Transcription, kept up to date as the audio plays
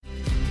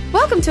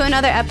Welcome to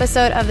another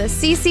episode of the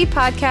CC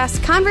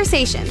Podcast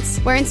Conversations,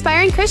 where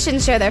inspiring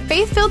Christians share their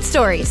faith-filled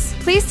stories.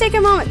 Please take a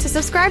moment to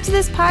subscribe to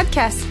this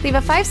podcast, leave a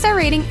 5-star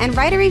rating, and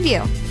write a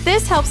review.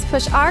 This helps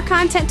push our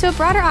content to a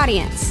broader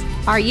audience.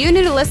 Are you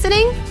new to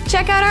listening?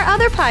 Check out our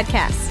other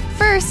podcasts.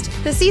 First,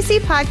 the CC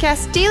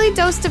Podcast Daily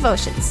Dose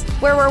Devotions,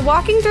 where we're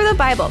walking through the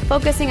Bible,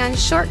 focusing on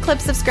short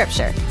clips of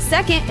Scripture.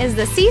 Second is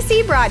the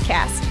CC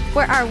Broadcast,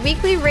 where our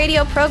weekly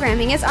radio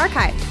programming is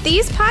archived.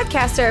 These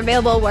podcasts are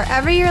available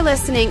wherever you're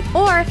listening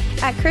or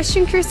at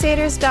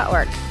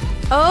ChristianCrusaders.org.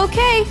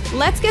 Okay,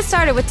 let's get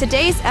started with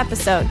today's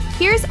episode.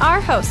 Here's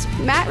our host,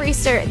 Matt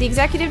Reister, the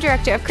Executive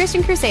Director of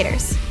Christian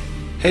Crusaders.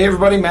 Hey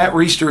everybody, Matt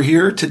Reister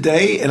here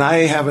today, and I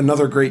have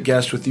another great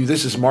guest with you.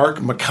 This is Mark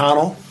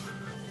McConnell.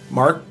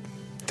 Mark,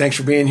 thanks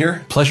for being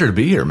here. Pleasure to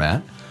be here,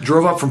 Matt.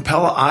 Drove up from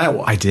Pella,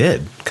 Iowa. I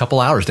did. A couple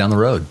hours down the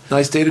road.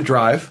 Nice day to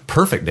drive.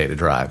 Perfect day to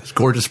drive. It's a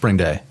gorgeous spring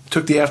day.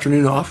 Took the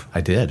afternoon off.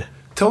 I did.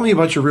 Tell me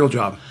about your real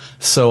job.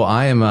 So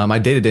I am my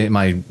day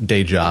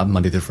job,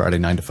 Monday through Friday,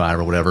 9 to 5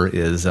 or whatever,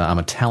 is I'm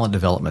a talent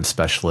development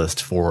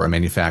specialist for a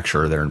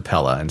manufacturer there in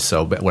Pella. And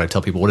so what I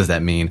tell people, what does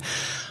that mean?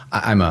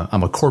 I'm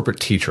a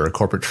corporate teacher, a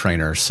corporate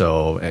trainer.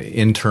 So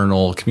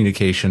internal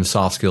communication,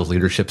 soft skills,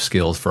 leadership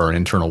skills for our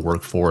internal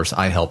workforce.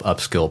 I help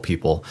upskill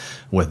people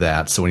with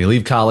that. So when you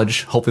leave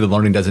college, hopefully the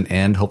learning doesn't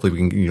end. Hopefully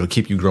we can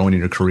keep you growing in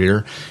your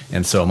career.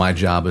 And so my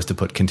job is to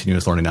put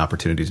continuous learning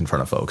opportunities in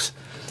front of folks.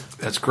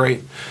 That's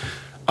great.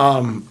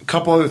 A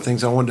couple other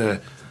things I wanted to.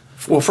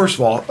 Well, first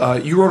of all,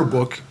 you wrote a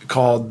book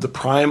called The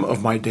Prime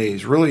of My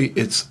Days. Really,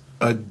 it's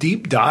a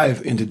deep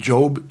dive into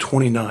Job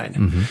 29.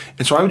 Mm-hmm.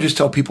 And so I would just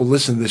tell people,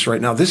 listen to this right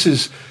now.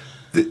 This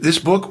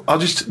book, I'll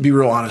just be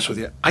real honest with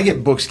you. I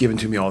get books given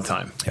to me all the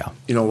time. Yeah.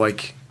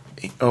 Like,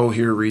 oh,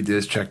 here, read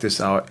this, check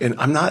this out. And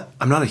I'm not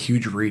a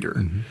huge reader.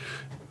 Mm-hmm.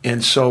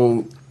 And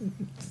so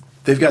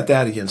they've got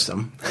that against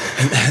them.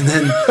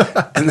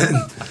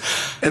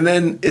 And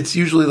then it's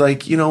usually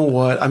like, you know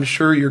what, I'm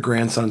sure your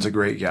grandson's a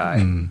great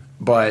guy,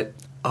 but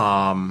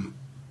and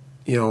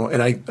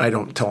I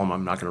don't tell him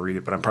I'm not going to read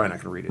it, but I'm probably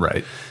not going to read it.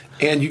 Right.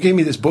 And you gave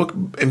me this book,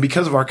 and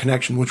because of our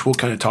connection, which we'll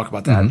kind of talk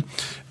about that,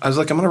 I was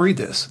like, I'm going to read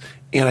this.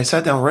 And I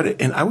sat down and read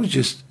it, and I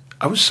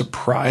was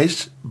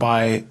surprised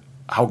by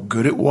how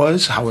good it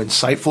was, how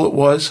insightful it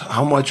was,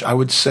 how much I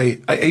would say.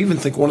 I even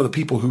think one of the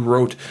people who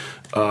wrote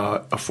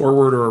a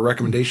foreword or a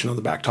recommendation on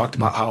the back talked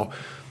about how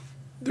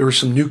there was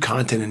some new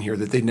content in here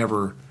that they'd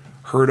never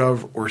heard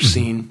of or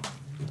seen.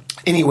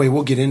 Anyway,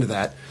 we'll get into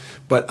that.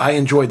 But I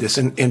enjoyed this,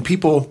 and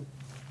people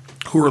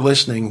who are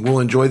listening will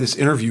enjoy this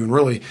interview and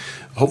really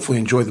hopefully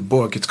enjoy the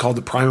book. It's called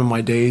The Prime of My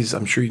Days.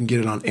 I'm sure you can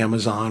get it on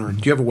Amazon. Or do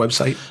you have a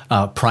website?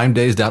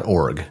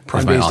 Primedays.org.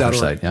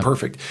 Primedays.org. Yep.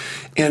 Perfect.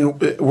 And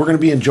we're going to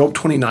be in Job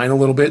 29 a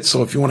little bit.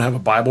 So if you want to have a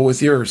Bible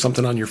with you or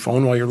something on your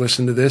phone while you're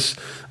listening to this,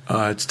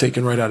 it's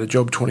taken right out of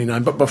Job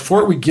 29. But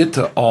before we get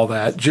to all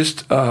that,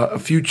 just a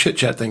few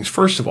chit-chat things.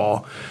 First of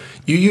all,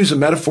 you use a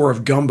metaphor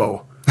of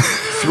gumbo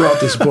throughout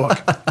this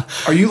book.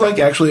 Are you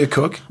actually a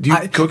cook? Do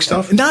you cook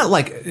stuff?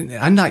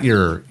 I'm not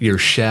your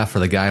chef or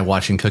the guy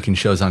watching cooking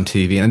shows on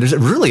TV. And there's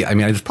probably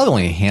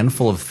only a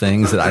handful of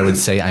things that I would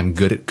say I'm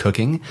good at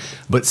cooking.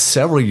 But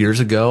several years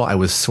ago, I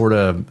was sort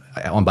of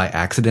by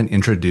accident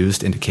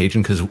introduced into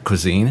Cajun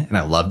cuisine, and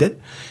I loved it.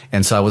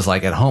 And so I was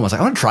at home, I was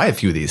like, I want to try a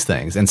few of these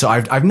things. And so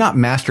I've not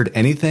mastered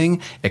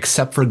anything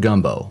except for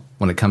gumbo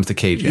when it comes to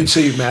Cajun. You'd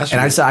say you've mastered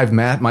it? And I'd say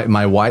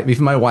my wife,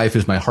 even my wife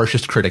is my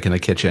harshest critic in the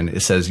kitchen.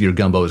 It says your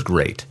gumbo is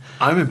great.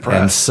 I'm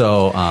impressed. And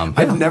so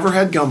I've never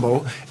had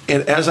gumbo.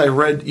 And as I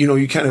read,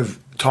 you kind of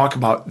talk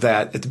about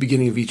that at the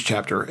beginning of each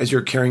chapter as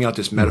you're carrying out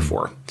this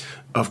metaphor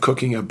of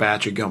cooking a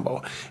batch of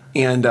gumbo.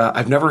 And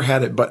I've never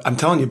had it, but I'm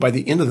telling you, by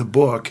the end of the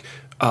book,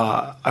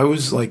 I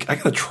was like, I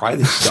got to try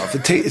this stuff.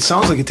 It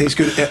sounds like it tastes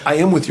good. I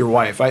am with your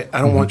wife. I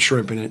don't want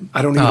shrimp in it.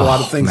 I don't eat a lot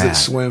of things that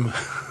swim.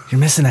 You're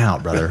missing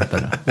out, brother.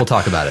 But we'll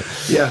talk about it.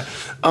 Yeah.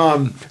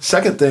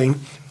 Second thing,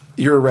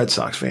 you're a Red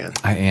Sox fan.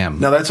 I am.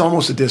 Now, that's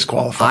almost a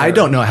disqualifier. I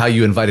don't know how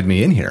you invited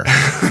me in here.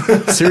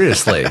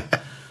 Seriously.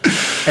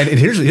 And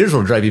here's what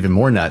will drive you even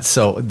more nuts.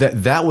 So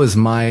that was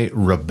my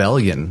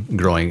rebellion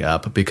growing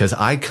up because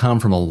I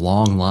come from a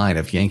long line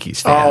of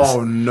Yankees fans.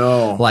 Oh,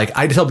 no.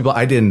 I tell people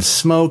I didn't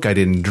smoke, I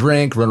didn't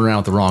drink, run around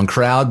with the wrong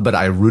crowd, but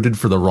I rooted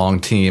for the wrong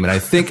team. And I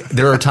think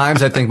there are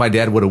times I think my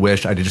dad would have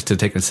wished I just had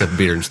taken a sip of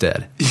beer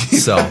instead.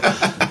 So...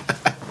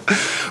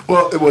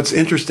 Well, what's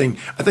interesting,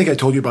 I think I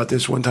told you about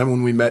this one time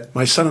when we met.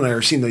 My son and I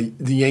are seeing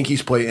the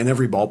Yankees play in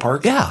every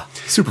ballpark. Yeah,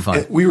 super fun.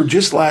 And we were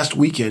just last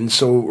weekend,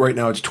 so right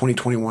now it's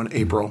 2021,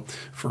 April,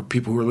 for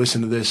people who are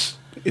listening to this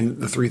in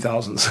the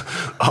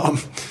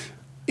 3000s.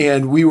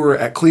 And we were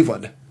at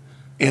Cleveland,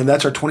 and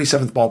that's our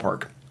 27th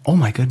ballpark. Oh,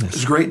 my goodness. It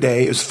was a great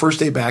day. It was the first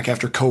day back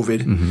after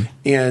COVID.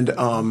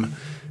 And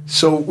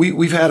So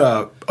we've had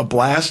a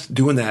blast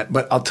doing that,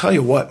 but I'll tell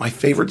you what, my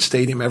favorite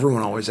stadium,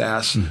 everyone always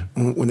asks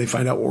when they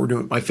find out what we're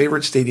doing, my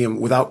favorite stadium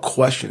without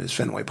question is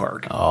Fenway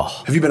Park. Oh.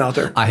 Have you been out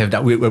there? I have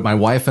not. My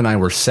wife and I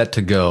were set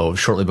to go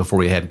shortly before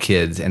we had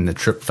kids, and the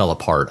trip fell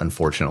apart,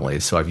 unfortunately,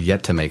 so I've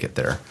yet to make it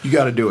there. You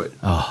got to do it.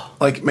 Oh.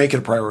 Like, make it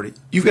a priority.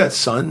 You've got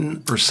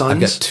sons? I've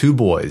got 2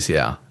 boys,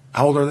 yeah.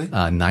 How old are they?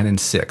 9 and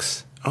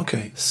 6.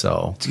 Okay.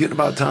 So it's getting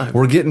about time.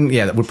 We're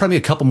probably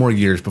a couple more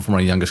years before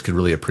my youngest could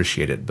really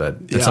appreciate it, but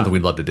it's something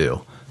we'd love to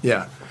do.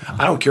 Yeah.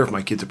 I don't care if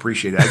my kids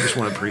appreciate it. I just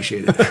want to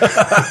appreciate it.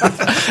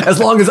 As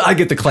long as I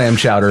get the clam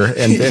chowder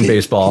and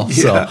baseball.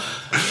 Yeah.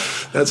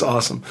 So that's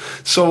awesome.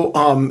 So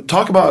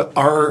talk about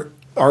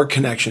our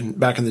connection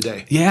back in the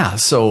day. Yeah.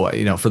 So,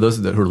 for those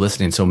who are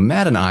listening, so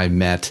Matt and I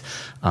met,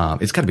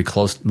 it's got to be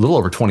close, a little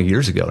over 20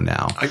 years ago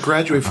now. I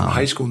graduated from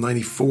high school in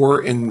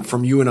 94 and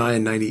from you and I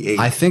in 98.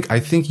 I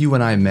think you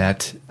and I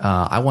met,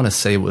 I want to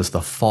say it was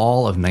the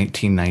fall of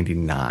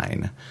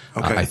 1999.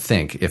 Okay. I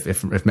think,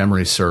 if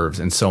memory serves.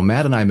 And so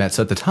Matt and I met.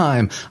 So at the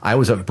time, I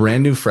was a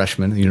brand new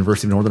freshman at the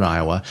University of Northern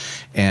Iowa.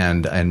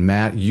 And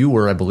Matt, you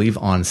were, I believe,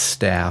 on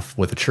staff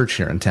with a church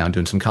here in town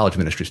doing some college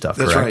ministry stuff,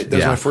 That's correct? right.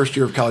 That's my first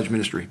year of college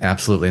ministry.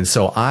 Absolutely. And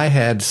so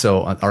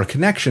our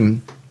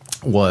connection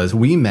was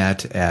we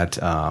met at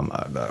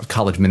a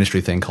college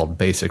ministry thing called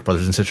Basic,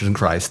 Brothers and Sisters in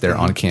Christ, there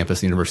on campus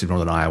at the University of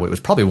Northern Iowa. It was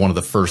probably one of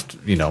the first,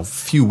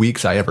 few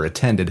weeks I ever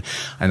attended.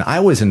 And I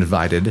was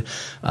invited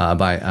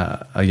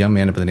by a young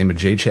man by the name of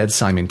J. Chad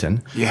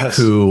Symington, yes,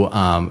 who,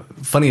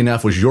 funny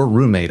enough, was your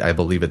roommate, I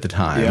believe, at the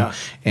time. Yeah.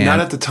 And not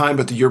at the time,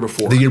 but the year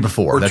before. The year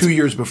before. Or 2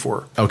 years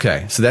before.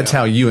 Okay. So that's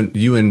how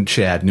you and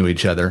Chad knew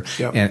each other.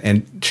 Yep.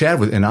 And Chad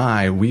and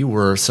I,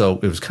 so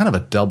it was kind of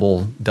a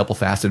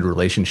double-faceted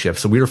relationship.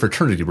 So we were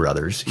fraternity brothers.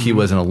 He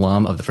was an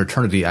alum of the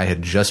fraternity I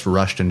had just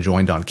rushed and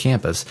joined on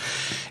campus.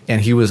 And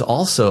he was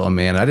also a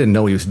man, I didn't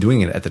know he was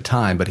doing it at the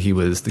time, but he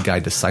was the guy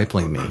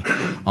discipling me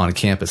on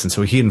campus. And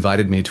so he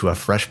invited me to a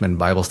freshman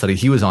Bible study.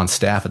 He was on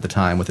staff at the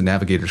time with the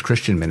Navigators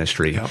Christian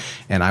Ministry. Yep.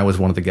 And I was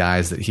one of the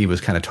guys that he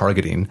was kind of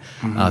targeting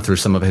through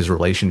some of his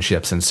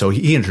relationships. And so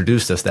he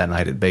introduced us that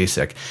night at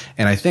Basic.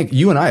 And I think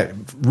you and I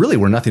really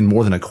were nothing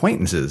more than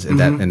acquaintances in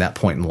that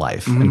point in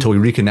life until we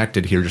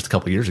reconnected here just a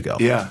couple of years ago.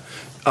 Yeah.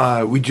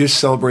 We just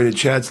celebrated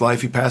Chad's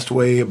life. He passed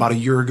away about a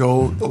year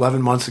ago,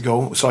 11 months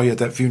ago. Saw you at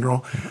that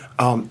funeral.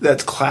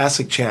 That's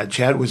classic Chad.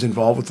 Chad was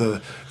involved with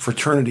the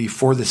fraternity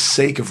for the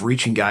sake of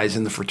reaching guys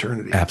in the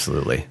fraternity.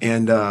 Absolutely.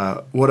 And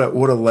what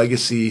a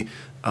legacy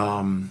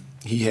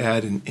he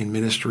had in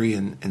ministry.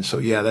 And so,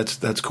 yeah,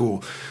 that's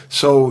cool.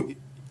 So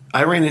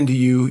I ran into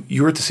you.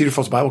 You were at the Cedar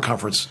Falls Bible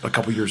Conference a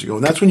couple years ago,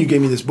 and that's when you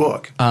gave me this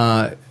book.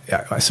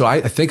 So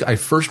I think I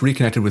first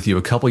reconnected with you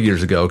a couple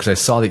years ago because I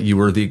saw that you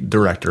were the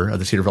director of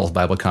the Cedar Falls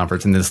Bible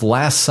Conference. And this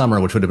last summer,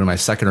 which would have been my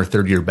second or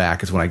third year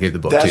back, is when I gave the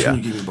book to you. That's when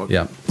you gave me the book.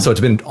 Yeah. So it's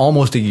been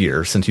almost a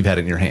year since you've had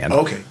it in your hand.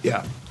 Okay.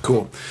 Yeah.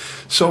 Cool.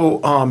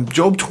 So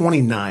Job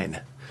 29.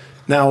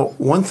 Now,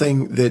 one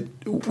thing that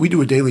we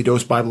do a daily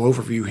dose Bible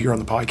overview here on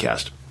the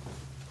podcast.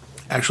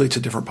 Actually, it's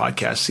a different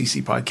podcast,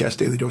 CC Podcast,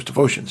 Daily Dose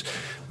Devotions.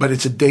 But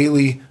it's a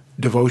daily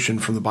devotion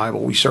from the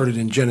Bible. We started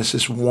in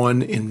Genesis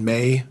 1 in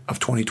May of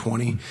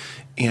 2020,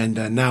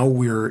 and now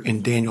we're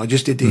in Daniel. I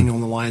just did Daniel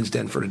in the Lion's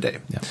Den for today.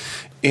 Yeah.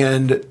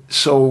 And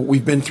so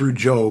we've been through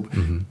Job,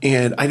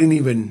 and I didn't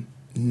even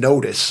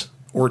notice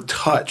or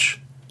touch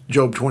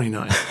Job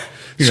 29.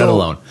 You're not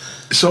alone.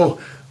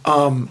 So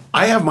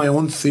I have my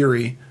own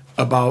theory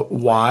about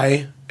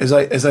why, as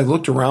I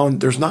looked around,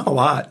 there's not a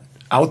lot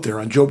out there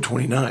on Job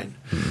 29.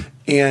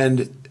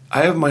 And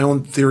I have my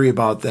own theory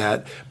about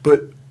that,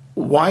 but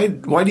why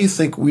do you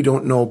think we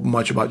don't know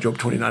much about Job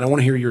 29? I want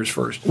to hear yours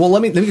first. Well,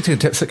 let me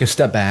take a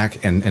step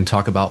back and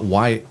talk about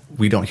why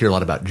we don't hear a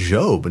lot about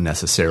Job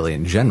necessarily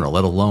in general,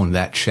 let alone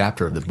that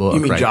chapter of the book. You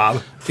mean right?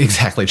 Job?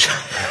 Exactly.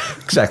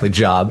 Exactly,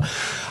 Job.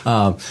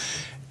 No,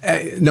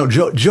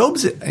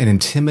 Job's an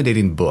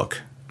intimidating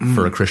book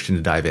for a Christian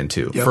to dive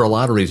into for a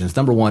lot of reasons.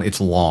 Number one,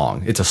 it's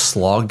long. It's a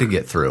slog to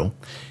get through.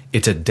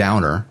 It's a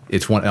downer.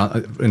 It's one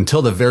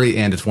until the very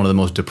end. It's one of the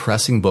most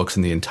depressing books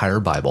in the entire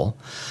Bible.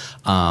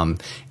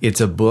 It's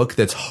a book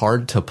that's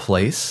hard to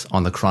place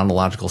on the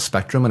chronological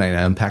spectrum, and I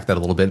unpack that a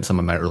little bit in some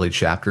of my early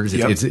chapters.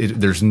 Yep.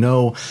 There's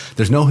no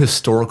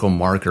historical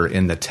marker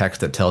in the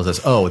text that tells us,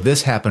 oh,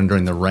 this happened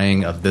during the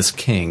reign of this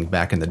king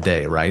back in the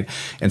day, right?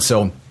 And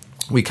so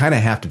we kind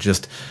of have to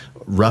just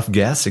rough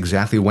guess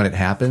exactly when it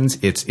happens.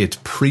 It's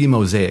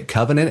pre-Mosaic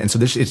covenant, and so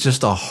it's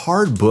just a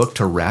hard book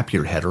to wrap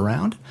your head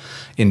around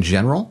in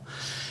general.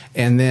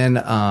 And then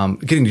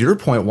getting to your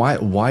point,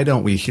 why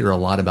don't we hear a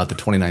lot about the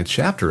 29th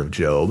chapter of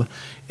Job?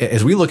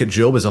 As we look at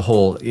Job as a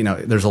whole,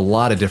 there's a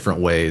lot of different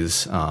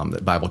ways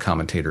that Bible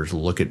commentators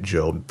look at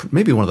Job.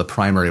 Maybe one of the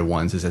primary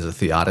ones is as a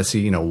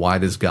theodicy. Why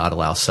does God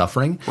allow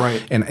suffering?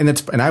 Right.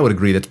 And I would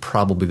agree that's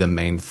probably the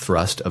main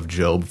thrust of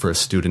Job for a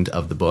student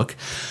of the book.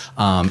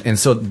 And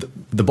so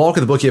the bulk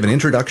of the book, you have an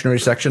introductory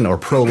section or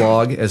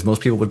prologue, as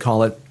most people would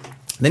call it.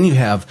 Then you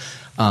have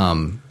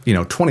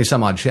 20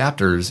 some odd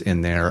chapters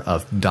in there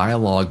of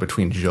dialogue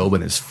between Job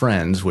and his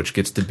friends, which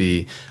gets to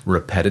be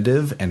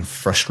repetitive and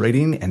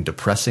frustrating and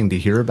depressing to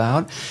hear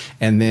about.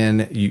 And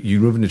then you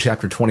move into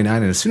chapter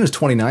 29, and as soon as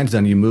 29 is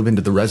done, you move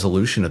into the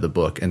resolution of the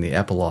book and the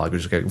epilogue,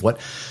 which is okay,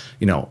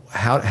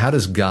 how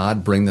does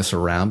God bring this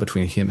around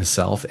between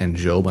himself and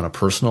Job on a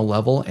personal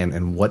level,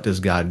 and what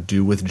does God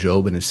do with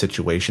Job in his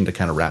situation to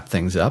kind of wrap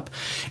things up?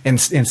 And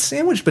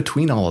sandwiched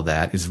between all of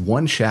that is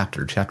one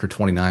chapter, chapter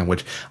 29,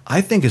 which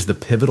I think is the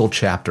pivotal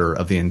chapter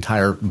of the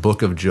entire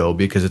book of Job,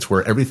 because it's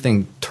where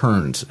everything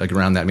turns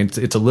around that. I mean,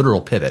 it's a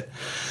literal pivot.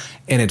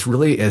 And it's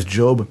really, as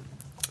Job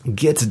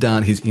gets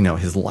done,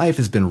 his life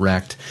has been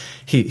wrecked.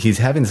 He's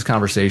having this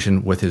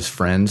conversation with his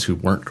friends, who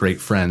weren't great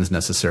friends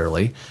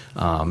necessarily,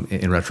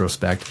 in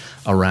retrospect,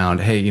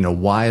 around, hey,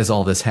 why has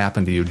all this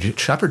happened to you?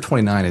 Chapter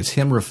 29 is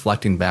him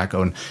reflecting back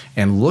on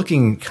and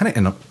looking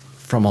kind of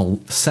from a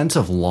sense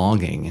of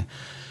longing.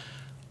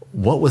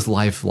 What was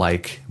life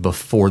like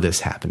before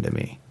this happened to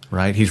me?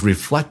 Right? He's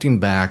reflecting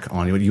back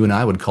on what you and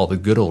I would call the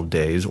good old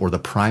days, or the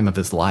prime of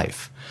his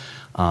life.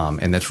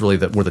 And that's really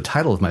where the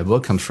title of my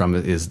book comes from,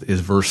 is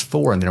verse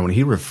 4 in there, when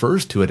he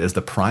refers to it as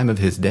the prime of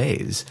his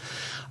days.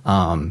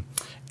 And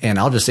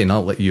I'll just say, and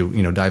I'll let you,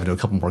 dive into a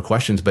couple more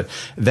questions, but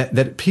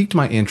that piqued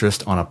my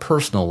interest on a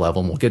personal level,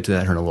 and we'll get to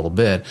that here in a little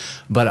bit.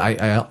 But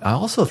I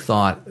also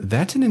thought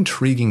that's an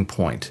intriguing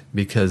point,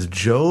 because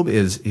Job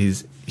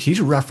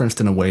he's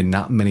referenced in a way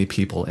not many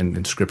people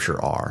in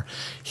Scripture are.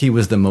 He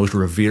was the most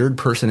revered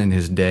person in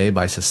his day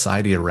by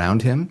society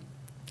around him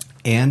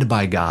and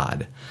by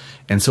God.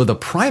 And so the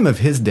prime of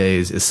his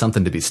days is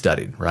something to be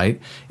studied, right?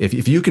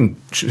 If you can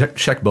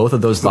check both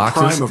of those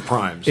boxes. The prime of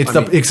primes.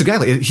 It's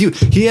exactly.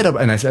 He had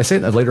and I say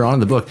it later on in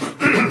the book,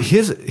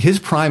 his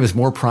prime is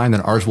more prime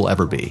than ours will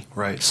ever be.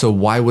 Right. So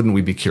why wouldn't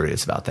we be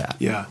curious about that?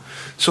 Yeah.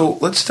 So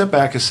let's step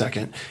back a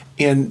second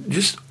and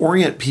just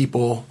orient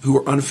people who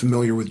are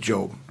unfamiliar with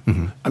Job.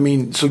 Mm-hmm. I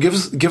mean, so give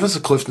us a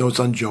Cliff Notes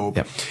on Job.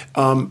 Yep.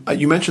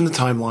 You mentioned the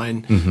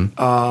timeline.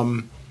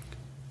 Mm-hmm.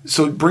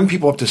 So bring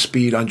people up to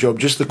speed on Job,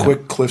 just the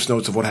quick Cliff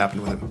Notes of what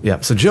happened with him. Yeah.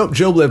 So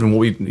Job lived in what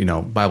we,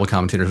 Bible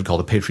commentators would call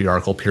the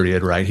patriarchal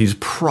period, right? He's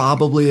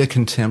probably a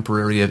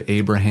contemporary of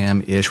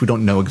Abraham-ish. We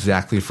don't know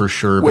exactly for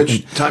sure.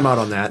 Which, time out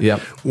on that. Yep.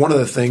 One of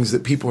the things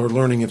that people are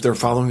learning, if they're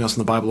following us in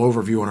the Bible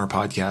Overview on our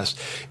podcast,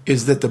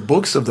 is that the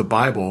books of the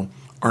Bible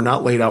are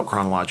not laid out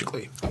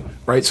chronologically,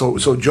 right? So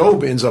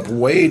Job ends up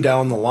way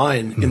down the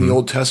line in the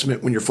Old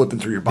Testament when you're flipping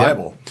through your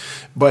Bible. Yep.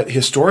 But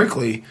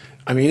historically,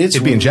 I mean,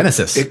 it'd be in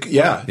Genesis.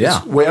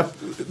 It's way up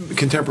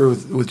contemporary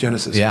with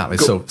Genesis. Yeah,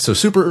 so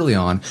super early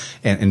on,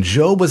 and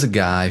Job was a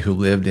guy who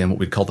lived in what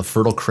we'd call the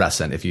Fertile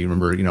Crescent. If you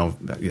remember,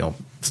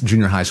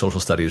 junior high social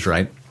studies,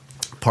 right?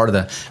 Part of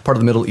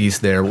the Middle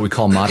East there, what we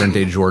call modern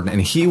day Jordan.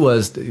 And he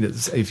was,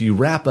 if you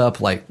wrap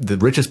up like the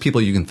richest people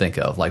you can think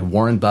of, like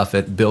Warren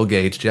Buffett, Bill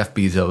Gates, Jeff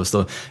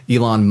Bezos,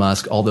 Elon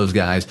Musk, all those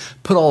guys,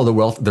 put all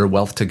of their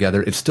wealth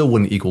together, it still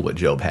wouldn't equal what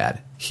Job had.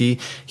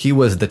 He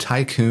was the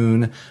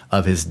tycoon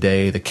of his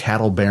day, the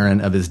cattle baron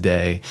of his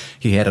day.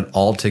 He had it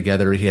all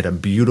together. He had a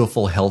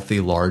beautiful, healthy,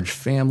 large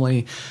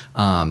family.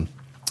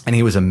 And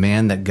he was a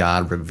man that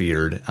God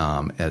revered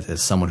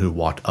as someone who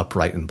walked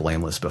upright and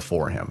blameless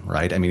before him,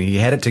 right? I mean, he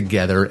had it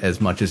together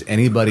as much as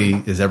anybody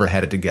has ever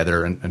had it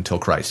together until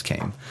Christ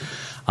came.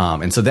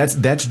 And so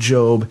that's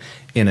Job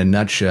in a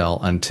nutshell,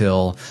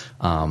 until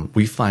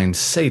we find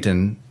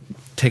Satan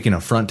taking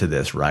affront to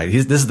this, right?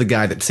 This is the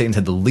guy that Satan's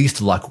had the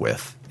least luck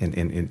with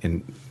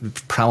in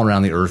prowling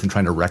around the earth and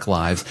trying to wreck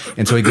lives.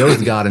 And so he goes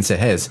to God and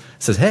says,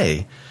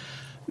 hey,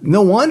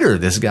 no wonder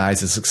this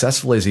guy's as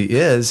successful as he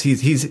is.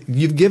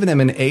 You've given him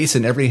an ace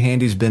in every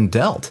hand he's been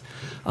dealt.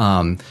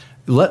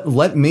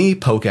 Let me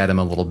poke at him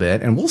a little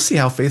bit, and we'll see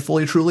how faithful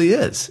he truly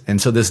is.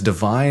 And so this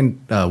divine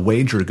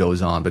wager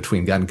goes on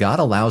between God, and God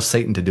allows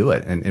Satan to do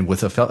it, and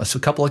with a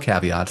couple of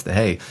caveats that,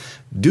 hey,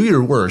 do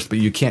your worst, but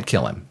you can't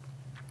kill him.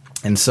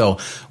 And so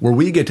where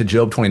we get to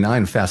Job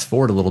 29, fast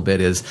forward a little bit,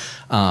 is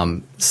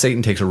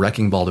Satan takes a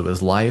wrecking ball to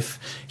his life.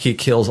 He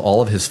kills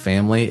all of his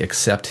family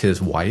except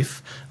his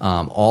wife.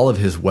 All of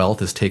his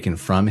wealth is taken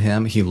from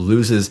him. He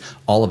loses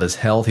all of his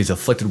health. He's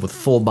afflicted with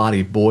full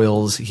body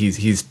boils.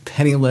 He's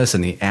penniless in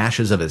the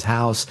ashes of his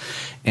house,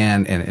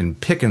 and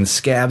picking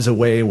scabs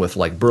away with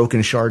like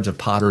broken shards of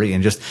pottery,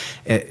 and just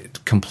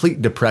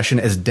complete depression,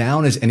 as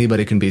down as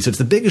anybody can be. So it's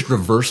the biggest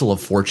reversal of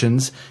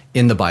fortunes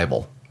in the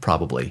Bible,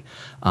 probably.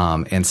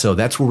 And so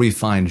that's where we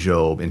find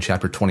Job in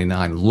chapter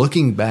 29,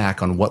 looking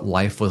back on what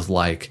life was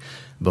like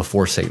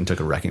before Satan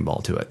took a wrecking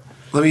ball to it.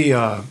 Let me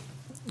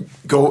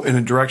go in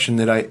a direction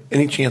that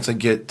any chance I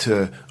get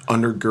to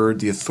undergird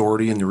the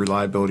authority and the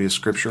reliability of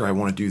Scripture, I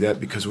want to do that,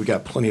 because we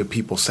got plenty of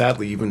people,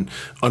 sadly, even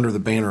under the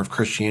banner of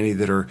Christianity,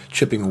 that are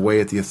chipping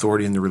away at the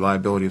authority and the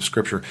reliability of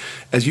Scripture.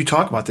 As you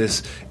talk about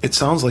this, it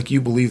sounds like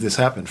you believe this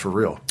happened for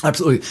real.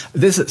 Absolutely.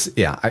 This is,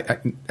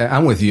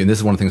 I'm with you, and this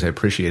is one of the things I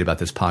appreciate about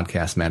this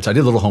podcast, man. So I did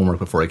a little homework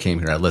before I came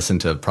here. I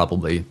listened to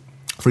probably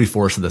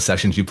 3/4 of the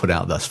sessions you put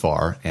out thus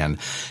far. And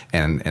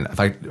if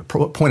I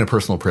point of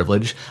personal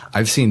privilege,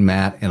 I've seen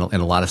Matt in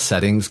a lot of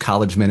settings,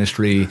 college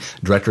ministry,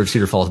 director of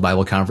Cedar Falls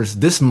Bible Conference.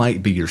 This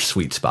might be your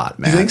sweet spot,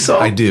 Matt. You think so?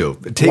 I do.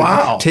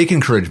 Take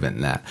encouragement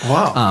in that.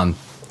 Wow.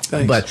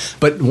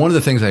 But one of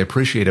the things I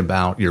appreciate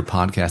about your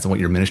podcast and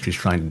what your ministry is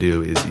trying to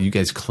do is you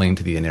guys cling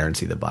to the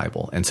inerrancy of the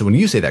Bible. And so when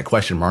you say that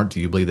question, Mark, do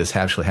you believe this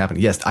actually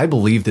happened? Yes, I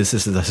believe this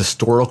is a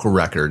historical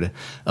record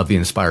of the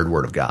inspired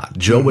Word of God.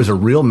 Job was a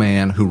real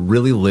man who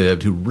really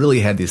lived, who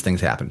really had these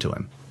things happen to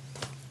him.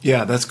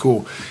 Yeah, that's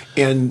cool.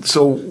 And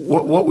so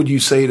what would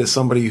you say to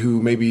somebody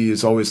who maybe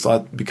has always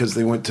thought, because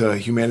they went to a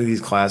humanities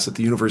class at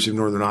the University of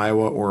Northern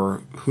Iowa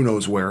or who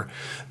knows where,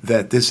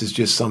 that this is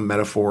just some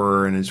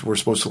metaphor and we're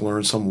supposed to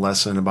learn some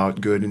lesson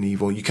about good and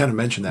evil? You kind of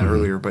mentioned that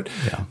earlier, but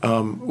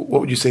what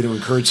would you say to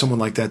encourage someone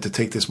like that to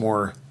take this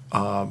more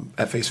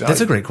at face value? That's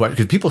a great question,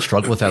 because people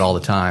struggle with that all the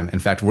time. In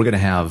fact, we're going to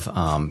have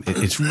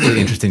it's really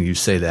interesting you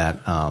say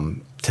that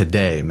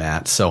today,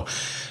 Matt. So,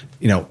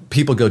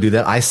 people go do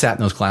that. I sat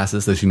in those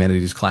classes, those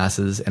humanities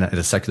classes, at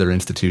a secular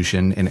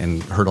institution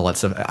and heard all that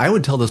stuff. I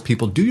would tell those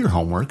people, do your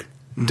homework.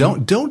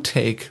 Don't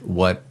take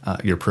what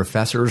your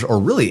professors or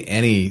really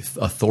any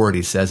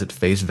authority says at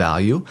face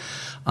value.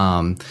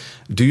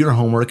 Do your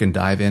homework and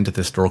dive into the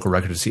historical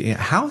record to see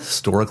how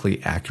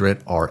historically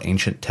accurate are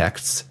ancient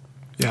texts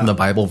in the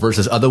Bible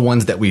versus other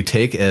ones that we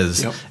take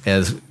as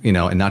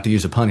and not to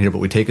use a pun here, but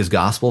we take as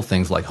gospel,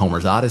 things like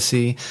Homer's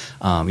Odyssey,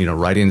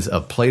 writings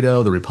of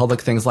Plato, the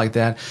Republic, things like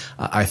that.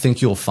 I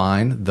think you'll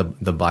find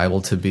the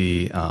Bible to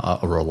be a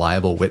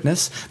reliable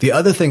witness. The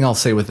other thing I'll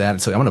say with that,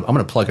 so I'm going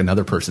to plug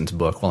another person's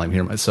book while I'm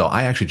here. So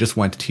I actually just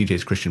went to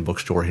TJ's Christian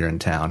Bookstore here in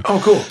town.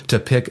 Oh, cool. To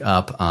pick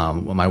up,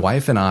 my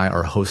wife and I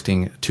are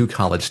hosting 2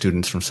 college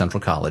students from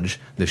Central College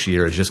this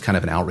year. It's just kind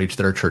of an outreach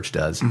that our church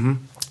does.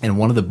 And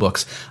one of the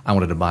books I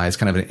wanted to buy is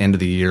kind of an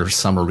end-of-the-year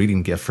summer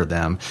reading gift for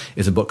them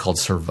is a book called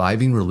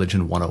Surviving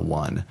Religion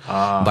 101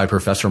 by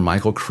Professor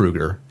Michael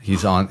Kruger.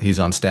 He's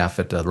on staff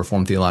at the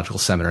Reformed Theological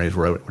Seminary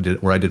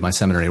where I did my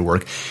seminary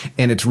work.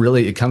 And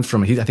it comes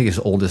from, I think his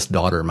oldest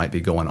daughter might be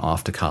going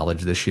off to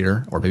college this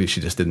year, or maybe she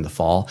just did in the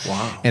fall.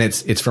 Wow. And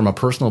it's from a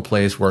personal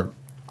place where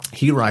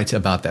he writes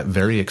about that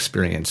very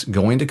experience,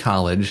 going to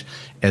college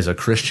as a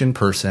Christian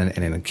person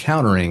and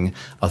encountering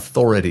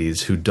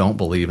authorities who don't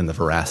believe in the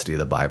veracity of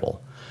the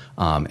Bible.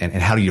 And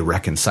how do you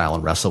reconcile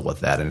and wrestle with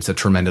that? And it's a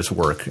tremendous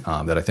work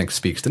that I think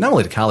speaks to not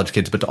only to college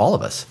kids, but to all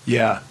of us.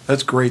 Yeah,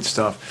 that's great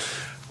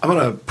stuff. I'm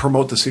going to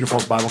promote the Cedar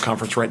Falls Bible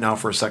Conference right now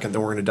for a second,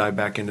 then we're going to dive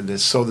back into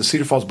this. So the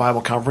Cedar Falls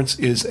Bible Conference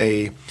is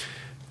a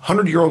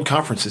 100-year-old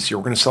conference this year.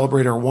 We're going to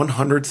celebrate our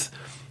 100th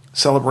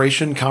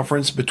celebration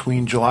conference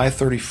between July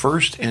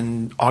 31st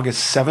and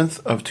August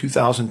 7th of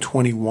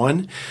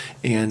 2021.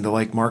 And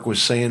like Mark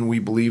was saying, we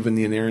believe in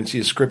the inerrancy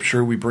of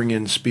Scripture. We bring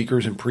in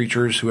speakers and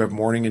preachers who have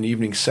morning and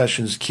evening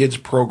sessions, kids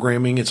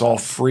programming. It's all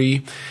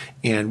free.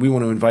 And we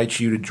want to invite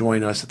you to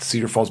join us at the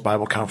Cedar Falls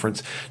Bible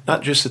Conference,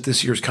 not just at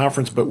this year's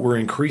conference, but we're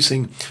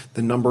increasing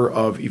the number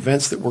of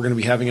events that we're going to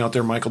be having out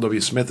there. Michael W.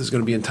 Smith is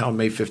going to be in town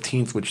May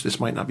 15th, which this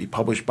might not be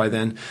published by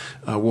then.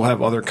 We'll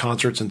have other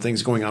concerts and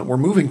things going on. We're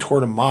moving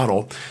toward a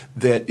model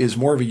that is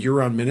more of a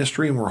year-round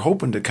ministry, and we're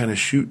hoping to kind of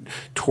shoot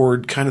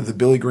toward kind of the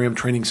Billy Graham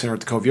Training Center at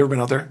the Cove. You ever been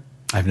out there?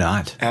 I've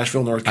not.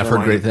 Asheville, North Carolina.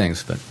 I've heard great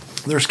things, but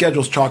their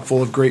schedule's chock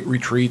full of great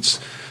retreats,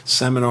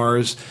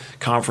 seminars,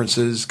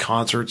 conferences,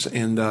 concerts,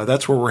 and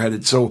that's where we're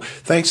headed. So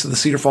thanks to the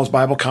Cedar Falls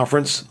Bible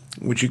Conference,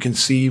 which you can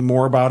see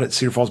more about at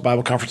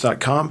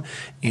cedarfallsbibleconference.com.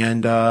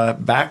 And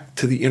back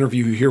to the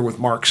interview here with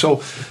Mark.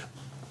 So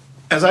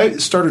as I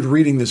started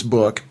reading this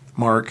book,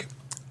 Mark,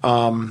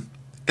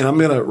 and I'm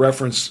going to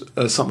reference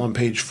something on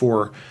page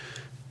 4,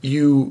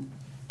 you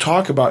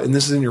talk about, and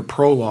this is in your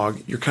prologue,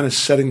 you're kind of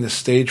setting the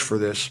stage for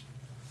this.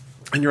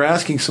 And you're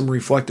asking some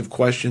reflective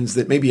questions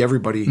that maybe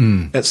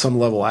everybody at some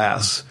level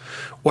asks.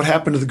 What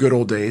happened to the good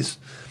old days?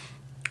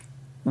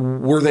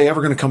 Were they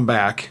ever going to come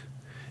back?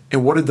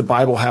 And what did the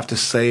Bible have to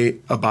say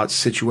about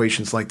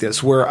situations like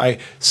this, where I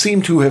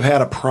seem to have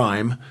had a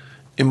prime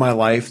in my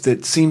life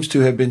that seems to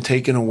have been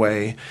taken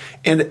away?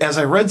 And as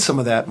I read some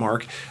of that,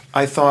 Mark,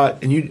 I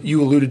thought, and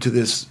you alluded to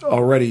this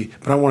already,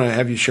 but I want to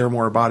have you share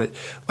more about it.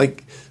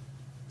 Like,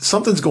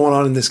 something's going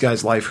on in this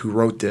guy's life who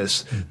wrote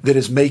this that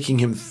is making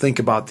him think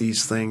about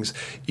these things.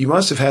 You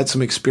must have had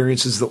some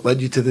experiences that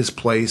led you to this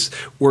place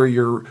where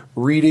you're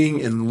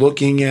reading and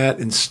looking at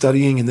and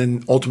studying and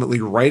then ultimately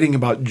writing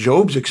about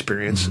Job's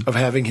experience of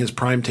having his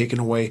prime taken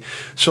away.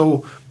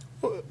 So,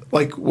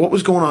 like, what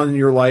was going on in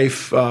your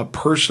life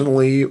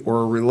personally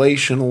or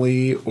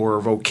relationally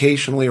or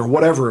vocationally or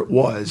whatever it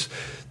was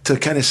to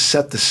kind of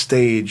set the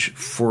stage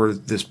for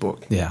this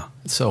book? Yeah.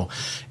 So,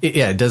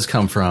 it does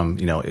come from,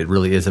 it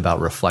really is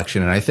about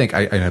reflection. And I think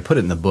I put it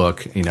in the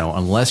book,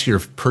 unless you're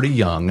pretty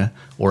young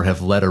or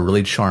have led a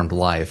really charmed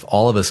life,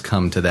 all of us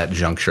come to that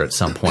juncture at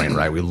some point,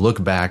 right? We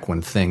look back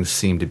when things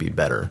seem to be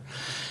better.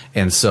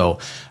 And so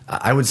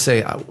I would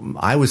say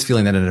I was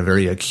feeling that in a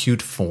very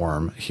acute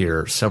form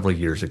here several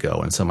years ago.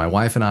 And so my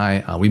wife and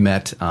I, we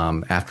met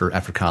after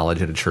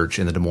college at a church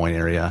in the Des Moines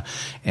area,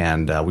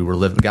 and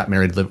got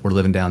married, we're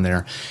living down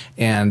there.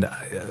 And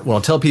what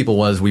I'll tell people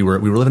was we were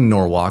living in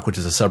Norwalk, which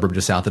is a suburb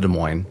just south of Des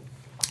Moines.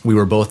 We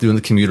were both doing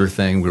the commuter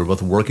thing. We were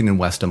both working in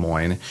West Des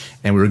Moines,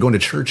 and we were going to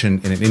church in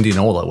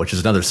Indianola, which is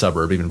another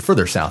suburb even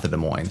further south of Des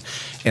Moines.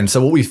 And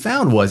so what we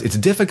found was it's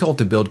difficult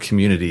to build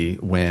community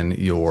when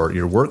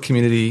your work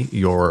community,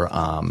 your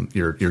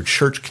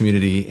church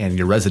community, and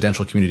your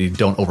residential community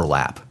don't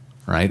overlap.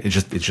 Right? It's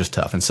just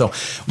tough. And so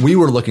we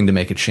were looking to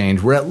make a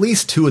change where at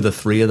least two of the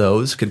three of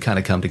those could kind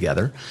of come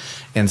together.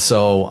 And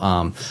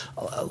so,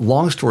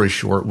 long story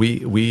short, we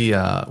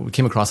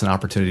came across an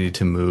opportunity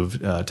to move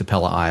to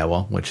Pella,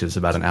 Iowa, which is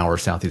about an hour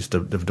southeast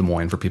of Des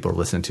Moines for people who are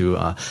listening to.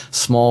 A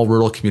small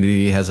rural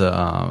community has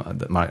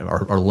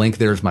our link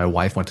there is my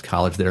wife went to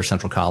college there.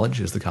 Central College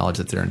is the college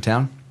that's there in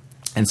town.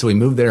 And so we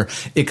moved there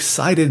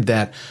excited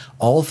that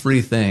all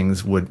three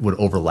things would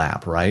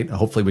overlap, right?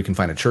 Hopefully we can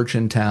find a church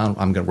in town.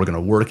 We're going to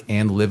work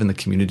and live in the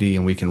community,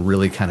 and we can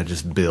really kind of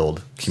just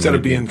build community. Instead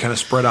of being kind of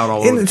spread out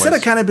all over the place. Instead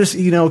of kind of just,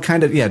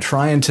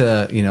 trying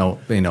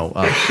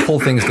to, pull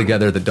things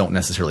together that don't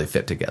necessarily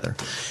fit together.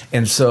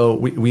 And so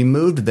we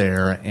moved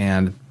there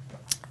and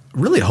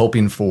really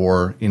hoping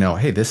for,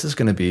 hey, this is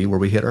going to be where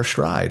we hit our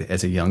stride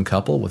as a young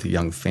couple with a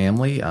young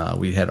family.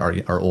 We had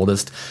our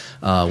oldest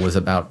was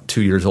about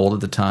 2 years old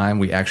at the time.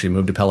 We actually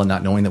moved to Pella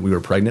not knowing that we were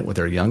pregnant with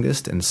our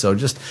youngest. And so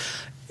just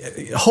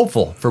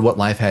hopeful for what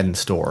life had in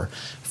store.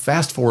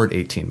 Fast forward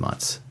 18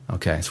 months.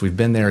 Okay, so we've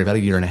been there about a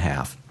year and a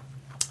half.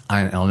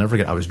 I'll never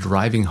forget, I was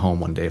driving home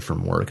one day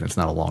from work, and it's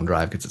not a long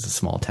drive because it's a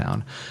small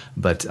town,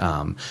 but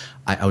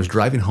I was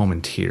driving home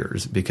in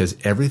tears because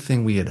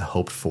everything we had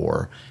hoped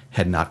for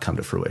had not come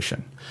to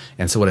fruition.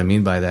 And so what I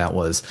mean by that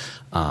was,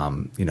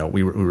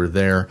 we were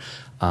there.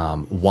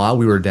 While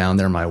we were down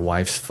there, my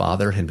wife's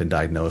father had been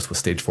diagnosed with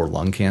stage 4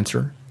 lung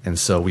cancer. And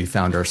so we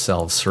found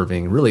ourselves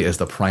serving really as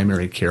the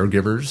primary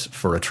caregivers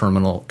for a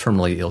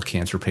terminally ill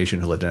cancer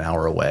patient who lived an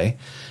hour away.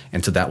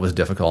 And so that was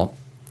difficult.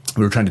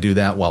 We were trying to do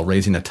that while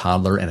raising a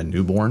toddler and a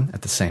newborn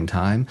at the same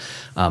time.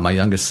 My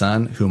youngest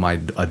son, whom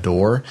I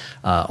adore,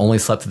 only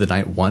slept through the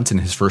night once in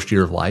his first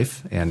year of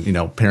life. And,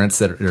 parents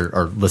that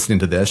are listening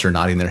to this are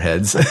nodding their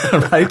heads,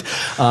 right?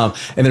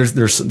 And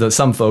there's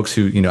some folks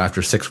who,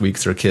 after 6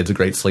 weeks, their kid's a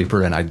great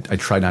sleeper, and I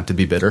try not to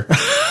be bitter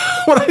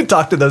when I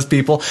talk to those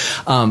people.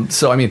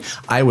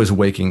 I was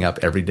waking up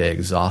every day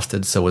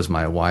exhausted. So was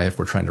my wife.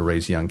 We're trying to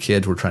raise young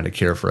kids. We're trying to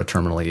care for a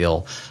terminally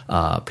ill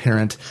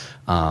parent.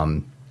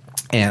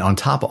 And on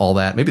top of all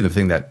that, maybe the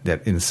thing that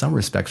in some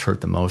respects hurt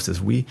the most is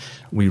we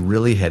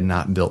really had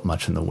not built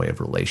much in the way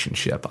of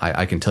relationship.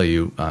 I can tell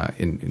you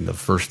in the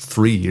first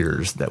 3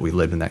 years that we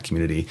lived in that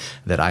community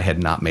that I had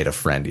not made a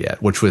friend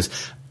yet, which was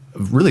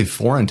really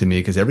foreign to me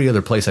because every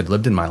other place I'd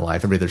lived in my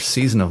life, every other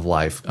season of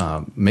life,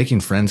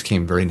 making friends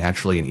came very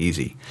naturally and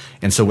easy.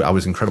 And so I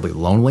was incredibly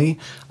lonely.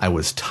 I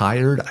was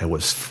tired. I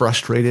was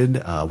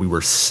frustrated. We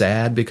were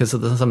sad because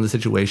of some of the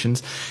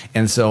situations.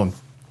 And so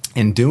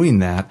in doing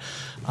that,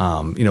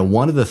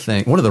 one of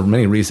the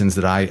many reasons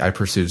that I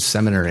pursued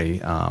seminary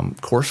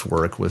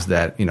coursework was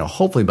that,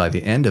 hopefully by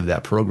the end of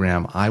that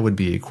program, I would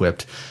be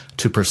equipped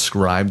to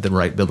prescribe the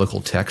right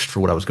biblical text for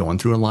what I was going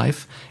through in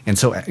life. And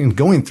so in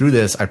going through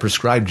this, I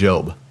prescribed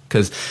Job,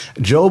 because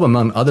Job,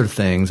 among other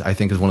things, I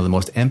think is one of the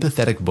most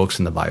empathetic books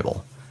in the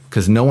Bible,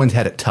 because no one's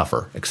had it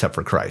tougher except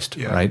for Christ,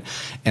 right?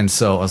 And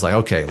so I was like,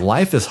 okay,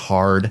 life is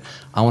hard.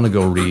 I want to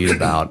go read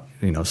about,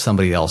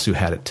 somebody else who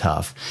had it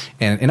tough.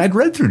 And I'd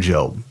read through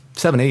Job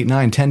 7, 8,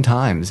 9, 10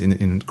 times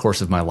in the course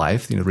of my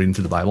life, reading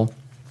through the Bible.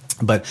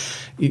 But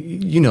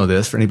you know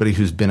this, for anybody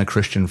who's been a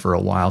Christian for a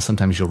while,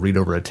 sometimes you'll read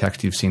over a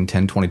text you've seen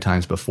 10, 20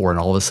 times before, and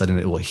all of a sudden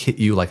it will hit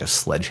you like a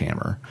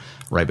sledgehammer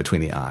right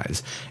between the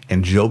eyes.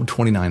 And Job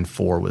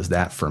 29:4 was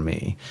that for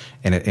me.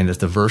 And it's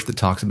the verse that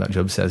talks about,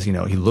 Job says,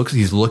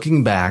 he's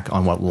looking back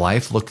on what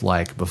life looked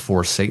like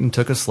before Satan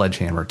took a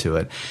sledgehammer to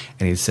it.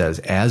 And he says,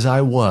 as I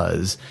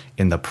was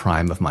in the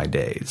prime of my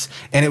days.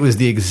 And it was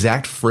the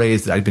exact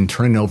phrase that I'd been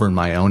turning over in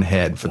my own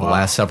head for the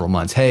last several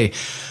months. Hey,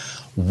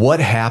 what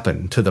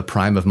happened to the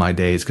prime of my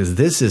days? Because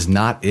this is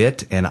not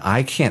it, and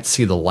I can't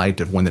see the light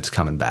of when it's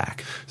coming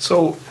back.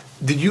 So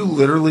did you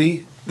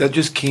literally, that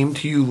just came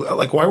to you,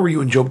 like why were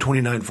you in Job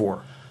 29:4?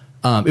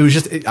 I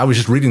was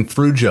just reading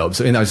through Job.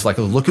 So, I was like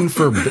looking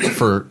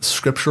for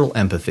scriptural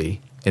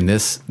empathy in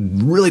this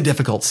really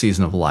difficult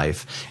season of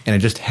life. And it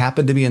just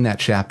happened to be in that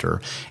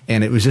chapter.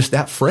 And it was just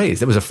that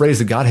phrase. It was a phrase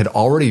that God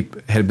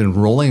had been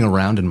rolling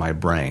around in my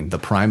brain. The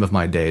prime of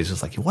my days. It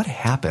was like, what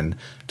happened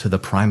to the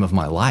prime of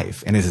my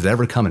life? And is it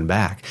ever coming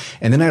back?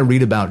 And then I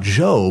read about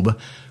Job,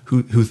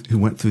 who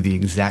went through the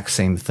exact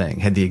same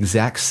thing, had the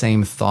exact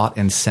same thought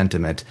and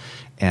sentiment.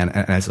 And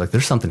I was like,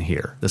 there's something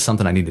here. There's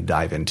something I need to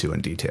dive into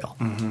in detail.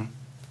 Mm-hmm.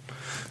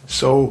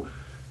 So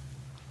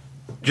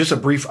just a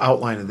brief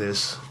outline of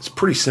this. It's a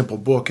pretty simple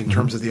book in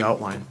terms of the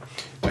outline.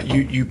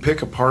 You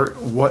pick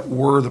apart what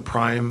were the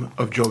prime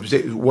of Job's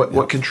days,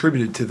 what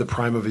contributed to the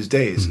prime of his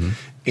days.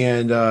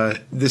 And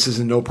this is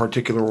in no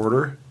particular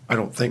order. I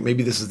don't think.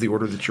 Maybe this is the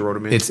order that you wrote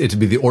them in. It'd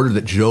be the order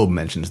that Job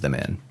mentions them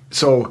in.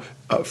 So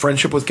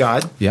friendship with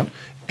God. Yep.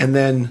 And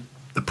then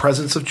the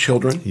presence of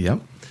children.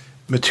 Yep.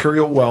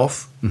 Material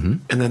wealth.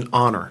 And then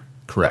honor.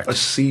 Correct. A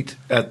seat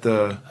in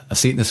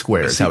the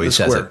square is how he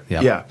says it.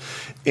 Yeah.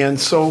 And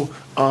so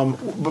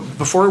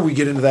before we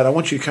get into that, I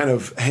want you to kind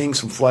of hang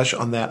some flesh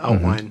on that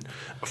outline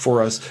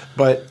for us.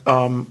 But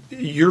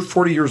you're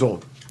 40 years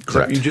old.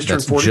 Correct. You just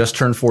turned 40? Just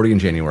turned 40 in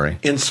January.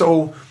 And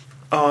so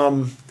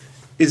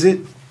is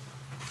it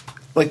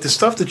like the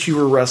stuff that you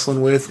were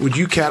wrestling with, would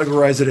you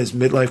categorize it as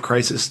midlife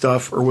crisis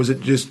stuff, or was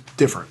it just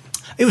different?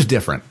 It was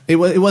different. It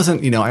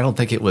wasn't, I don't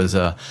think it was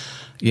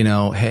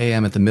hey,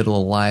 I'm at the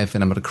middle of life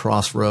and I'm at a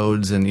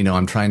crossroads and,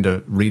 I'm trying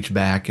to reach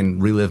back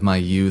and relive my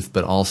youth,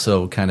 but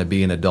also kind of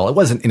be an adult. It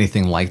wasn't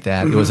anything like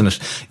that.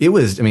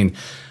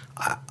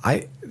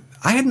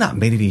 I had not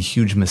made any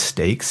huge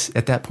mistakes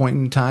at that point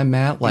in time,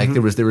 Matt. Like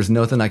there was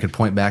nothing I could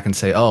point back and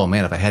say, oh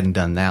man, if I hadn't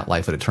done that,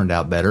 life would have turned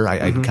out better.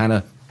 I'd kind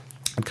of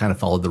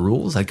followed the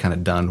rules. I'd kind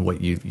of done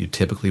what you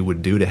typically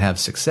would do to have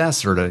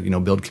success or to,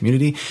 build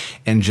community,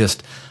 and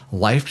just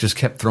life just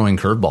kept throwing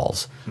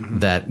curveballs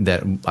that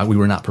we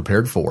were not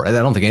prepared for. And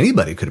I don't think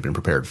anybody could have been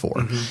prepared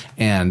for.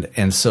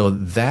 And so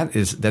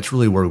that's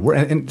really where we were.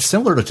 And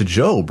similar to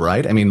Job,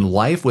 right? I mean,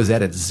 life was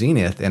at its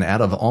zenith, and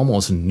out of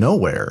almost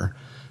nowhere,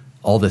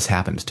 all this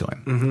happens to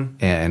him.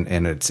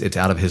 And it's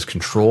out of his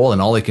control,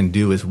 and all he can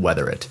do is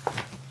weather it.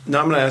 Now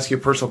I'm going to ask you a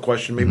personal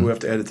question. Maybe we have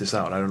to edit this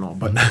out. I don't know,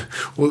 but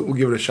we'll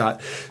give it a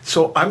shot.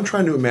 So I'm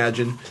trying to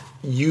imagine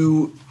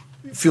you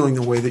feeling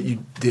the way that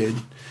you did,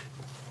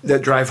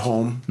 that drive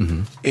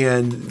home,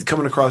 and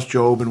coming across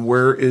Job and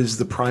where is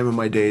the prime of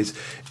my days,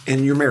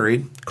 and you're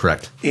married.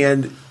 Correct.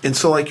 And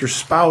so like your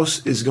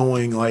spouse is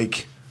going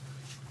like,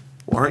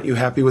 well, aren't you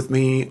happy with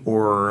me?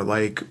 Or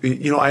like,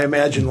 I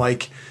imagine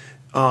like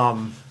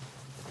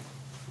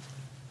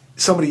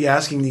somebody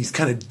asking these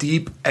kind of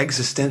deep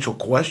existential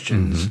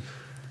questions.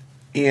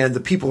 And the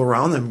people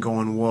around them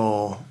going,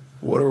 well,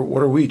 what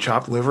are we,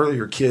 chopped liver,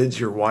 your kids,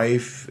 your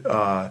wife?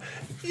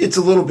 It's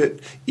a little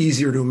bit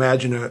easier to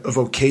imagine a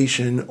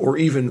vocation or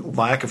even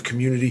lack of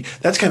community.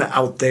 That's kind of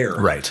out there.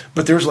 Right.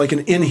 But there's like an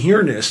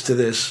in-here-ness to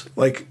this,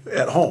 like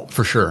at home.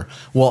 For sure.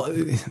 Well,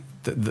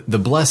 the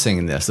blessing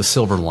in this, the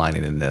silver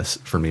lining in this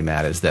for me,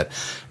 Matt, is that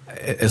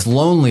as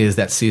lonely as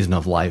that season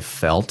of life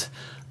felt,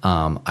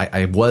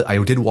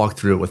 I did walk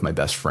through it with my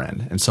best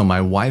friend. And so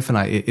my wife and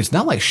I, it's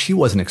not like she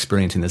wasn't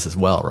experiencing this as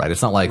well, right?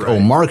 It's not like,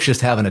 oh, Mark's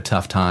just having a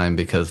tough time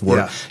because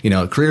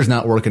career's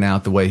not working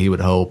out the way he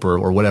would hope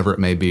or whatever it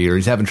may be, or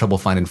he's having trouble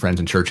finding friends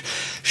in church.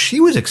 She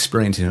was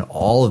experiencing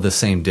all of the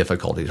same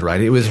difficulties,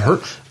 right? It was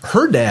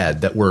her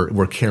dad that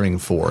we're caring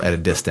for at a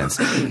distance.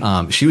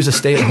 She was a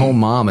stay-at-home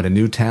mom in a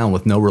new town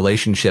with no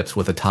relationships,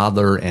 with a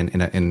toddler and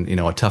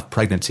a tough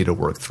pregnancy to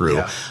work through.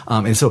 Yeah.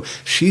 And so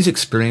she's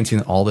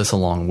experiencing all this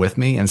along with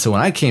me. And so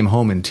when I came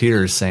home in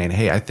tears saying,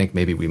 hey, I think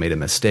maybe we made a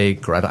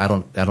mistake, or I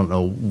don't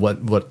know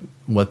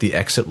what the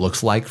exit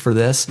looks like for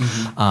this,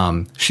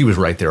 she was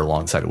right there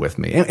alongside with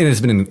me. And it's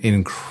been an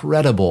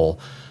incredible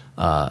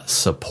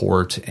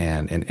support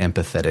and an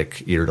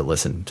empathetic ear to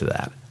listen to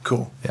that.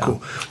 Cool.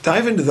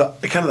 Dive into the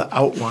kind of the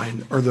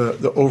outline or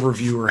the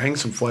overview, or hang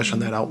some flesh on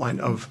that outline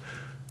of.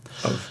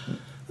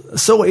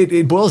 So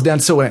it boils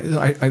down. So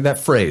that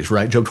phrase,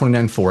 right? Job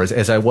 29:4,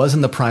 as I was in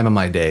the prime of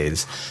my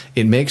days,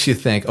 it makes you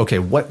think, okay,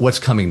 what's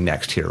coming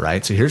next here,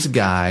 right? So here's a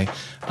guy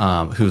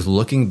who's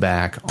looking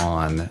back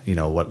on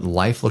what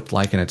life looked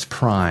like in its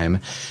prime,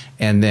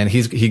 and then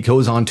he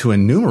goes on to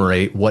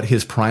enumerate what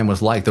his prime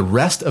was like. The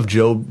rest of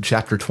Job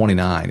chapter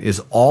 29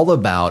 is all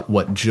about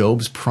what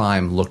Job's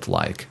prime looked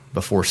like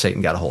before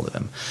Satan got a hold of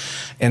him.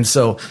 And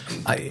so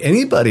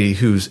anybody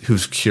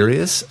who's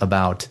curious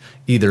about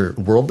either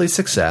worldly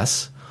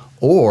success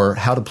or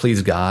how to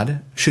please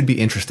God should be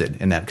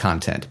interested in that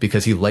content,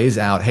 because he lays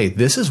out, hey,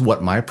 this is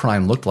what my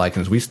prime looked like.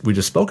 And as we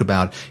just spoke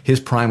about,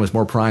 his prime was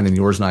more prime than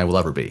yours and I will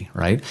ever be,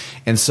 right?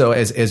 And so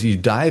as you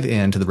dive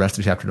into the rest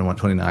of chapter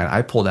 129,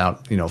 I pulled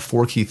out,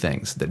 4 key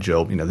things that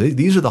Job,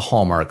 these are the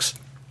hallmarks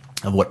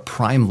of what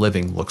prime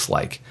living looks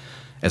like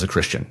as a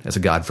Christian, as a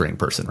God-fearing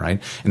person, right?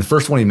 And the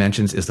first one he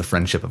mentions is the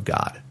friendship of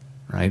God.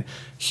 Right?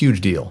 Huge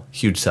deal,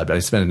 huge subject. I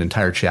spent an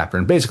entire chapter,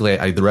 and basically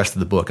the rest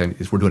of the book,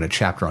 we're doing a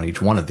chapter on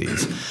each one of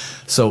these.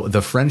 So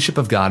the friendship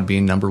of God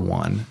being number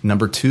 1,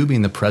 number 2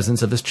 being the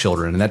presence of his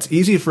children. And that's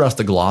easy for us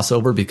to gloss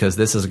over because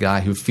this is a guy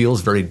who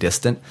feels very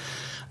distant.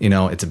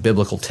 It's a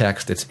biblical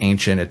text. It's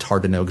ancient. It's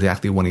hard to know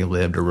exactly when he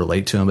lived or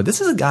relate to him. But this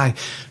is a guy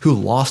who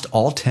lost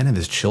all 10 of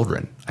his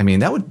children. I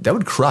mean, that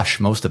would crush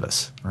most of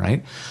us,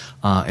 right?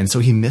 And so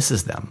he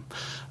misses them.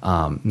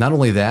 Not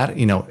only that,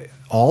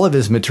 all of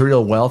his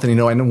material wealth, and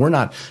and we're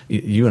not,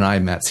 you and I,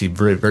 Matt, see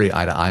very, very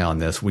eye to eye on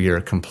this. We are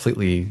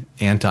completely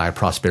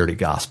anti-prosperity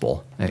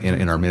gospel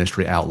in our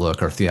ministry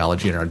outlook, our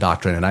theology, and our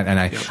doctrine. And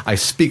I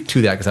speak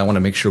to that because I want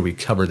to make sure we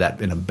cover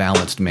that in a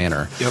balanced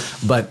manner. Yep.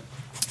 But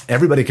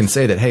everybody can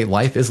say that, hey,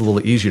 life is a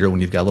little easier when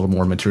you've got a little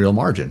more material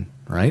margin,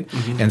 right?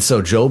 Mm-hmm. And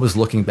so Job is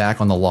looking back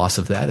on the loss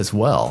of that as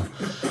well,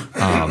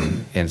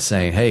 and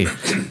saying, hey,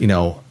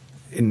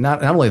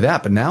 not only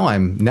that, but now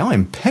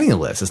I'm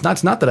penniless. It's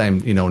not that I'm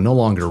no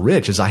longer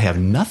rich, as I have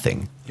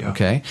nothing. Yeah.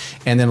 Okay,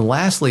 and then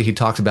lastly, he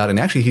talks about, and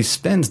actually he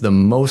spends the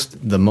most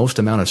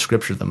amount of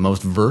scripture, the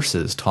most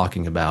verses,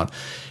 talking about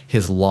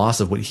his loss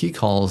of what he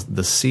calls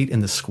the seat in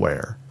the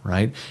square,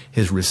 right?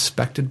 His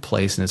respected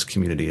place in his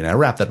community. And I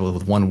wrap that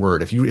with one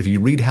word. If you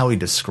read how he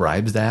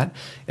describes that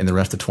in the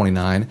rest of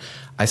 29,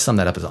 I sum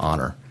that up as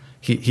honor.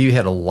 He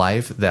had a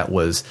life that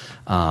was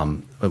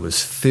it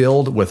was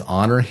filled with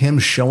honor, him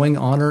showing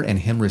honor and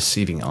him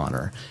receiving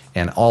honor,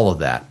 and all of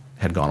that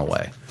had gone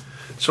away.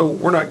 So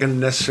we're not going to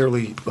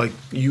necessarily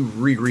you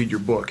reread your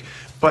book,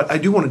 but I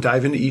do want to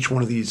dive into each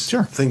one of these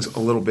things a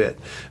little bit.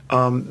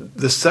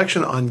 The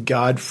section on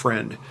God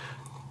friend,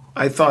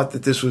 I thought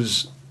that this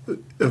was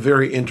a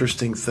very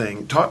interesting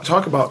thing.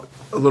 Talk about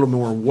a little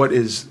more, what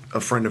is a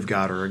friend of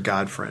God or a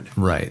God friend?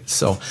 Right.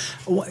 So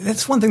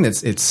that's one thing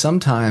it's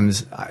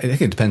sometimes, I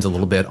think it depends a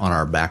little bit on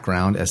our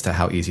background as to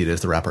how easy it is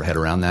to wrap our head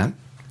around that,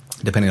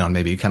 depending on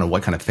maybe kind of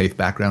what kind of faith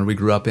background we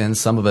grew up in.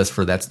 Some of us,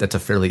 that's a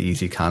fairly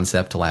easy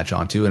concept to latch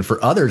onto. And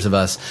for others of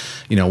us,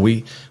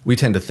 we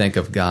tend to think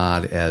of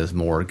God as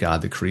more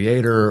God the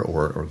creator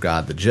or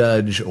God the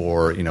judge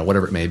or,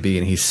 whatever it may be.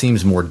 And he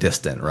seems more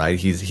distant, right?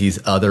 He's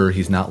other,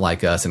 he's not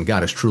like us, and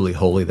God is truly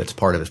holy. That's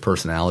part of his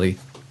personality,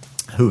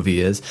 who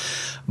he is.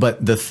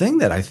 But the thing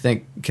that I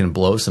think can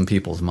blow some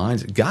people's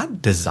minds,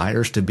 God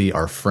desires to be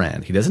our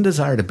friend. He doesn't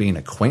desire to be an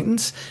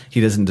acquaintance.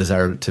 He doesn't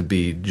desire to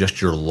be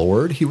just your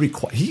Lord.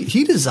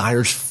 He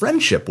desires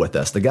friendship with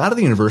us. The God of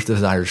the universe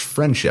desires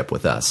friendship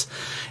with us.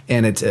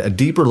 And it's a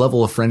deeper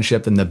level of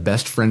friendship than the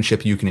best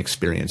friendship you can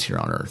experience here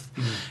on earth.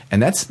 Mm-hmm.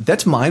 And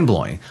that's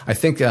mind-blowing. I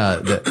think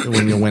that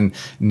when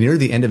near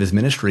the end of his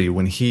ministry,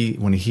 when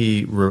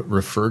he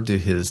referred to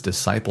his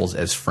disciples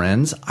as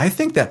friends, I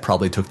think that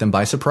probably took them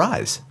by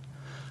surprise.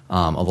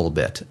 A little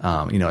bit.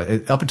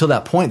 Up until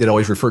that point, they'd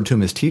always referred to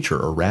him as teacher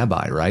or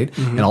rabbi, right?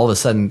 Mm-hmm. And all of a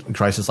sudden,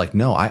 Christ is like,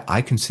 no,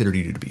 I consider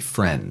you to be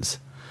friends.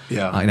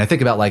 Yeah. And I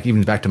think about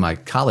even back to my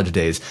college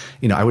days,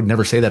 I would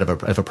never say that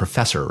of a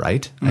professor,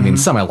 right? Mm-hmm. I mean,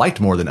 some I liked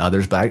more than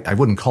others, but I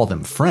wouldn't call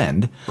them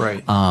friend.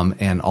 Right.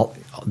 And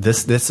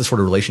that's the sort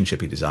of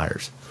relationship he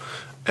desires.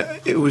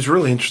 It was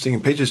really interesting.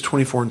 In pages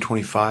 24 and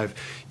 25,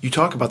 you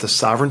talk about the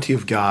sovereignty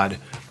of God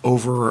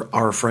over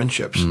our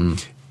friendships.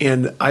 Mm.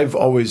 And I'm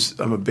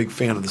a big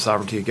fan of the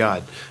sovereignty of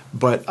God,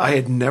 but I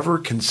had never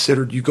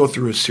considered, you go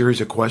through a series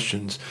of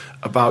questions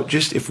about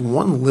just if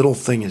one little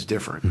thing is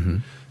different, mm-hmm.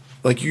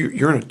 like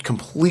you're in a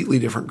completely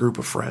different group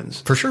of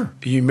friends. For sure.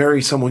 You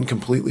marry someone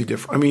completely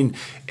different. I mean,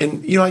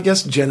 and I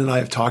guess Jen and I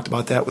have talked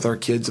about that with our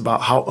kids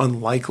about how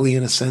unlikely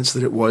in a sense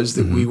that it was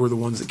that mm-hmm. we were the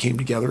ones that came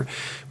together.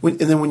 And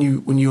then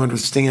when you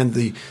understand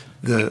the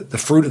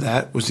fruit of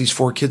that was these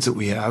 4 kids that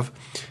we have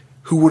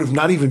who would have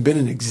not even been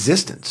in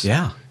existence.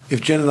 Yeah. If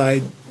Jen and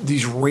I,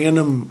 these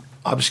random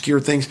obscure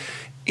things.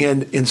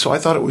 And so I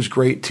thought it was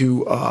great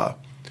to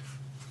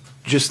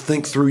just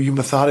think through, you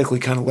methodically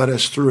kind of led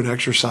us through an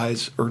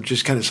exercise or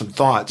just kind of some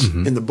thoughts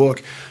mm-hmm. in the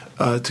book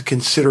to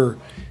consider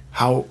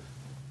how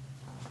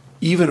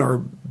even our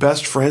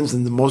best friends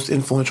and the most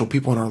influential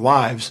people in our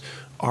lives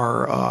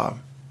are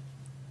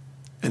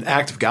an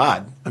act of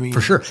God. I mean,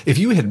 for sure. If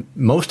you had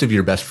most of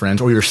your best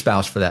friends, or your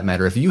spouse for that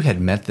matter, if you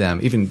had met them,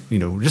 even,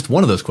 just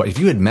one of those questions,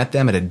 if you had met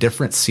them at a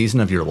different season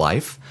of your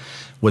life,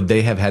 would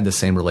they have had the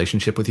same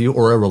relationship with you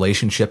or a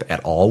relationship at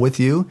all with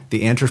you?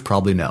 The answer is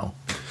probably no.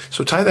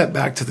 So tie that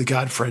back to the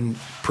God friend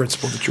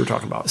principle that you were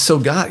talking about. So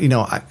God,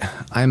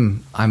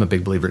 I'm a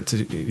big believer to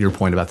your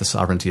point about the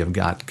sovereignty of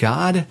God.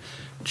 God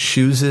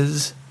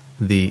chooses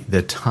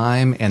the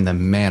time and the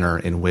manner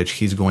in which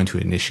he's going to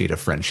initiate a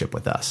friendship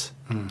with us.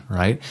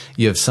 Right?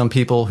 You have some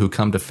people who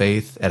come to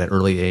faith at an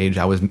early age.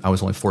 I was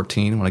only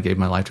 14 when I gave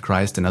my life to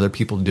Christ, and other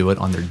people do it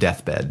on their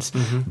deathbeds.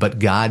 Mm-hmm. But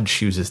God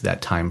chooses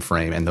that time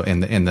frame and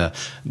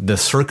the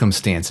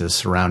circumstances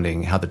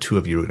surrounding how the two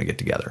of you are going to get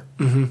together.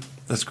 Mm-hmm.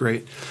 That's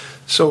great.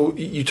 So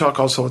you talk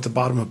also at the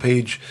bottom of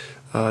page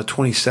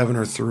 27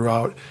 or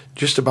throughout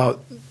just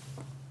about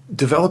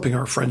developing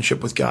our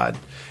friendship with God.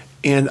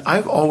 And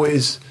I've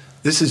always,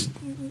 this is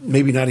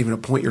maybe not even a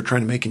point you're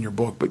trying to make in your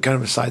book, but kind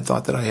of a side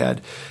thought that I had,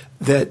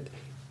 that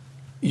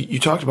you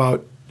talked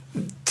about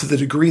to the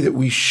degree that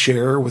we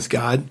share with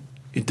God,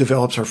 it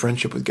develops our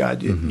friendship with God.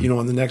 Mm-hmm.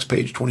 On the next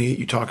page, 28,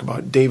 you talk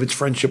about David's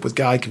friendship with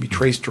God can be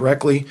traced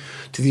directly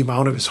to the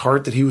amount of his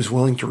heart that he was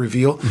willing to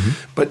reveal.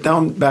 Mm-hmm. But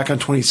down back on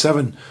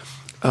 27,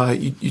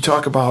 you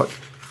talk about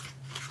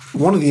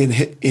one of the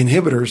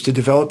inhibitors to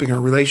developing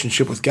our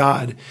relationship with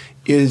God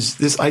is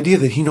this idea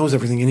that he knows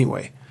everything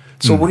anyway.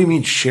 So what do you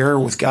mean share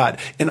with God?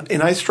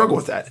 And I struggle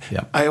with that.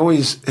 Yeah. I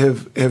always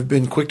have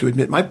been quick to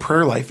admit my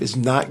prayer life is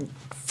not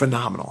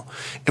phenomenal.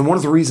 And one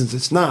of the reasons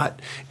it's not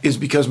is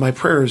because my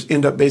prayers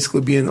end up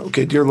basically being,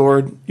 okay, dear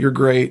Lord, you're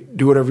great.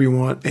 Do whatever you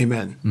want.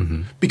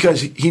 Amen.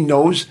 Because he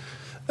knows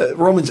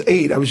Romans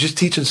 8, I was just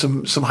teaching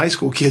some high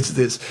school kids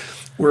this,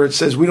 where it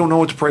says we don't know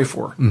what to pray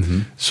for.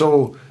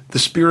 So the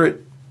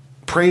Spirit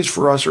prays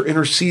for us or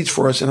intercedes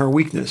for us in our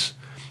weakness.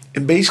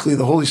 And basically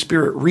the Holy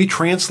Spirit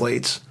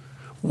retranslates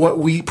what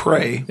we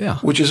pray,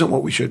 which isn't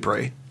what we should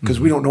pray, because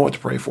we don't know what to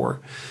pray for,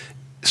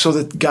 so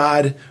that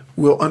God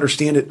will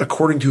understand it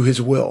according to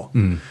his will.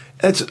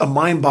 That's a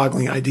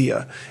mind-boggling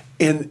idea.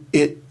 And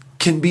it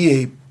can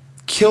be a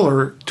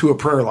killer to a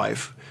prayer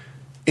life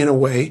in a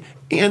way,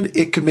 and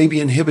it could maybe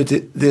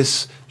inhibit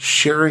this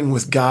sharing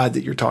with God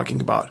that you're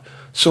talking about.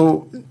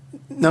 So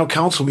now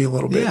counsel me a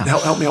little bit.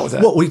 Help me out with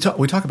that. Well, we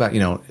talk about,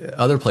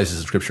 other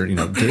places in Scripture,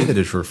 David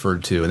is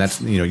referred to, and that's,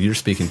 you're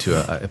speaking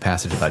to a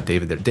passage about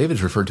David there.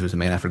 David's referred to as a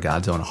man after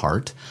God's own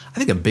heart. I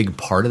think a big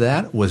part of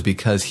that was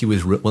because he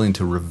was willing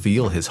to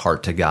reveal his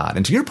heart to God.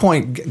 And to your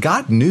point,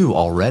 God knew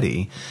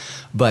already.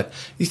 But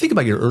you think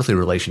about your earthly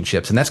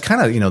relationships, and that's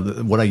kind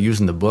of, what I use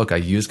in the book. I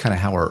use kind of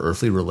how our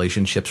earthly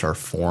relationships are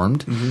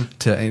formed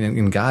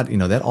and God,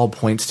 that all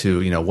points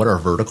to, what our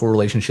vertical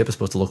relationship is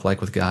supposed to look like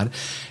with God.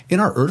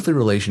 In our earthly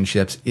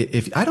relationships,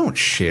 if I don't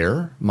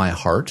share my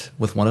heart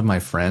with one of my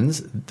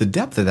friends, the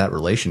depth of that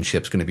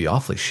relationship is going to be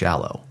awfully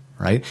shallow.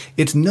 Right?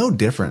 It's no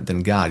different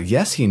than God.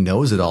 Yes, he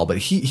knows it all, but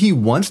he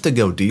wants to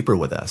go deeper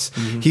with us.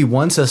 He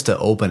wants us to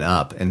open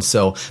up. And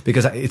so,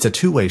 because it's a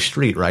two-way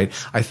street, right?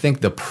 I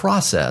think the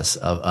process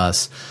of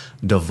us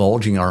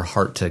divulging our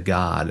heart to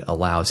God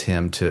allows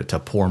him to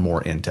pour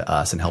more into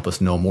us and help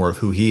us know more of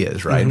who he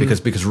is, right?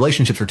 Because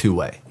relationships are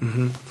two-way.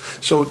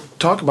 So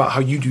talk about how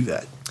you do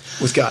that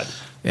with God.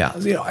 Yeah.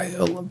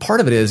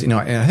 Part of it is, and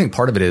I think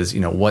part of it is,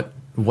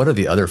 what are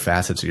the other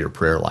facets of your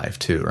prayer life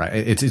too, right?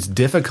 It's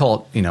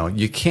difficult,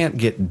 you can't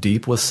get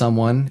deep with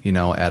someone,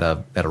 at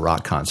a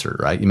rock concert,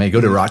 right? You may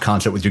go to a rock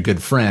concert with your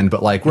good friend,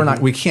 but like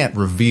we can't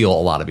reveal a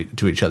lot of it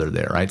to each other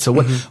there, right? So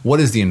what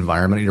does the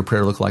environment of your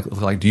prayer look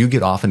like? Do you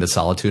get off into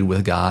solitude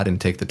with God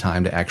and take the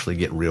time to actually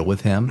get real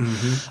with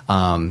him?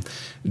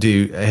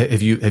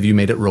 Have you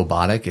made it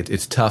robotic?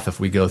 It's tough if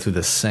we go through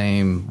the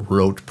same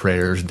rote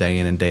prayers day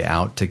in and day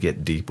out to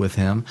get deep with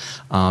him.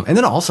 And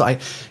then also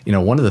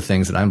one of the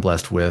things that I'm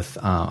blessed with,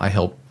 I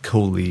help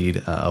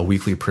co-lead a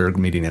weekly prayer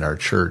meeting at our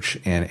church.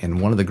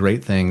 And one of the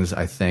great things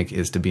I think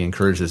is to be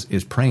encouraged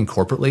is praying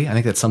corporately. I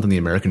think that's something the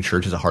American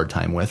church has a hard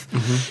time with.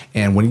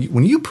 And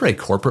when you pray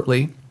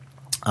corporately,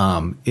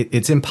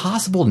 it's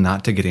impossible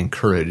not to get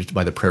encouraged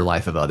by the prayer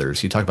life of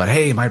others. You talk about,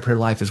 hey, my prayer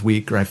life is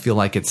weak, or I feel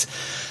like it's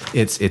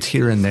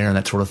here and there and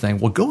that sort of thing.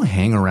 Well, go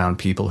hang around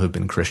people who've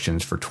been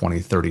Christians for 20,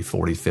 30,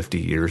 40, 50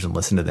 years and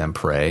listen to them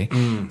pray.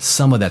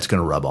 Some of that's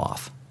going to rub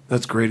off.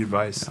 That's great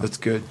advice. That's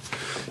good.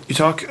 You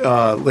talk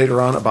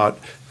later on about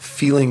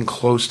feeling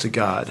close to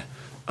God,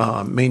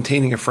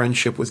 maintaining a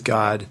friendship with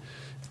God.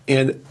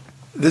 And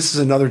this is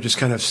another just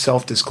kind of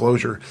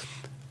self-disclosure.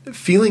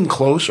 Feeling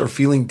close or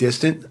feeling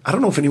distant, I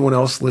don't know if anyone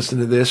else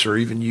listening to this or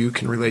even you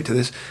can relate to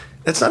this.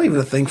 That's not even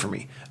a thing for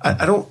me.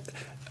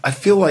 I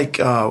feel like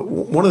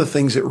one of the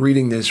things that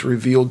reading this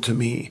revealed to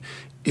me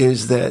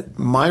is that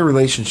my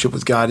relationship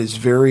with God is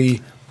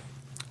very,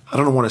 I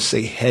don't want to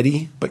say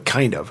heady, but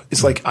kind of.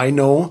 It's like I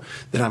know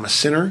that I'm a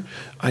sinner.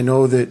 I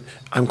know that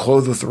I'm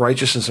clothed with the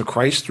righteousness of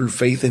Christ through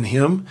faith in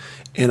him.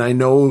 And I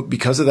know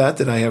because of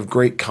that I have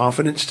great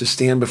confidence to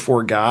stand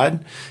before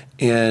God.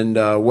 And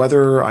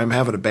whether I'm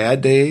having a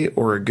bad day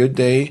or a good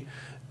day,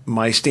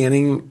 my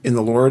standing in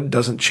the Lord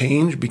doesn't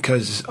change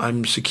because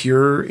I'm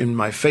secure in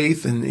my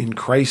faith and in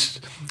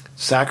Christ's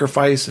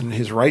sacrifice and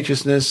his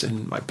righteousness,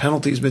 and my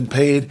penalty's been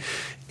paid.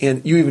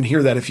 And you even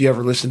hear that if you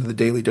ever listen to the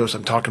Daily Dose.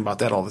 I'm talking about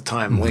that all the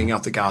time, laying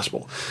out the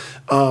gospel.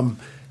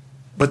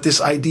 But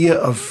this idea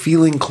of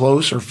feeling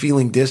close or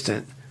feeling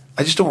distant,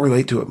 I just don't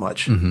relate to it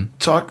much.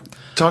 Talk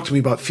to me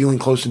about feeling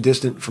close and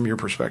distant from your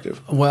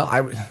perspective. Well,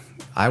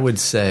 I would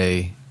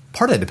say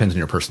part of that depends on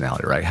your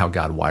personality, right? How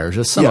God wires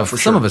us. Some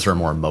of us are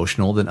more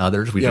emotional than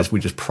others. We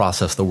just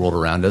process the world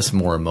around us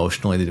more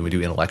emotionally than we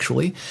do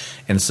intellectually.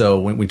 And so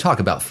when we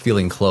talk about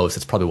feeling close,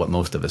 it's probably what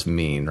most of us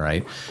mean,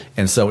 right?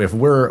 And so if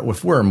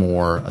we're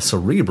more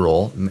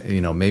cerebral,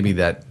 maybe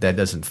that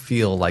doesn't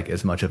feel like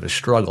as much of a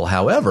struggle.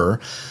 However,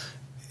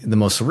 the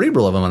most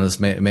cerebral of us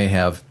may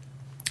have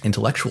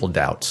intellectual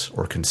doubts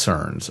or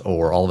concerns,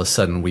 or all of a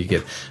sudden we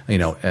get, in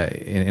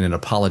an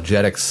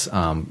apologetics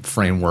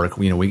framework,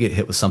 we get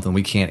hit with something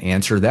we can't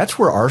answer. That's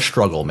where our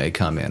struggle may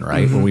come in,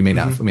 right? Where we may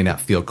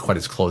not feel quite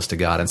as close to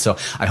God. And so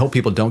I hope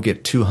people don't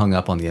get too hung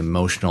up on the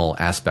emotional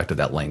aspect of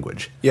that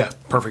language. Yeah,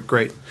 perfect,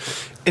 great.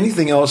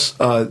 Anything else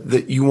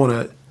that you want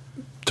to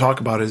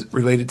talk about is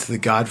related to the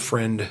God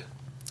friend,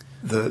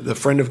 the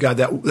friend of God,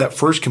 that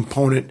first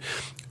component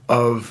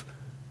of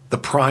the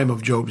prime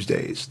of Job's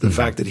days, the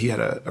fact that he had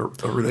a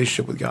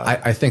relationship with God.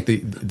 I think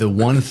the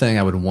one thing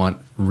I would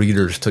want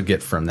readers to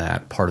get from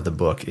that part of the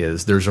book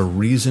is there's a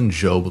reason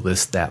Job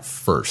lists that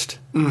first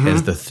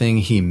as the thing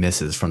he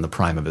misses from the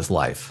prime of his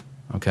life.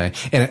 Okay,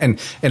 and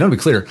to be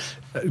clear,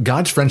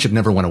 God's friendship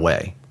never went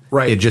away.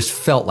 Right. It just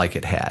felt like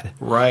it had.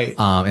 Right.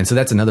 And so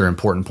that's another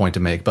important point to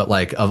make. But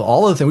like of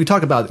all of the things we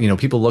talk about,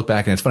 people look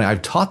back, and it's funny.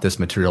 I've taught this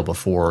material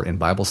before in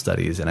Bible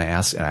studies, and I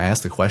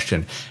asked the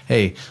question,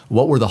 hey,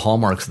 what were the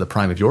hallmarks of the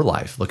prime of your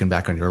life? Looking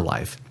back on your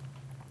life,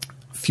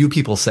 few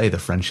people say the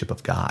friendship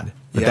of God,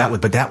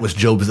 but that was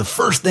Job's the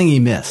first thing he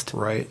missed.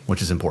 Right.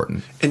 Which is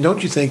important. And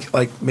don't you think,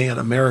 like, man,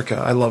 America?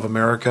 I love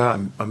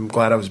America. I'm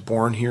glad I was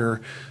born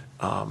here.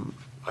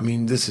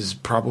 This is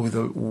probably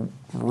the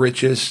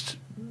richest,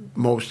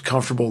 most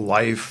comfortable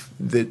life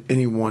that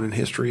anyone in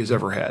history has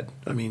ever had.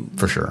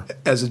 For sure.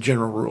 As a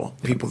general rule,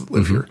 people that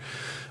live here.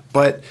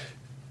 But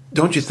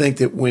don't you think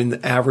that when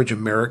the average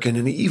American,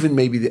 and even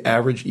maybe the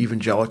average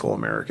evangelical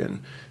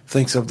American,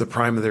 thinks of the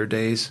prime of their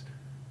days,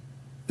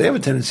 they have a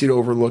tendency to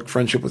overlook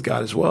friendship with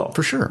God as well.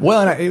 For sure.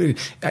 Well, and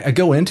I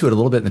go into it a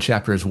little bit in the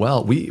chapter as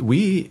well.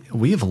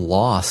 We've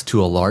lost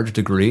to a large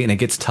degree, and it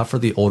gets tougher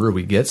the older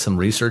we get. Some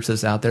research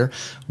that's out there.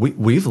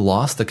 We've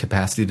lost the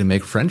capacity to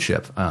make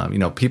friendship.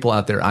 People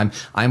out there.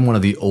 I'm one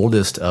of the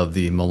oldest of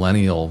the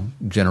millennial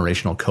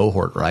generational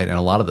cohort, right? And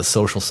a lot of the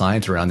social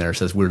science around there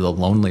says we're the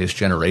loneliest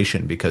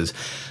generation because,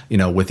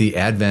 with the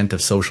advent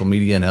of social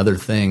media and other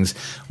things,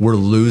 we're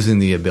losing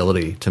the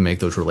ability to make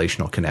those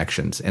relational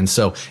connections. And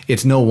so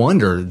it's no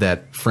wonder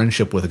that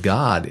friendship with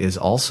God is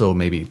also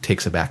maybe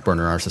takes a back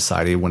burner in our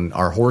society when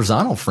our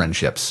horizontal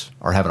friendships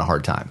are having a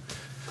hard time.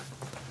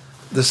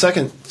 The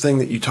second thing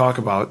that you talk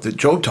about, that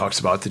Job talks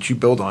about, that you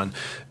build on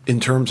in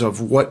terms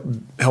of what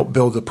helped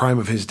build the prime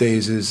of his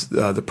days is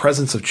the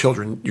presence of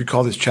children. You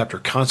call this chapter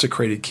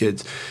consecrated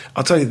kids.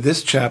 I'll tell you,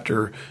 this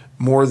chapter,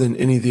 more than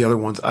any of the other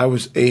ones, I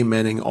was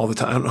amening all the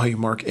time. I don't know how you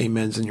mark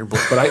amens in your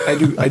book, but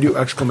I do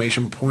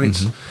exclamation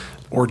points.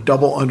 Or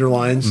double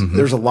underlines.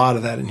 There's a lot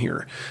of that in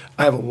here.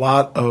 I have a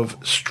lot of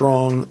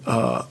strong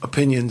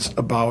opinions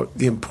about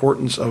the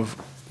importance of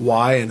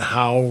why and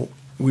how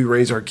we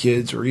raise our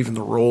kids, or even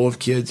the role of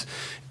kids.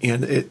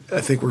 And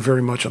I think we're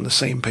very much on the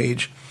same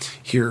page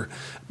here.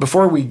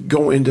 Before we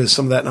go into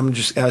some of that, I'm going to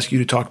just ask you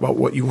to talk about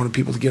what you wanted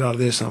people to get out of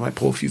this, and I might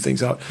pull a few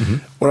things out.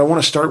 What I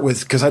want to start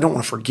with, because I don't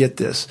want to forget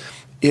this,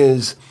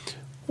 is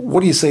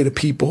what do you say to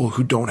people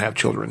who don't have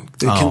children?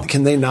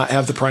 Can they not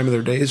have the prime of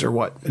their days, or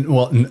what?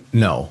 Well,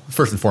 no.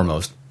 First and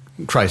foremost,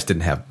 Christ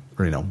didn't have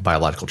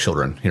biological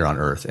children here on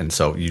earth, and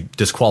so you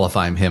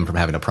disqualify him from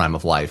having a prime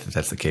of life if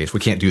that's the case. We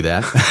can't do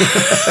that.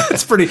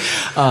 It's pretty.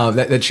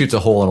 That shoots a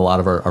hole in a lot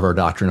of our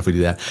doctrine if we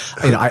do that.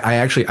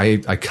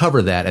 I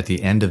cover that at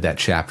the end of that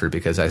chapter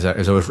because as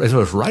I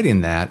was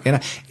writing that,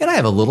 and I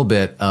have a little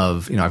bit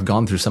of I've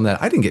gone through some of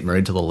that. I didn't get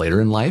married till a little later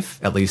in life,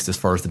 at least as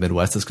far as the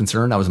Midwest is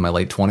concerned. I was in my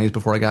late 20s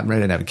before I got married.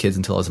 I didn't have kids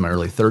until I was in my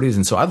early 30s,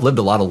 and so I've lived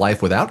a lot of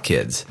life without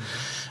kids.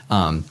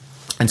 And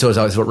so as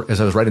I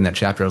was writing that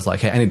chapter, I was like,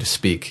 hey, I need to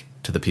speak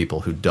to the people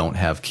who don't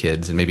have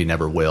kids and maybe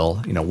never will.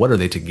 What are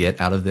they to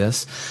get out of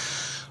this?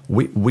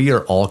 We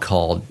are all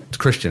called,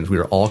 Christians, we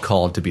are all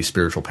called to be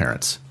spiritual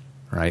parents,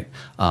 right?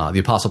 The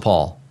Apostle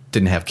Paul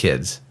didn't have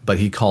kids, but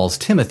he calls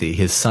Timothy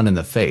his son in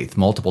the faith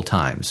multiple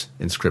times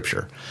in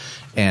Scripture.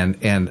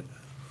 And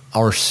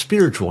our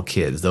spiritual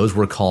kids, those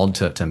we're called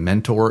to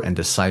mentor and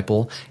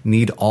disciple,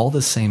 need all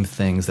the same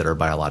things that our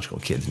biological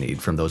kids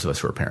need from those of us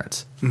who are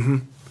parents.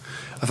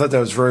 I thought that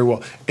was very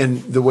well.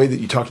 And the way that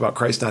you talked about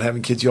Christ not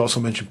having kids, you also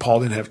mentioned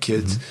Paul didn't have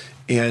kids.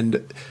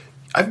 And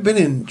I've been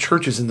in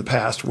churches in the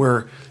past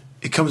where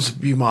it comes to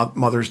be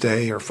Mother's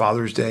Day or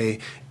Father's Day,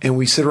 and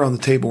we sit around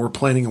the table, we're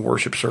planning a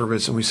worship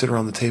service, and we sit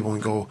around the table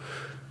and go,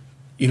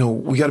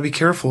 we got to be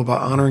careful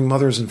about honoring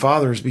mothers and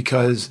fathers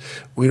because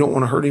we don't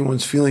want to hurt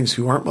anyone's feelings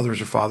who aren't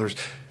mothers or fathers.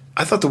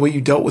 I thought the way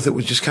you dealt with it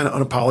was just kind of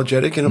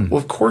unapologetic. And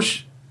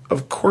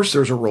of course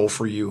there's a role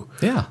for you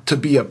to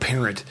be a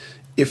parent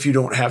if you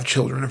don't have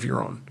children of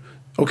your own.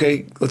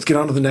 Okay, let's get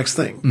on to the next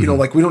thing. We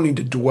don't need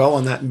to dwell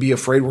on that and be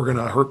afraid we're going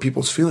to hurt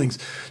people's feelings.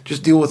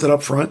 Just deal with it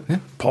up front. Yeah.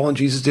 Paul and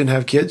Jesus didn't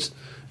have kids.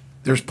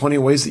 There's plenty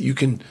of ways that you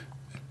can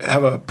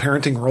have a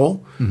parenting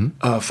role,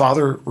 a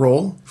father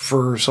role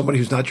for somebody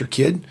who's not your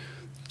kid.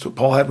 That's what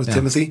Paul had with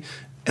Timothy.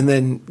 And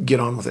then get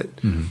on with it.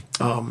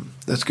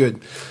 That's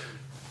good.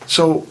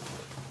 So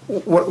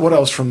what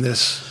else from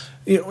this?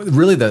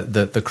 Really,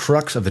 the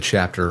crux of the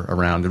chapter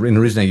around, and the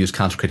reason I use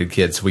consecrated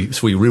kids,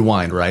 so we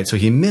rewind, right? So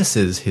he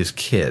misses his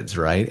kids,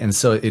 right? And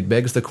so it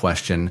begs the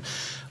question,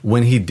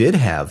 when he did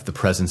have the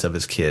presence of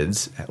his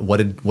kids, what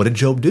did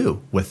Job do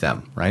with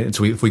them, right? And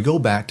so if we go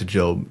back to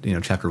Job,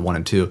 chapter 1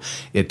 and 2,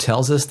 it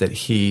tells us that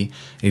he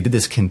did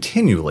this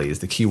continually, is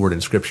the key word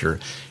in Scripture.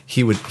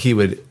 He would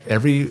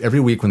every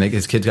week when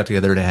his kids got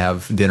together to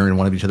have dinner in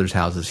one of each other's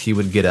houses, he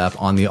would get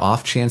up on the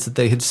off chance that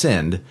they had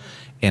sinned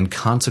and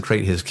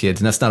consecrate his kids.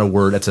 And that's not a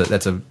word, that's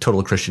a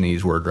total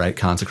Christianese word, right?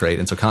 Consecrate.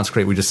 And so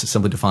consecrate we just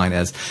simply define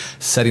as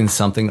setting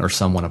something or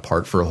someone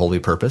apart for a holy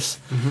purpose.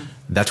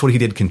 That's what he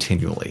did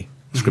continually,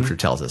 Scripture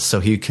tells us.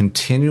 So he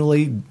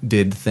continually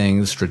did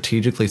things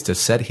strategically to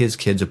set his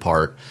kids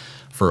apart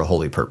for a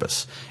holy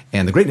purpose.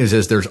 And the great news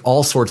is there's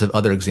all sorts of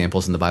other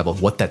examples in the Bible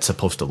of what that's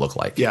supposed to look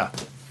like. Yeah,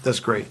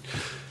 that's great.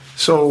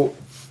 So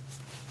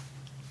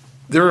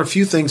there are a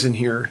few things in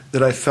here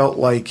that I felt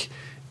like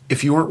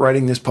if you weren't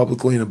writing this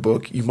publicly in a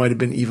book, you might have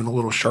been even a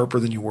little sharper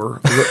than you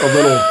were,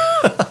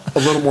 a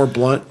little more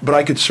blunt. But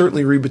I could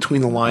certainly read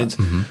between the lines.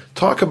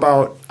 Talk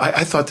about,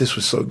 I thought this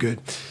was so good.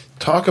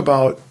 Talk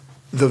about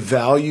the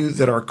value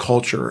that our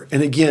culture,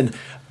 and again,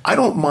 I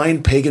don't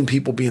mind pagan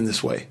people being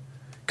this way,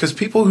 because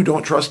people who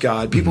don't trust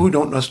God, people who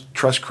don't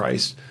trust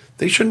Christ,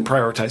 they shouldn't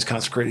prioritize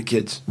consecrated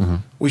kids.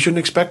 We shouldn't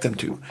expect them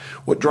to.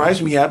 What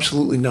drives me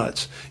absolutely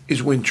nuts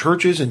is when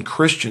churches and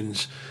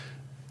Christians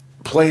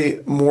play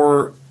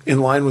more in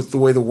line with the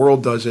way the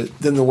world does it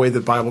than the way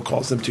the Bible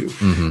calls them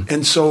to.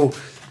 And so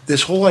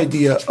this whole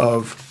idea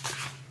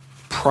of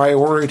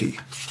priority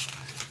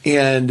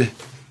and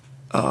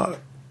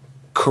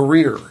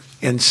career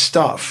and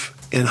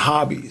stuff and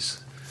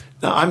hobbies.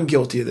 Now, I'm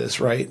guilty of this,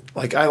 right?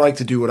 Like, I like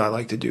to do what I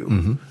like to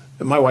do.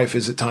 And my wife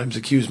has at times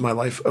accused my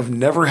life of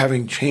never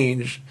having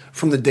changed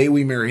from the day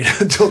we married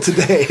until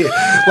today.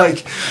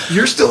 Like,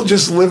 you're still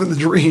just living the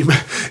dream,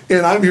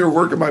 and I'm here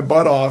working my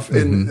butt off.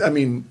 And I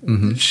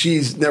mean,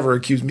 she's never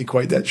accused me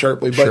quite that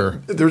sharply,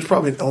 but there's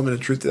probably an element of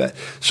truth to that.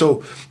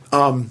 So,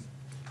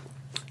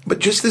 but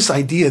just this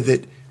idea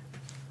that,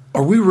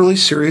 are we really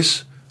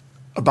serious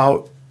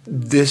about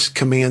this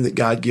command that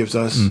God gives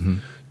us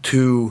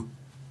to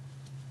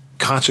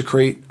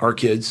consecrate our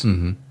kids?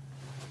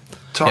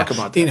 Talk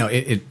about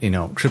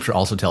that. Scripture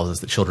also tells us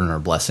that children are a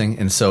blessing,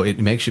 and so it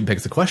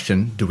begs the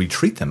question: do we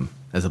treat them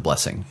as a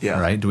blessing?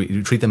 Right? Do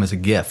we treat them as a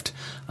gift?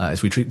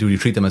 Do we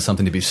treat them as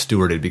something to be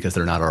stewarded because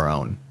they're not our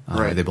own?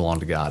 Right. They belong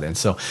to God, and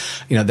so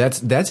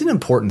that's an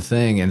important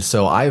thing. And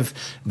so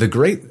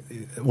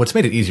what's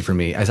made it easy for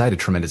me is I had a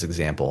tremendous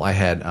example. I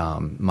had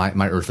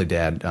my earthly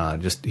dad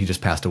he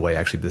just passed away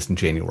actually this in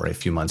January, a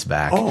few months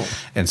back.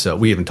 And so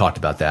we haven't talked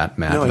about that,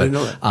 Matt. No, I didn't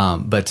know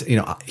that. But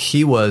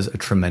he was a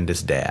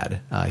tremendous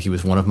dad. He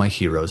was one of my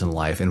heroes in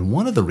life, and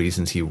one of the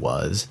reasons he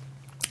was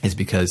is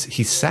because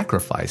he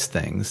sacrificed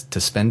things to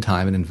spend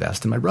time and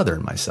invest in my brother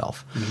and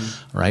myself,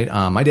 right?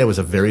 My dad was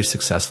a very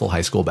successful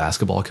high school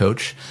basketball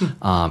coach,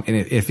 and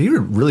if he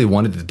really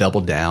wanted to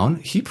double down,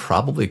 he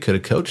probably could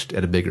have coached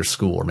at a bigger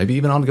school, or maybe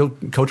even on to go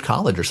coach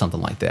college or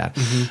something like that.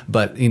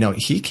 But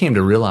he came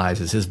to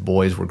realize as his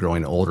boys were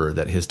growing older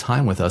that his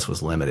time with us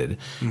was limited,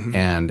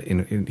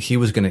 and he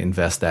was going to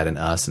invest that in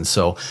us. And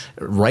so,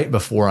 right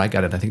before I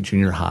got it, I think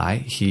junior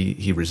high,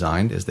 he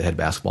resigned as the head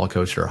basketball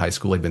coach at our high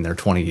school. He'd been there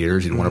 20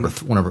 years. He'd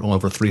won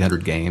over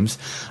 300 games.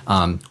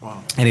 And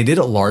he did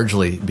it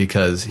largely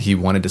because he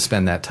wanted to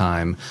spend that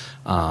time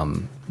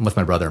with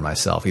my brother and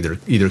myself,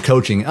 either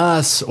coaching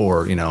us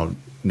or,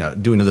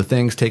 doing other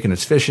things, taking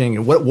us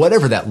fishing,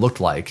 whatever that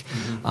looked like.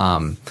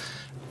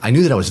 I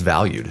knew that I was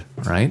valued,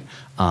 right?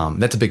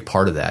 That's a big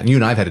part of that. And you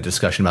and I have had a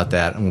discussion about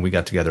that when we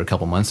got together a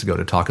couple months ago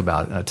to talk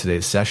about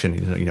today's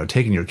session,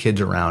 taking your kids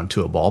around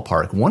to a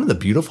ballpark. One of the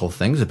beautiful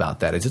things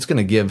about that is it's going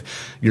to give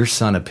your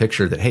son a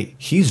picture that, hey,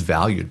 he's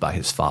valued by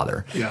his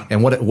father. Yeah.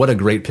 And what a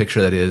great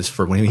picture that is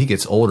for when he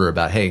gets older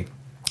about, hey,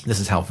 this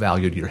is how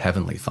valued your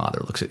heavenly Father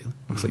looks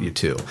at you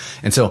too.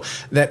 And so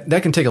that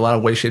can take a lot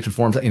of ways, shapes, and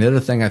forms. And the other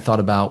thing I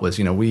thought about was,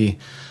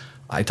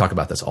 I talk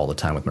about this all the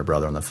time with my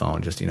brother on the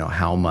phone, just,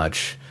 how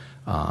much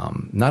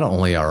not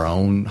only our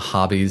own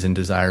hobbies and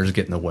desires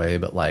get in the way,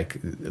 but like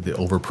the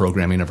over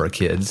programming of our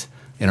kids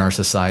in our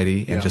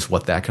society and just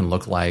what that can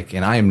look like.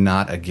 And I'm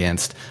not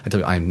against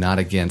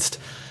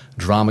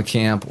drama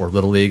camp or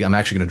Little League. I'm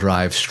actually going to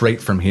drive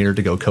straight from here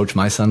to go coach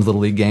my son's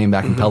Little League game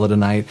back in Pella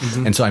tonight.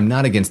 And so I'm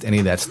not against any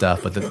of that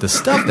stuff. But the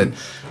stuff that,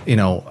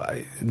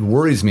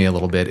 worries me a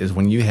little bit is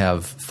when you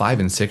have 5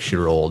 and 6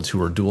 year olds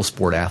who are dual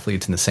sport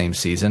athletes in the same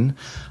season.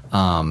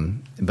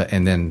 And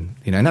then,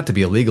 not to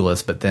be a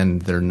legalist, but then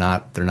they're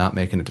not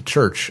making it to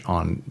church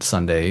on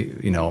Sunday,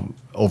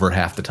 over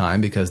half the time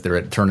because they're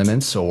at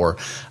tournaments or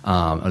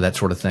that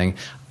sort of thing.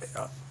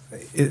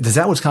 Is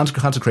that what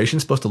consecration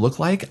is supposed to look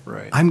like?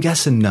 Right. I'm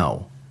guessing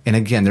no. And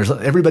again,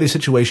 everybody's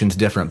situation is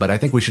different, but I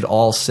think we should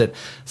all sit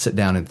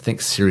down and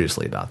think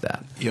seriously about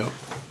that.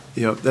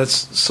 Yep,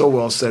 that's so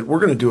well said. We're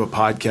going to do a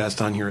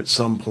podcast on here at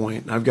some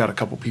point. I've got a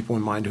couple people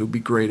in mind who'd be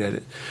great at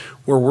it,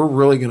 where we're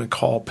really going to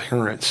call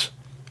parents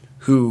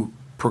who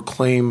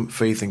proclaim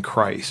faith in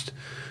Christ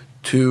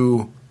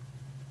to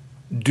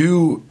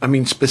do,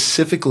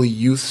 specifically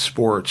youth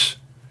sports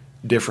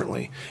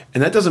differently.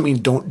 And that doesn't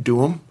mean don't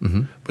do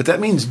them, but that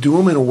means do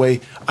them in a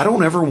way. I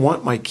don't ever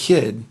want my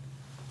kid,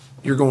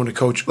 you're going to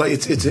coach, like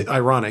it's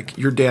ironic.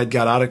 Your dad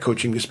got out of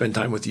coaching to spend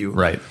time with you.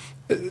 Right.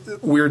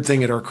 Weird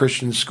thing at our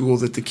Christian school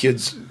that the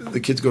kids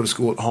go to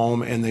school at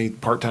home and they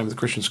part-time at the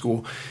Christian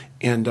school,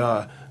 and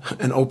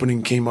an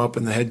opening came up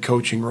in the head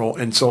coaching role,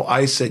 and so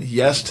I said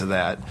yes to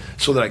that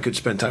so that I could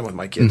spend time with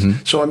my kids.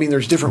 So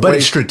there's different ways. But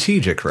it's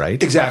strategic,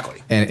 right?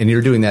 Exactly. And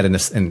you're doing that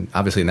and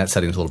obviously in that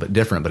setting is a little bit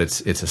different, but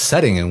it's a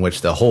setting in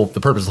which the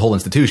purpose of the whole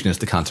institution is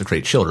to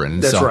consecrate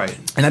children. That's right.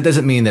 And that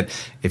doesn't mean that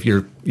if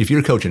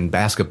you're coaching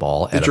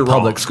basketball at a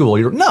public school,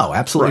 no,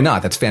 absolutely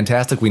not. That's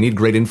fantastic. We need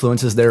great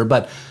influences there,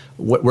 but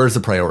Where's the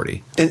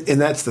priority?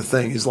 And that's the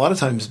thing, is a lot of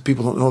times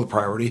people don't know the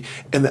priority,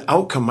 and the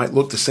outcome might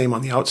look the same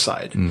on the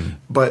outside.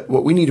 But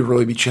what we need to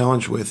really be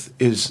challenged with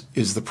is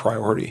the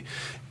priority.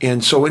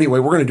 And so anyway,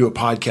 we're going to do a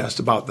podcast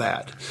about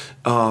that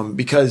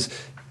because,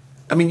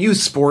 I mean, youth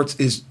sports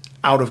is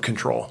out of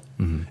control.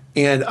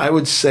 And I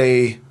would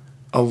say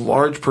a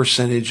large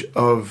percentage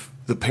of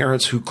the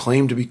parents who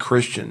claim to be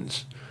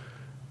Christians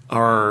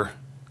are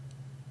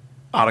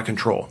out of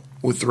control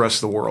with the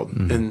rest of the world.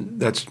 And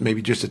that's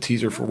maybe just a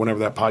teaser for whenever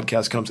that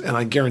podcast comes. And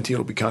I guarantee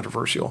it'll be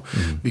controversial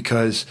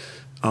because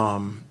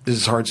this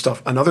is hard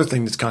stuff. Another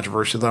thing that's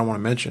controversial that I want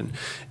to mention,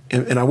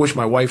 and I wish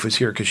my wife was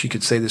here because she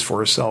could say this for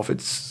herself.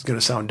 It's going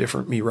to sound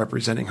different, me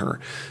representing her.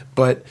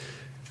 But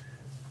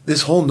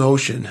this whole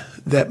notion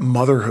that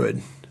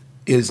motherhood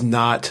is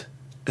not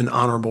an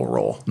honorable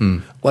role.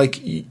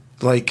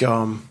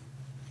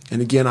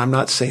 And again, I'm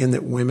not saying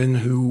that women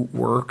who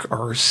work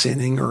are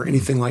sinning or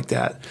anything like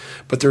that,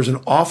 but there's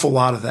an awful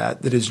lot of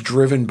that is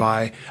driven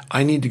by,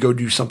 I need to go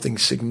do something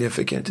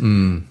significant.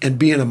 And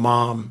being a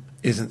mom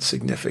isn't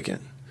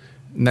significant.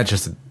 And that's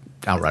just an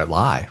outright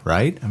lie,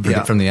 right?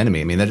 From the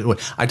enemy. I mean,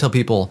 I tell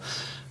people,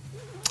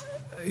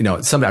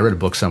 I read a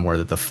book somewhere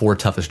that the 4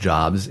 toughest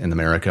jobs in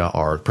America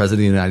are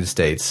President of the United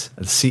States,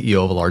 the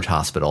CEO of a large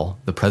hospital,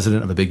 the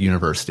president of a big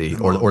university,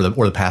 or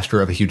the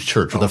pastor of a huge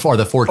church. Or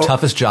the 4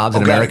 toughest jobs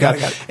in America. Got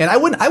it. And I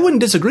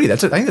wouldn't disagree. I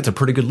think that's a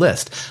pretty good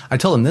list. I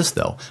tell them this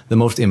though: the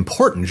most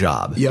important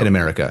job in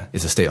America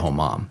is a stay-at-home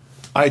mom.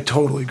 I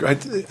totally agree.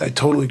 I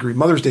totally agree.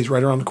 Mother's Day is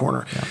right around the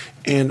corner. Yeah.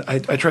 And I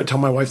try to tell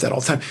my wife that all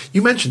the time.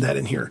 You mentioned that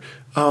in here.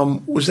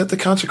 Was that the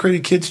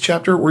Consecrated Kids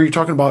chapter where you're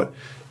talking about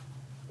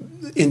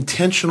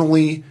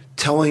intentionally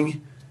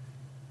telling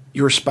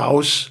your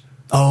spouse?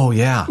 Oh,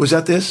 yeah. Was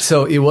that this?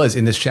 So it was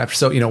in this chapter.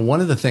 So,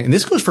 one of the things, and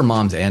this goes for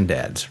moms and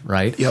dads,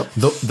 right? Yep.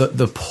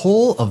 The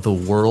pull of the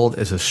world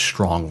is a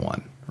strong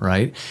one,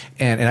 right?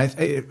 And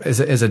I,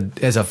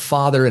 as a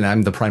father, and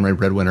I'm the primary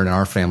breadwinner in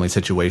our family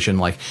situation,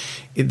 like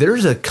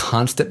there's a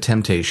constant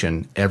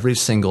temptation every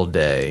single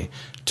day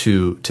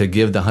to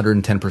give the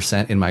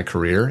 110% in my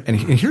career. And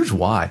here's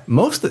why.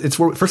 First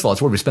of all,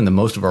 it's where we spend the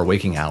most of our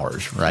waking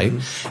hours, right?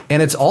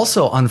 And it's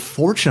also,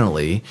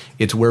 unfortunately,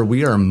 it's where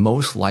we are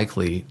most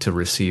likely to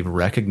receive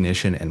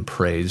recognition and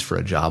praise for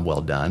a job well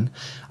done.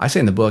 I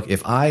say in the book,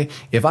 if I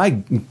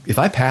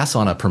pass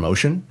on a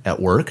promotion at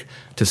work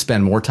to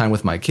spend more time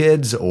with my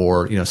kids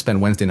or,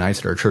 spend Wednesday nights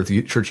at our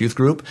church youth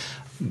group,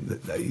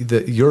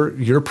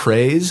 your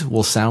praise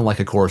will sound like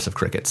a chorus of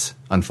crickets,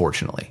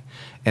 unfortunately.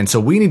 And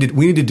so we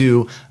need to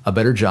do a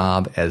better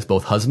job as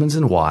both husbands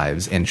and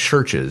wives and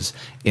churches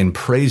in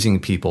praising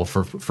people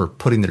for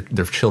putting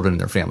their children and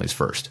their families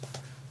first.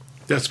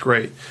 That's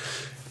great.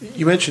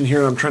 You mentioned here,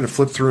 and I'm trying to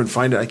flip through and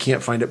find it. I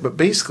can't find it. But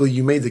basically,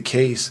 you made the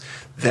case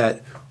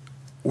that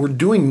we're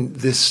doing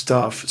this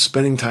stuff,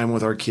 spending time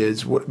with our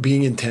kids,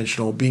 being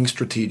intentional, being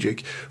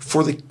strategic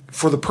for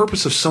the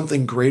purpose of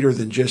something greater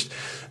than just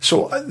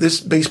this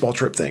baseball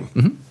trip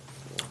thing.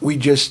 We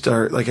just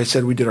like I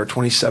said, we did our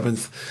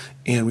 27th,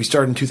 and we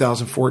started in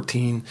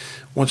 2014.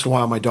 Once in a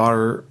while, my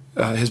daughter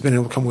has been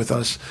able to come with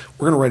us.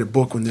 We're going to write a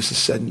book when this is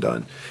said and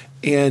done.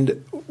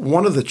 And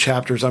one of the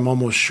chapters, I'm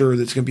almost sure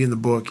that's going to be in the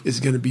book, is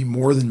going to be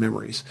more than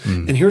memories.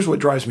 And here's what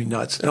drives me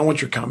nuts. And I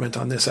want your comment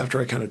on this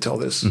after I kind of tell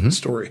this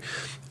story.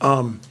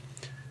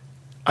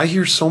 I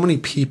hear so many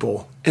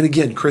people, and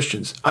again,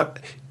 Christians. I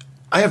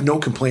have no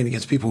complaint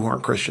against people who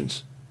aren't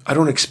Christians. I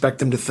don't expect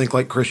them to think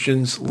like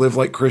Christians, live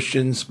like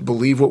Christians,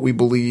 believe what we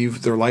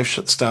believe. Their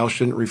lifestyle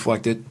shouldn't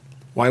reflect it.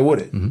 Why would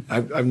it?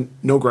 I've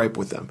no gripe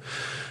with them.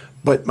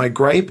 But my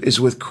gripe is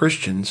with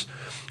Christians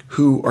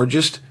who are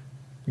just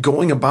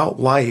going about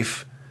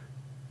life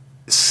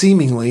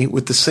seemingly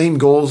with the same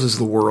goals as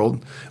the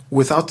world,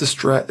 without the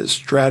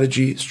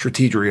strategy,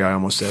 I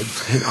almost said,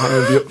 in honor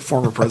of the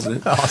former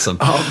president. Awesome.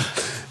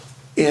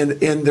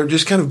 And they're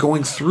just kind of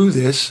going through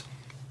this.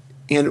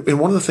 And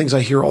one of the things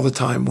I hear all the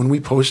time when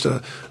we post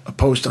a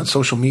post on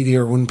social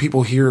media, or when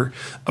people hear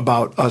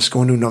about us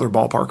going to another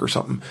ballpark or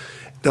something,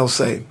 they'll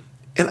say,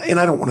 and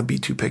I don't want to be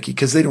too picky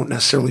because they don't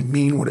necessarily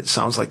mean what it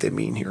sounds like they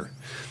mean here.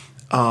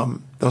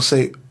 They'll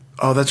say,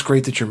 "Oh, that's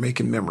great that you're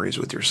making memories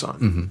with your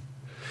son."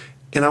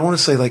 And I want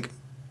to say, like,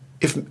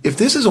 if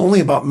this is only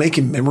about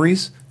making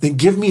memories, then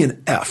give me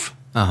an F.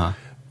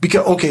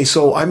 Because, okay,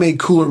 so I made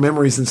cooler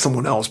memories than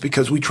someone else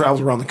because we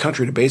traveled around the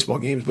country to baseball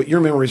games, but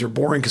your memories are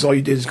boring because all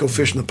you did is go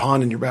fish in the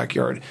pond in your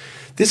backyard.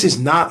 This is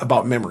not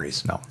about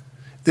memories. No.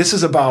 This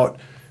is about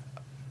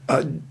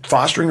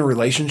fostering a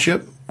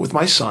relationship with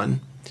my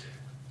son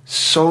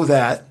so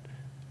that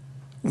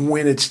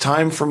when it's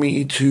time for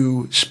me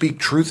to speak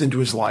truth into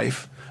his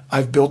life,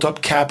 I've built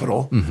up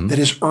capital that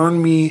has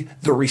earned me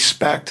the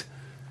respect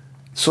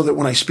so that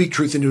when I speak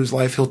truth into his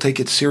life, he'll take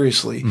it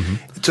seriously.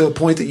 To the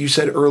point that you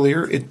said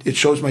earlier, it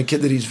shows my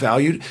kid that he's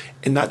valued,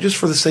 and not just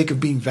for the sake of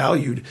being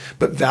valued,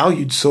 but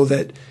valued so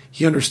that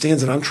he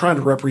understands that I'm trying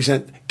to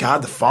represent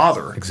God the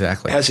Father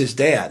as his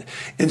dad.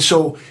 And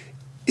so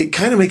it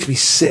kind of makes me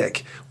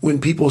sick when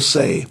people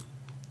say,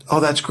 "Oh,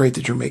 that's great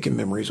that you're making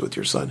memories with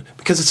your son,"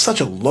 because it's such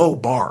a low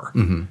bar.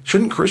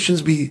 Shouldn't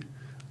Christians be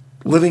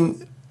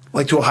living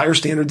like to a higher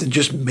standard than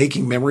just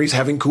making memories,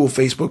 having cool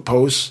Facebook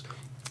posts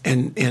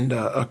and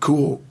a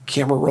cool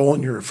camera roll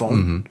in your phone.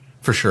 Mm-hmm.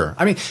 For sure.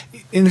 I mean,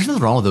 and there's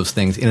nothing wrong with those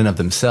things in and of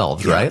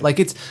themselves, right? Like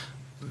it's,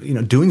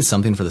 doing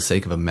something for the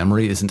sake of a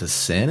memory isn't a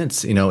sin.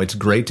 It's, it's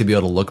great to be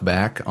able to look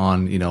back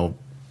on,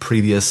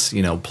 previous,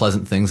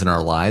 pleasant things in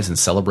our lives and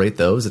celebrate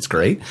those. It's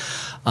great.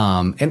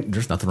 And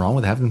there's nothing wrong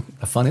with having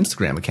a fun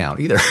Instagram account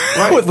either,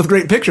 right. with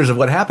great pictures of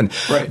what happened.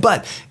 Right.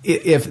 But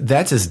if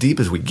that's as deep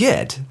as we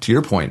get, to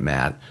your point,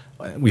 Matt,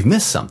 we've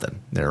missed something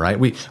there, right?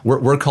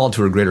 We're called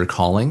to a greater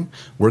calling.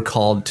 We're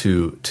called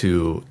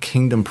to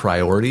kingdom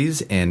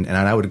priorities, and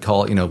I would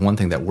call one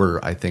thing that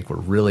I think we're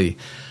really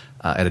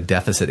at a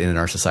deficit in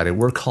our society.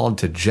 We're called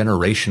to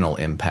generational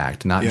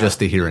impact, not just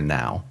the here and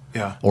now,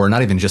 or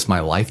not even just my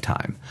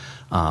lifetime.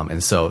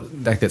 And so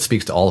that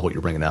speaks to all of what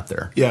you're bringing up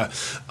there. Yeah,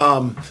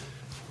 and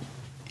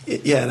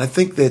I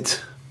think that.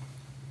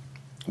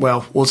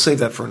 Well, we'll save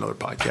that for another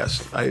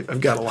podcast.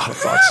 I've got a lot of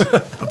thoughts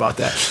about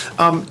that.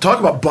 Talk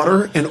about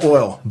butter and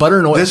oil. Butter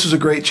and oil. This is a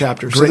great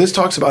chapter. So this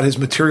talks about his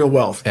material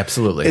wealth.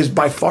 Absolutely. Is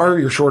by far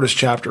your shortest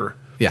chapter.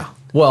 Yeah.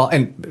 Well,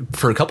 and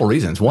for a couple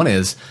reasons. One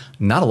is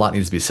not a lot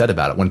needs to be said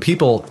about it.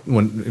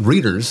 When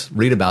readers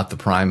read about the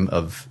prime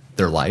of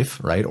their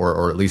life, right,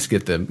 or at least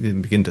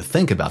begin to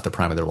think about the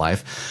prime of their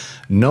life,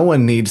 no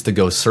one needs to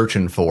go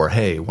searching for,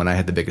 hey, when I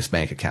had the biggest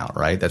bank account,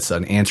 right? That's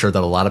an answer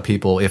that a lot of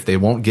people, if they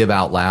won't give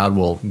out loud,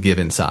 will give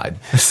inside.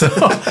 So,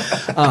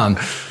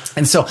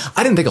 and so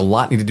I didn't think a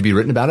lot needed to be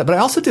written about it, but I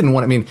also didn't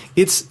want,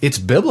 it's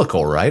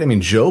biblical, right?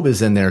 Job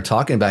is in there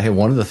talking about, hey,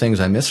 one of the things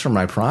I missed from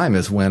my prime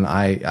is when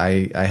I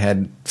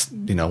had,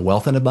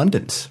 wealth in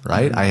abundance,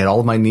 right? Mm-hmm. I had all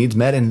of my needs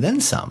met and then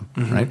some,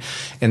 mm-hmm. right?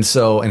 And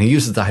so, and he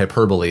uses the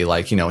hyperbole,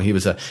 like, he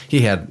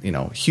had,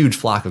 huge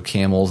flock of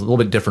camels, a little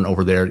bit different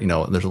over there.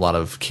 There's a lot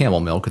of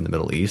camel milk in the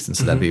Middle East. And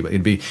so mm-hmm.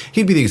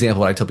 he'd be the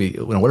example that I tell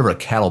people, whatever a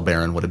cattle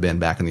baron would have been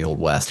back in the Old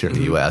West here in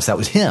the mm-hmm. U.S., that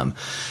was him.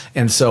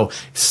 And so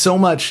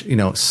much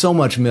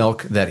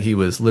milk that he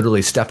was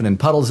literally stepping in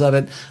puddles of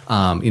it.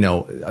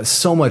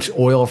 So much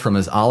oil from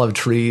his olive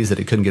trees that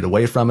he couldn't get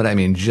away from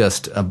it.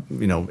 Just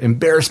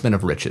embarrassment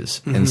of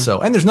riches.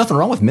 Mm-hmm. And there's nothing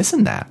wrong with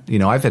missing that.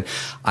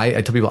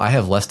 I tell people I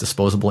have less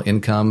disposable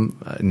income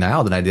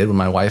now than I did when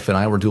my wife and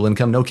I were dual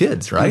income, no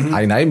kids, right?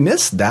 Mm-hmm. I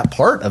missed that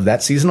part of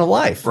that season of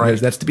life. Right.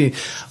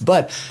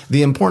 But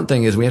the important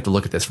thing is we have to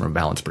look at this from a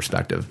balanced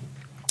perspective.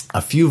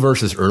 A few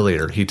verses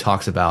earlier, he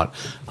talks about,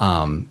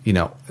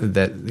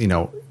 that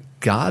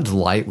God's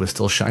light was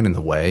still shining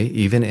the way,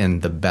 even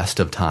in the best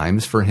of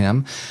times for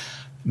him.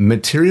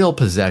 Material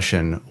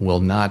possession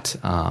will not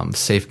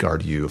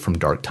safeguard you from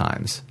dark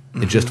times.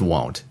 It just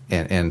won't.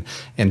 And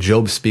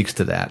Job speaks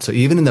to that. So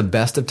even in the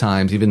best of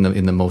times, even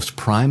in the most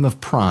prime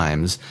of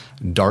primes,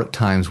 dark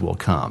times will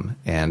come.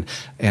 And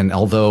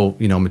although,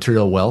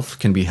 material wealth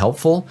can be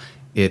helpful,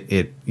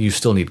 you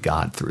still need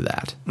God through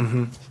that.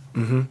 Mm-hmm.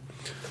 Mm-hmm.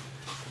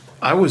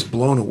 I was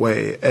blown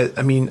away.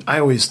 I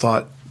always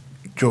thought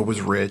Job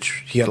was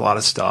rich. He had a lot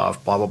of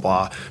stuff, blah, blah,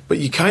 blah. But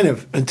you kind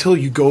of, until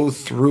you go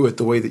through it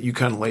the way that you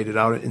kind of laid it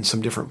out in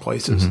some different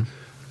places, mm-hmm.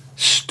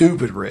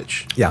 stupid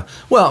rich. Yeah.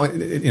 Well,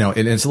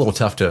 it's a little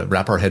tough to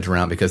wrap our heads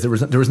around because there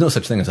was no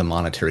such thing as a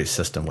monetary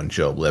system when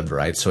Job lived,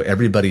 right? So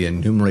everybody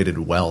enumerated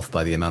wealth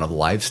by the amount of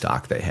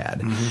livestock they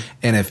had. Mm-hmm.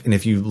 And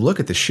if you look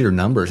at the sheer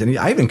numbers, and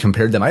I even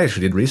compared them, I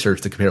actually did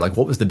research to compare, like,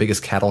 what was the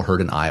biggest cattle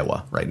herd in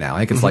Iowa right now? I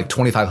think it's mm-hmm. like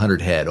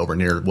 2,500 head over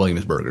near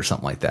Williamsburg or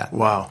something like that.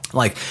 Wow.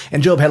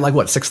 And Job had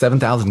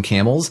 7,000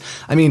 camels.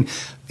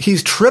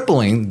 He's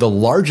tripling the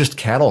largest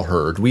cattle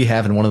herd we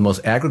have in one of the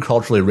most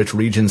agriculturally rich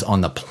regions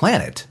on the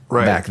planet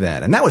back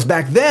then. And that was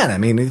back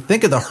then.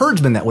 Think of the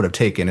herdsmen that would have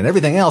taken and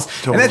everything else.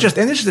 Totally. And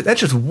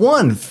that's just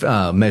one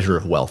measure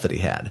of wealth that he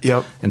had.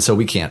 Yep. And so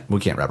we can't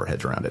wrap our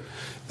heads around it.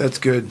 That's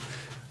good.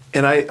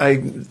 And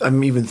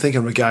I'm even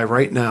thinking of a guy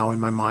right now in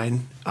my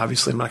mind.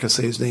 Obviously, I'm not going to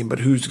say his name, but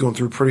who's going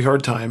through a pretty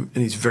hard time,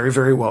 and he's very,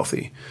 very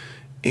wealthy.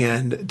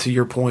 And to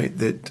your point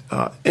that,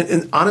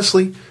 and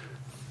honestly,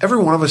 every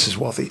one of us is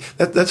wealthy.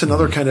 That's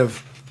another kind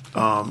of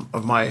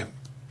my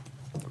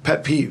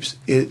pet peeves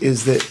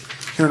is that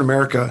here in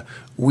America,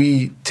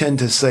 we tend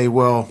to say,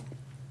 well,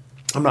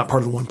 I'm not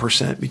part of the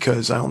 1%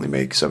 because I only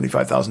make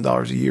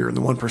 $75,000 a year and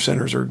the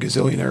 1%ers are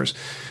gazillionaires.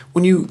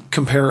 When you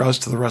compare us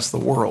to the rest of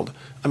the world,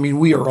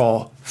 we are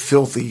all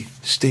filthy,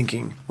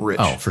 stinking rich.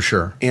 Oh, for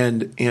sure.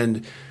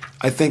 And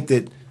I think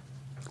that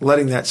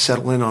letting that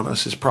settle in on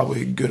us is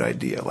probably a good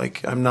idea.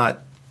 Like, I'm not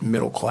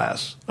middle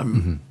class. I'm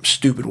mm-hmm.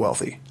 stupid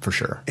wealthy. For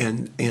sure.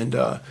 And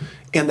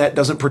that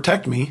doesn't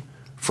protect me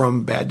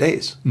from bad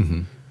days.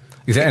 Mm-hmm.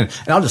 Exactly.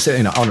 And I'll just say,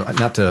 I'm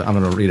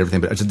going to read everything,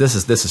 but this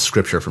is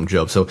scripture from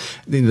Job. So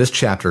in this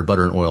chapter,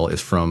 butter and oil,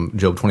 is from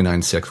Job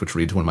 29:6, which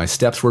reads, "When my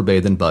steps were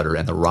bathed in butter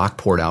and the rock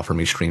poured out for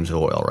me streams of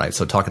oil," right?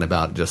 So talking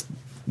about just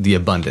the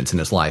abundance in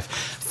his life.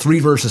 3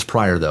 verses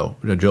prior, though,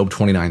 Job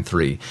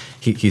 29:3,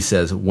 he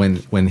says,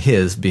 when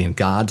his, being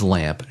God's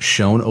lamp,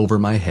 shone over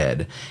my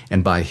head,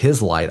 and by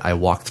his light I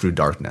walked through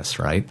darkness,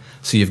 right?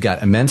 So you've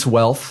got immense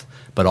wealth,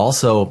 but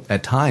also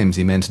at times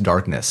immense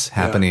darkness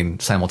happening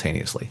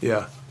simultaneously.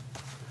 Yeah.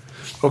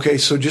 Okay,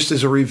 so just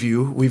as a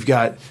review, we've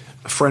got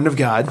a friend of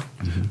God,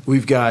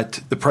 we've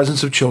got the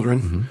presence of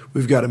children,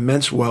 we've got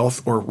immense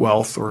wealth or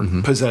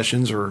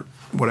possessions or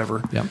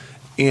whatever,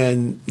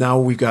 and now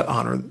we've got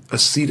honor, a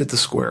seat at the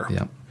square.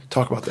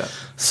 Talk about that.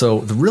 So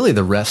really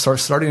the rest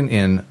starting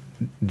in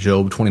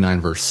Job 29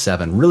 verse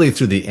 7, really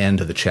through the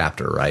end of the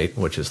chapter, right,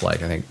 which is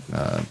like I think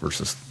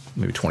verses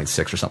maybe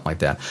 26 or something like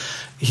that.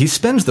 He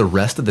spends the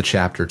rest of the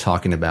chapter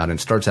talking about, and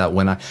starts out,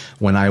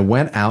 when I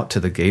went out to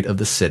the gate of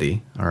the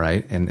city, all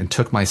right, and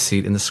took my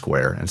seat in the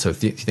square. And so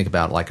if you think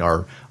about like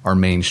our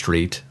main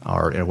street,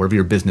 or wherever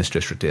your business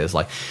district is,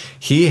 like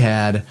he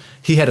had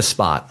a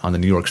spot on the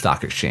New York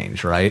Stock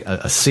Exchange, right?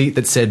 A seat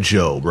that said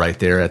Job right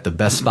there at the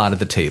best spot at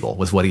the table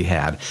was what he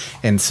had.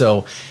 And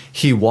so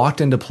he walked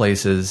into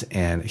places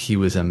and he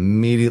was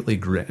immediately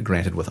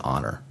granted with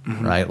honor,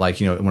 right? Like,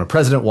 when a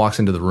president walks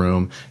into the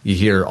room, you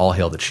hear all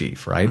hail the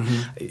chief, right?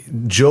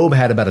 Job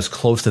had about as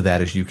close to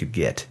that as you could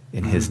get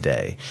in his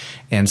day.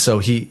 And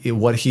so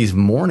what he's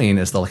mourning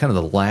is the kind of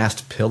the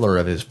last pillar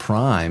of his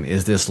prime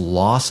is this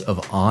loss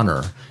of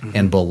honor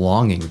and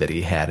belonging that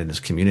he had in his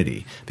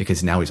community,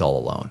 because now he's all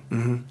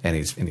alone and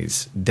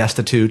he's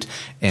destitute.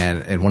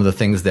 And one of the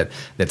things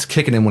that's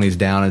kicking him when he's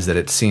down is that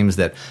it seems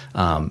that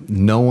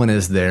no one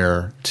is there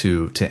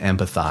to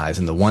empathize,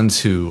 and the ones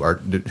who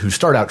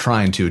start out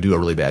trying to do a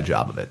really bad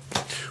job of it.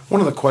 One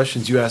of the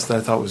questions you asked that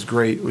I thought was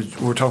great was,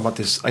 we're talking about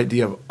this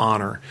idea of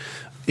honor,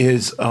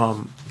 is,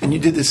 and you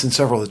did this in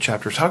several of the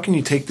chapters, how can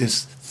you take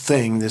this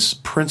thing, this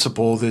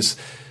principle, this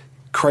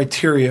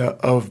criteria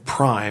of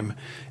prime,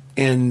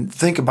 and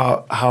think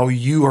about how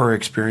you are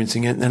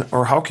experiencing it,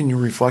 or how can you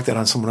reflect that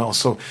on someone else?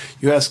 So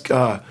you ask,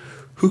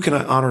 who can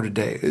I honor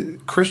today?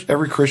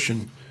 Every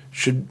Christian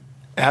should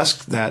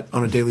ask that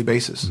on a daily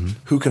basis.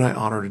 Who can I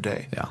honor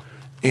today? Yeah.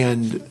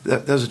 And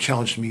that was a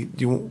challenge to me.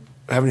 Do you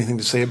have anything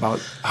to say about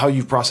how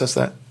you process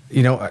that?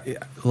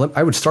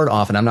 I would start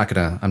off, and I'm not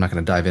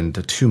gonna dive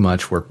into too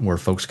much where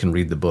folks can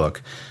read the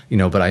book,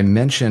 but I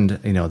mentioned,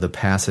 the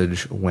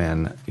passage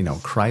when,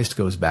 Christ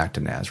goes back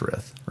to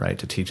Nazareth, right,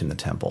 to teach in the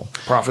temple.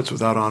 Prophets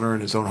without honor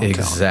in his own hometown.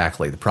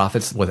 Exactly. The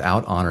prophets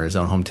without honor in his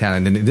own hometown.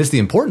 And then the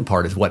important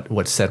part is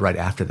what's said right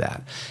after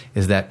that,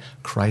 is that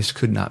Christ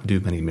could not do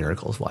many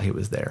miracles while he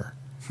was there.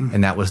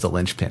 And that was the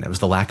linchpin. It was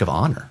the lack of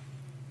honor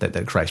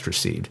that Christ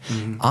received.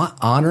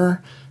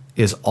 Honor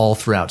is all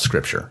throughout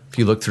Scripture. If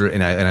you look through,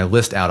 and I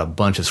list out a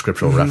bunch of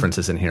scriptural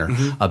references in here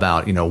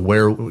about,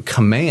 where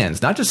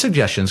commands, not just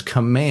suggestions,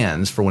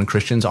 commands for when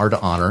Christians are to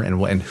honor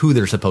and who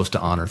they're supposed to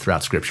honor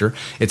throughout Scripture.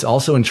 It's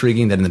also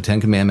intriguing that in the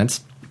Ten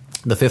Commandments,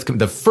 the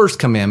first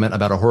commandment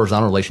about our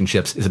horizontal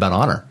relationships is about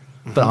honor.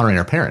 But honoring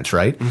our parents,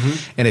 right?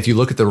 And if you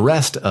look at the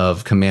rest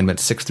of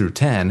commandments 6 through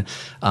 10,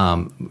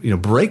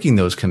 breaking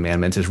those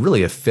commandments is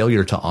really a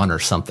failure to honor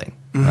something,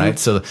 right?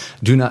 So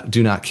do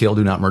not kill,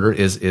 do not murder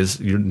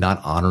is you're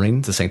not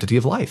honoring the sanctity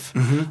of life.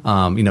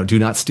 Do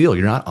not steal.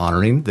 You're not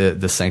honoring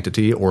the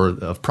sanctity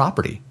of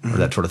property or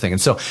that sort of thing. And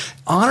so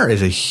honor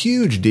is a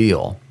huge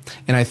deal.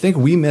 And I think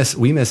we miss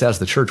as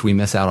the church, we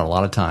miss out a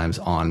lot of times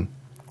on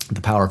the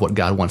power of what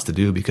God wants to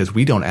do, because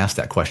we don't ask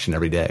that question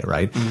every day,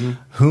 right?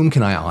 Whom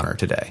can I honor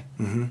today?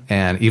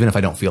 And even if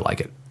I don't feel like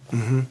it.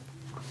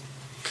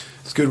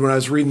 It's good. When I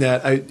was reading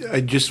that, I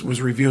just was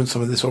reviewing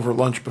some of this over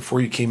lunch before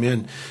you came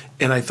in,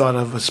 and I thought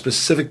of a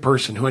specific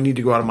person who I need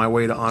to go out of my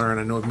way to honor, and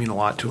I know it mean a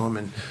lot to him,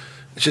 and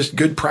it's just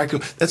good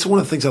practical. That's one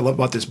of the things I love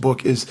about this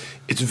book is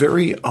it's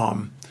very,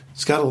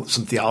 it's got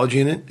some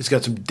theology in it. It's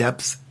got some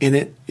depth in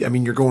it. I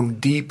mean, you're going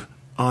deep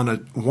on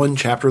one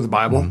chapter of the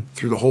Bible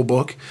through the whole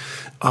book.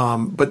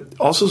 But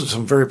also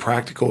some very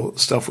practical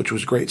stuff, which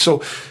was great. So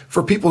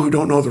for people who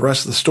don't know the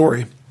rest of the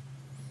story,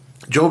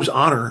 Job's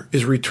honor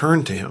is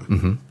returned to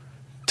him.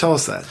 Tell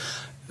us that.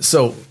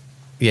 So,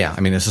 yeah,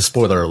 I mean, it's a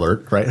spoiler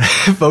alert, right?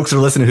 Folks who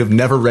are listening who have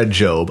never read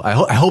Job, I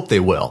hope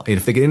they will.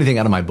 If they get anything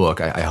out of my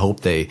book, I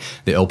hope they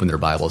open their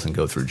Bibles and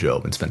go through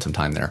Job and spend some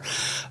time there.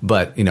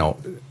 But,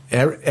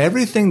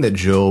 everything that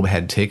Job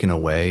had taken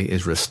away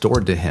is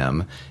restored to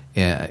him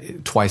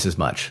twice as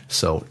much.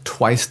 So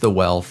twice the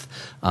wealth,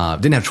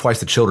 didn't have twice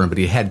the children, but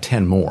he had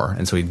 10 more.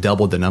 And so he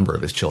doubled the number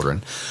of his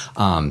children.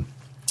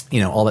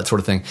 All that sort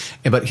of thing.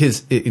 But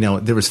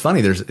there was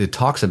funny, it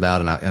talks about,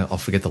 and I'll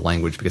forget the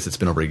language because it's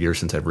been over a year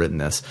since I've written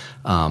this,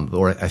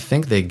 or I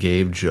think they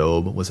gave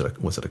Job, was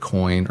it a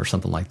coin or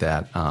something like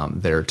that,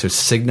 there to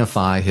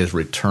signify his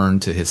return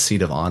to his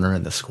seat of honor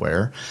in the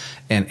square.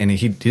 And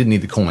he didn't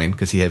need the coin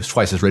because he was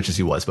twice as rich as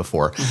he was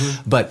before.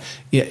 But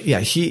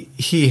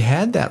he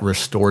had that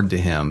restored to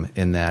him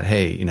in that,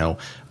 hey,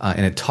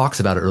 and it talks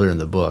about it earlier in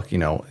the book,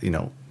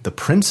 the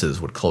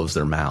princes would close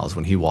their mouths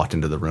when he walked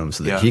into the room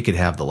so that he could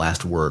have the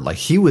last word. Like,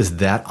 he was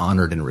that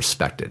honored and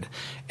respected,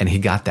 and he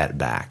got that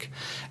back.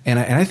 And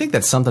I think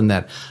that's something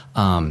that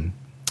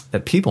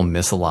that people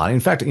miss a lot. In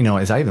fact,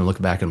 as I even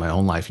look back in my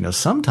own life,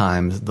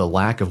 sometimes the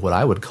lack of what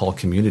I would call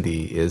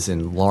community is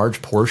in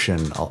large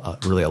portion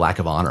really a lack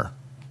of honor,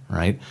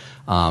 right?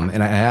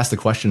 And I asked the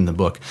question in the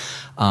book,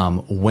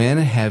 when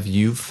have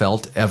you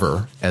felt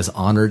ever as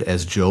honored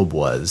as Job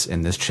was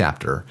in this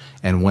chapter,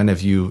 and when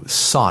have you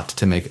sought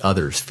to make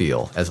others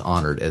feel as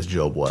honored as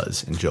Job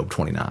was in Job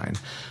 29?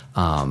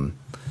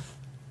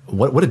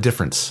 What a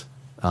difference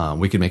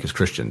we could make as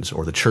Christians,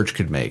 or the church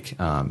could make,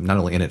 not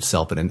only in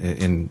itself, but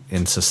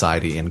in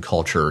society, in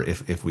culture,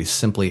 if we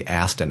simply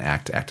asked and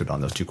acted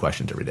on those two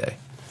questions every day.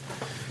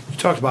 You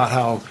talked about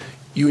how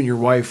you and your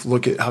wife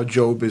look at how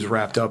Job is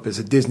wrapped up as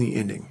a Disney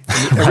ending.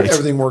 Right.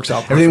 Everything works out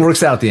perfect. Everything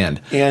works out at the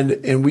end.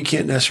 And we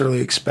can't necessarily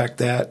expect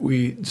that.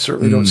 We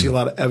certainly don't see a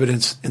lot of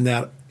evidence in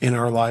that in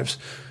our lives.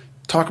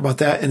 Talk about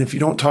that. And if you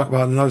don't talk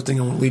about another thing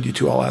I want to lead you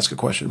to, I'll ask a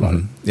question about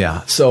it.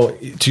 Yeah. So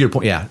to your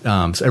point,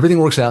 so everything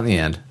works out in the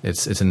end.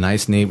 It's a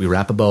nice, neat, we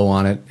wrap a bow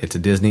on it. It's a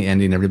Disney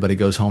ending. Everybody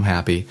goes home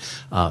happy.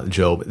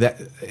 Job, that,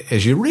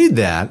 as you read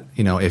that,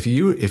 if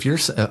you're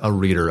a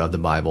reader of the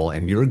Bible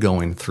and you're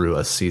going through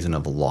a season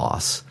of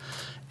loss,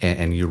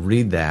 and you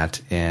read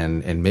that,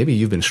 and maybe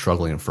you've been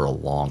struggling for a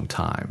long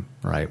time,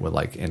 right? With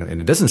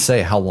and it doesn't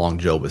say how long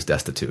Job was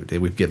destitute.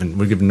 We've given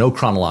no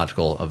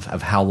chronological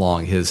of how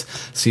long his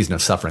season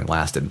of suffering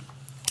lasted.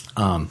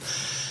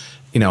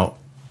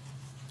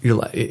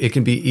 It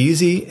can be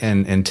easy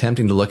and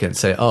tempting to look at and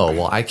say, oh,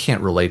 well, I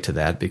can't relate to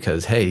that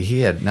because, hey, he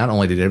had not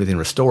only did everything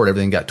restored,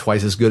 everything got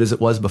twice as good as it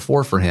was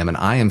before for him, and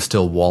I am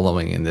still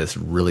wallowing in this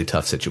really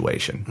tough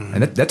situation. Mm-hmm.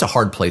 And that's a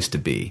hard place to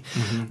be.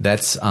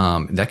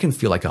 Mm-hmm. That can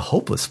feel like a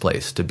hopeless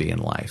place to be in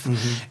life.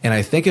 Mm-hmm. And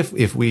I think if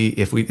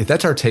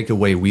that's our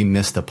takeaway, we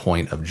miss the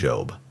point of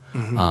Job.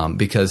 Mm-hmm.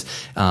 Because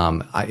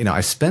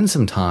I spend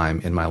some time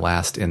in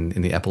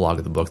in the epilogue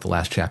of the book, the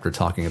last chapter,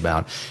 talking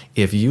about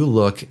if you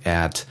look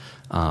at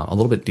a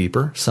little bit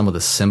deeper some of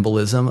the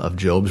symbolism of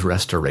Job's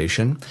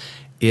restoration,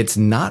 it's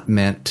not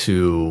meant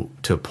to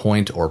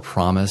point or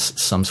promise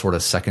some sort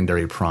of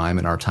secondary prime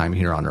in our time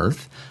here on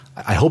earth.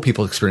 I hope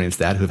people experience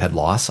that who've had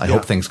loss. I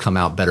hope things come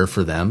out better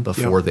for them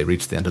before they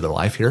reach the end of their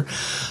life here.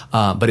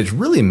 But it's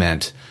really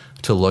meant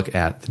to look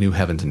at the new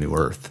heavens and new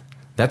earth.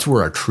 That's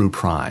where our true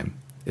prime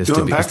is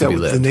to be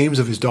lived. The names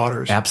of his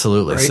daughters.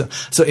 Absolutely. Right?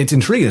 So it's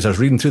intriguing. As I was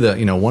reading through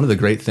one of the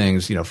great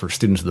things, for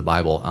students of the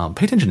Bible,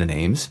 pay attention to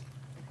names.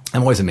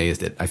 I'm always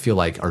amazed at, I feel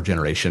like our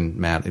generation,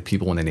 Matt,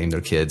 people when they name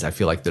their kids, I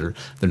feel like their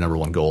number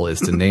one goal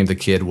is to name the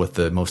kid with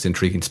the most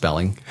intriguing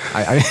spelling.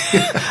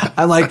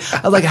 I'm like,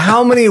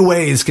 how many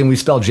ways can we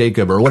spell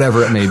Jacob or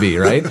whatever it may be,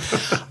 right?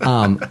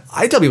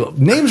 I tell people,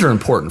 names are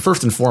important.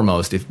 First and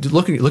foremost, if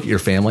look at your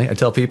family, I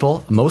tell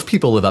people, most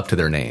people live up to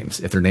their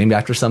names. If they're named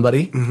after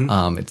somebody,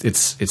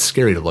 it's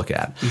scary to look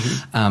at.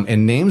 Mm-hmm.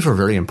 And names were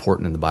very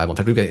important in the Bible. In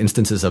fact, we've got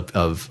instances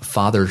of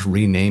fathers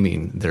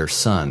renaming their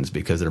sons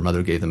because their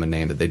mother gave them a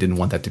name that they didn't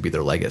want that to be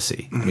their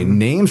legacy. Mm-hmm. I mean,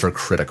 names are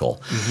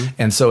critical. Mm-hmm.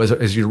 And so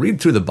as you read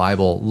through the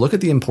Bible, look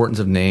at the importance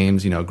of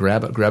names,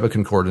 grab a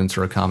concordance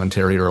or a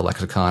commentary or a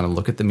lexicon and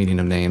look at the meaning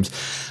of names.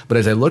 But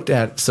as I looked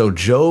at, so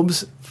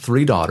Job's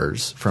 3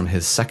 daughters from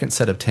his second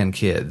set of 10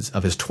 kids,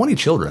 of his 20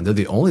 children, they're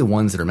the only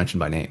ones that are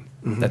mentioned by name.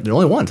 Mm-hmm. They're the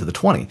only ones of the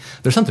 20.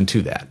 There's something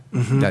to that.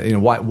 Mm-hmm.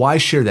 That why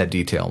share that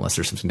detail unless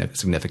there's some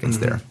significance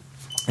there?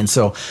 And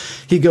so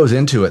he goes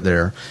into it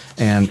there,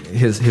 and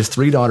his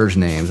 3 daughters'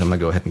 names, I'm going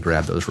to go ahead and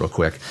grab those real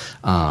quick.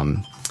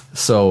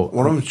 So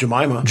one of them is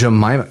Jemima.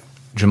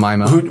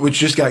 Jemima. Which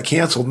just got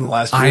canceled in the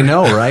last year. I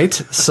know, right?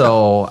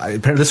 So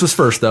apparently this was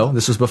first, though.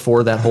 This was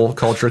before that whole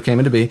culture came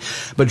into being.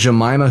 But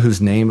Jemima, whose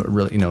name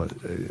really,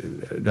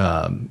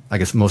 I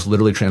guess most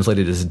literally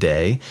translated is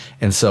day.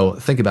 And so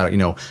think about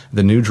it,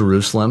 the New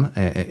Jerusalem,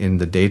 in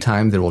the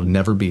daytime, there will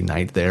never be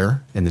night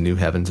there in the new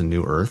heavens and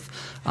new earth.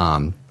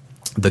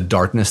 The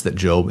darkness that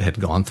Job had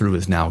gone through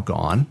is now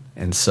gone.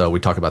 And so we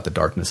talk about the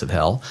darkness of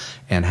hell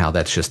and how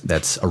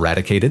that's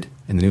eradicated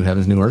in the new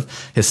heavens, new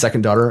earth. His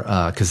second daughter,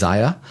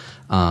 Keziah,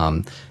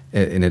 and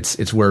it's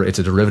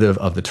a derivative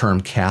of the term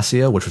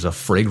cassia, which was a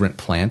fragrant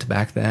plant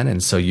back then.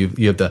 And so you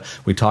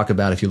have we talk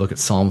about, if you look at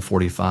Psalm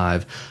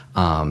 45,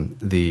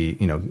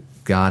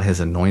 God has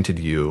anointed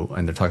you,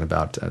 and they're talking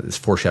about this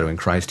foreshadowing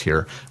Christ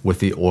here, with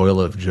the oil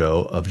of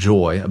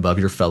joy above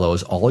your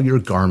fellows. All your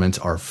garments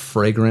are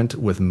fragrant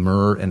with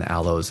myrrh and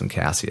aloes and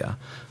cassia,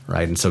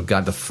 right? And so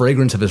God, the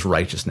fragrance of his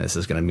righteousness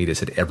is going to meet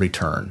us at every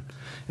turn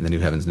in the new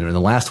heavens and new. And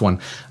the last one,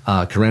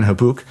 Keren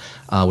Hapuk,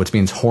 which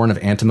means horn of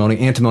antimony.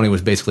 Antimony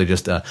was basically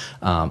just a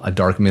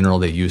dark mineral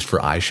they used for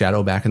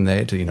eyeshadow back in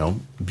the day to,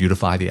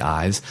 beautify the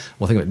eyes.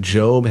 Well, think about it.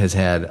 Job has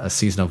had a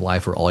season of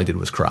life where all he did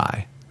was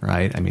cry.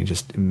 Right? I mean,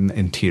 just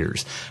in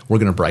tears. We're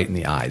going to brighten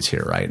the eyes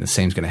here, right? And the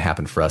same's going to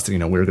happen for us.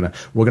 We're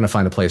going to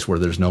find a place where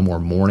there's no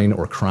more mourning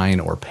or crying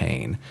or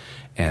pain,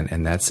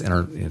 and that's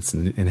it's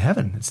in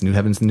heaven. It's new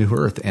heavens and new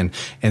earth, and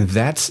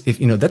that's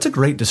that's a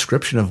great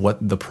description of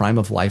what the prime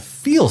of life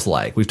feels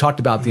like. We've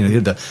talked about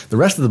the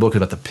rest of the book is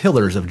about the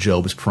pillars of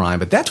Job's prime,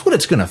 but that's what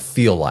it's going to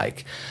feel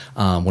like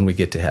when we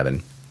get to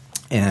heaven.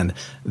 And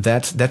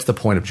that's the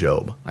point of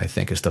Job, I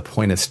think, is to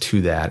point us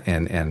to that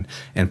and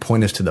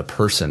point us to the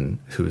person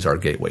who's our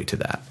gateway to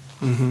that.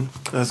 Mm-hmm.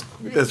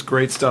 That's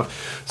great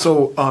stuff.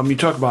 So you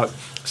talk about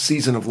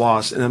season of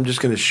loss, and I'm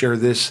just going to share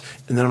this,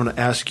 and then I'm going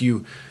to ask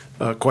you,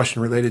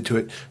 question related to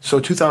it. So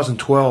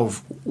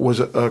 2012 was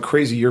a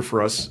crazy year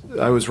for us.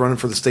 I was running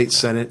for the state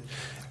Senate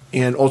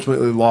and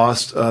ultimately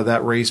lost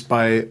that race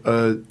by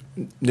a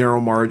narrow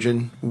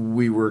margin.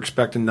 We were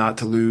expecting not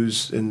to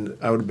lose, and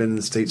I would have been in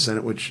the state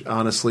Senate, which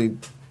honestly,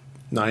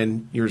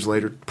 9 years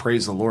later,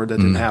 praise the Lord, that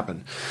didn't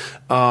happen.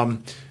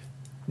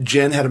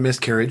 Jen had a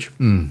miscarriage.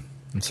 And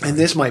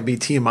this might be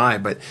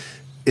TMI, but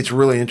it's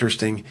really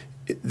interesting.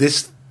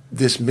 This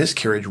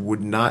miscarriage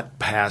would not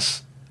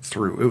pass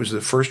through. It was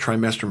the first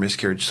trimester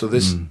miscarriage. So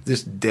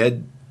this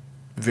dead,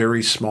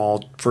 very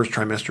small first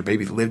trimester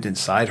baby lived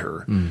inside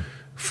her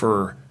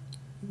for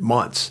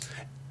months.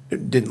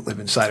 It didn't live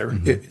inside her.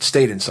 It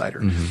stayed inside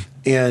her.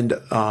 And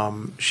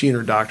she and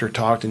her doctor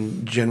talked,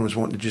 and Jen was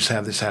wanting to just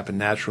have this happen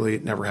naturally.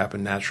 It never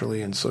happened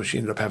naturally, and so she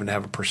ended up having to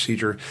have a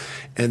procedure.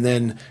 And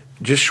then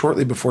just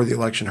shortly before the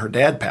election, her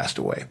dad passed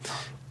away.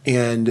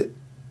 And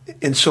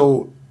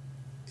so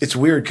it's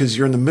weird because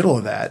you're in the middle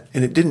of that,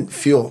 and it didn't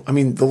feel – I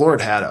mean, the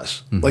Lord had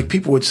us. Like,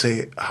 people would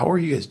say, how are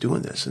you guys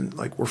doing this? And,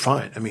 like, we're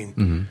fine. I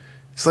mean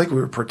it's like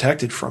we were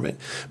protected from it.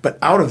 But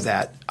out of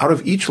that, out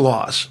of each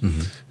loss,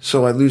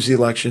 so I lose the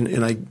election,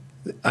 and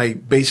I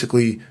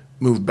basically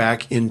moved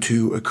back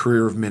into a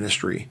career of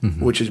ministry,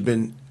 which has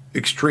been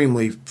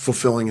extremely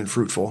fulfilling and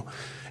fruitful,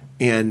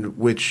 and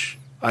which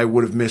I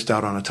would have missed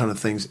out on a ton of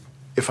things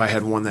if I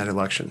had won that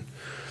election.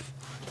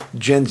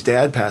 Jen's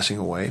dad passing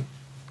away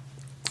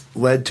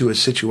led to a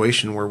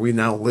situation where we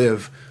now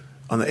live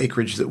on the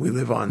acreage that we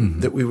live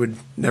on that we would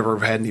never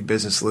have had any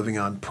business living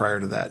on prior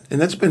to that.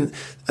 And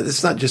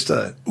it's not just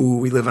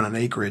we live on an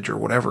acreage or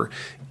whatever.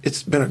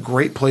 It's been a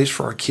great place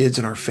for our kids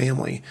and our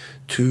family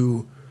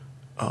to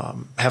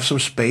have some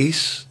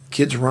space.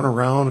 Kids run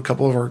around. A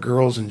couple of our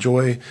girls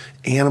enjoy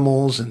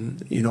animals, and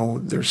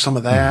there's some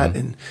of that,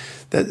 and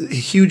that a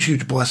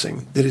huge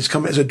blessing that has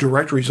come as a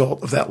direct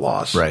result of that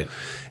loss. Right.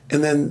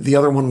 And then the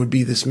other one would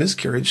be this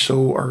miscarriage.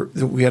 So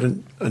we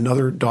had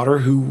another daughter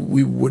who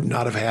we would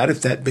not have had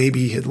if that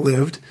baby had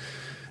lived.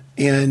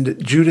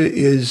 And Judah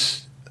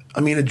is,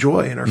 a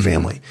joy in our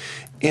family.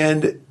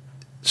 And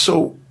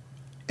so,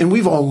 and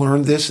we've all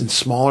learned this in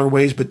smaller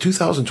ways, but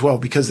 2012,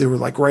 because they were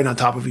like right on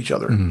top of each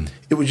other,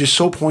 it was just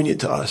so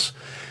poignant to us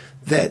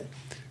that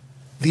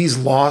these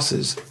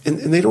losses, and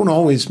they don't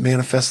always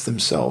manifest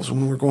themselves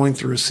when we're going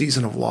through a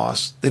season of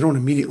loss. They don't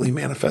immediately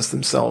manifest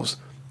themselves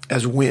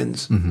as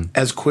wins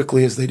as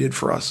quickly as they did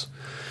for us.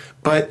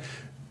 But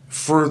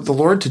for the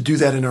Lord to do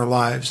that in our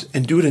lives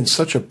and do it in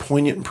such a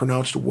poignant and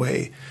pronounced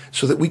way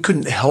so that we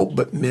couldn't help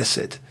but miss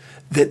it,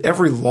 that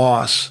every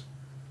loss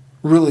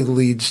really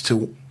leads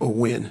to a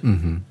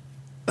win.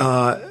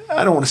 I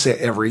don't want to say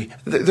every.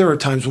 There are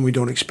times when we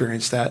don't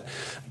experience that.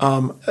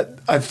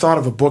 I've thought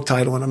of a book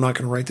title, and I'm not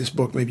going to write this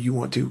book. Maybe you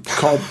want to,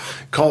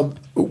 called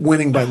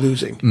 "Winning by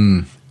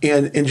Losing."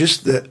 And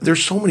just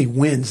there's so many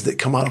wins that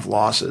come out of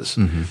losses,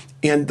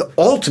 and the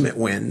ultimate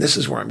win. This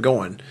is where I'm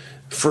going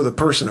for the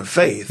person of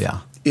faith.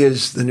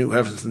 Is the new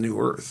heavens, the new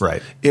earth.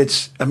 Right.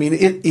 It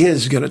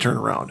is going to turn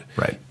around.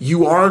 Right.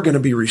 You are going to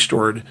be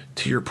restored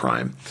to your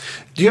prime.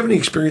 Do you have any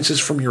experiences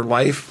from your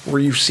life where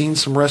you've seen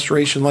some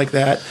restoration like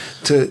that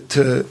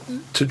to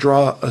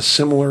draw a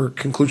similar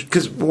conclusion?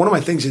 Because one of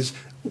my things is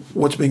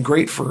what's been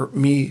great for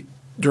me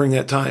during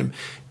that time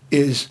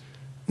is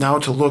now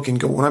to look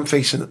and go, when I'm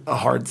facing a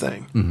hard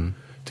thing,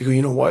 to go,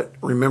 you know what?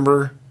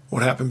 Remember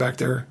what happened back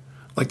there?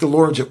 Like, the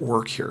Lord's at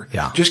work here.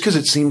 Yeah. Just because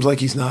it seems like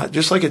he's not,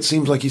 just like it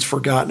seems like he's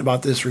forgotten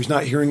about this or he's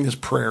not hearing this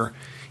prayer,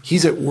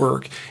 he's at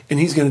work, and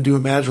he's going to do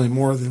immeasurably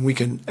more than we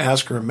can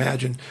ask or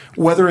imagine,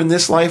 whether in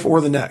this life or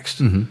the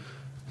next.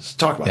 Let's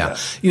talk about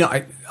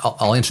that.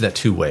 I'll answer that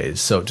two ways.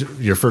 So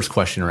your first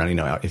question around,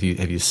 have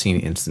you seen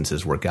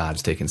instances where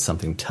God's taken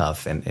something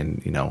tough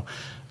and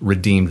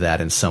redeemed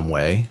that in some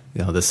way,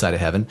 this side of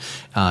heaven?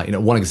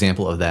 One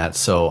example of that.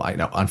 So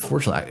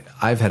unfortunately,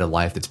 I've had a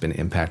life that's been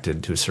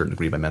impacted to a certain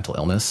degree by mental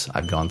illness.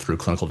 I've gone through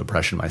clinical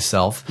depression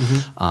myself.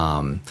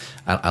 I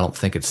don't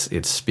think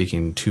it's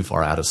speaking too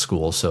far out of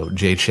school. So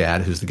Jay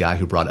Chad, who's the guy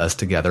who brought us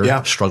together,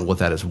 struggled with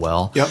that as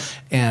well.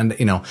 And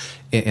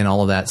in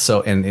all of that.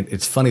 So, and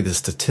it's funny, the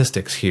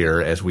statistics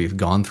here as we've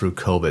gone through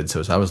COVID. So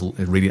as I was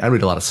reading, I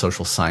read a lot of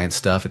social science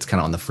stuff. It's kind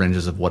of on the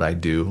fringes of what I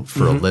do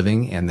for a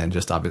living, and then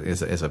just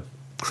obviously as a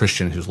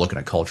Christian who's looking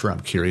at culture,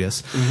 I'm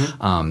curious.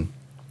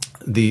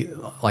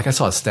 Like I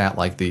saw a stat,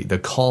 like the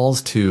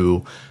calls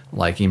to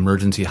like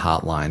emergency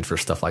hotlines for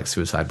stuff like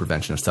suicide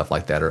prevention and stuff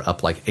like that are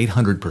up like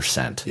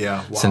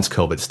 800% since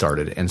COVID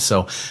started. And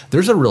so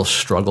there's a real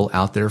struggle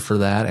out there for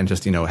that, and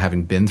just,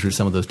 having been through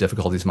some of those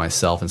difficulties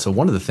myself. And so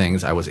one of the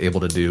things I was able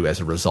to do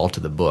as a result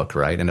of the book,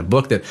 right, and a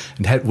book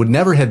that would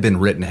never have been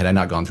written had I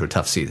not gone through a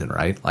tough season,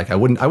 right? Like I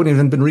wouldn't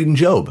even been reading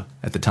Job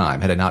at the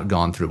time had I not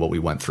gone through what we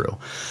went through.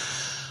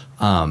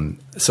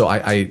 So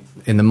I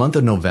in the month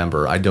of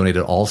November, I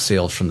donated all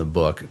sales from the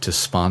book to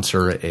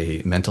sponsor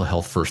a mental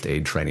health first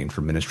aid training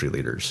for ministry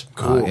leaders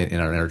in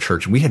our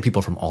church. And we had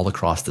people from all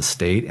across the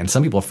state, and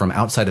some people from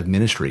outside of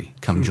ministry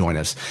come join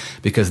us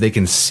because they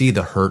can see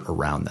the hurt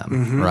around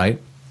them,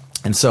 right?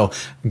 And so,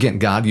 again,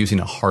 God using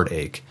a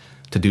heartache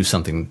to do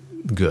something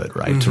good,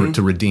 right?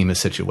 To redeem a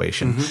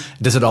situation.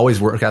 Does it always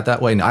work out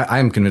that way? No, I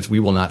am convinced we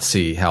will not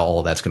see how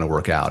all that's going to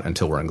work out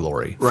until we're in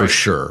glory, for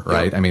sure,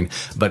 right? I mean,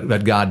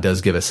 but God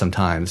does give us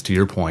sometimes, to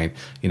your point,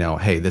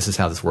 hey, this is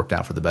how this worked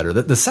out for the better.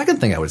 The second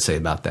thing I would say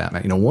about that,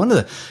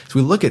 as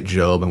we look at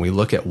Job and we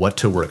look at what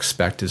to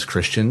expect as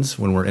Christians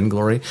when we're in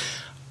glory,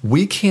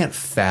 we can't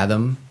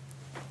fathom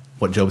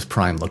what Job's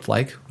prime looked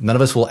like. None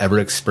of us will ever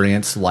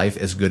experience life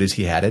as good as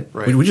he had it.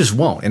 Right. We just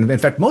won't. And in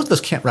fact, most of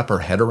us can't wrap our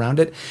head around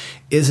it.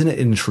 Isn't it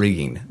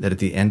intriguing that at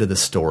the end of the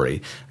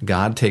story,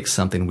 God takes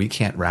something we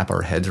can't wrap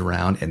our heads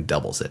around and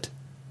doubles it?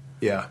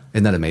 Yeah.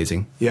 Isn't that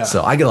amazing? Yeah.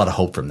 So I get a lot of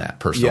hope from that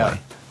personally. Yeah.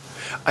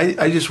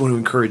 I just want to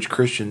encourage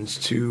Christians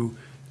to,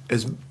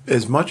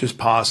 as much as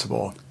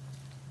possible,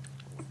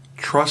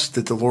 trust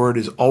that the Lord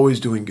is always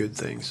doing good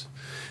things.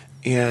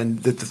 And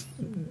that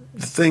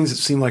the things that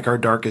seem like our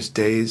darkest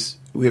days,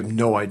 we have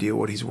no idea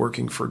what he's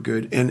working for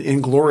good. And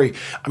in glory,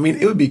 I mean,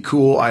 it would be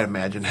cool, I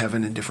imagine,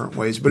 heaven in different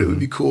ways, but it would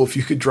be cool if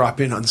you could drop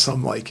in on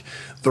some, like,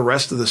 the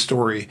rest of the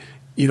story,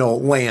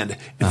 land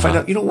and find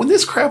out, when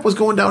this crap was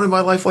going down in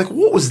my life, like,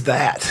 what was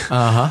that?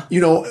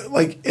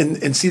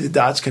 And see the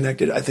dots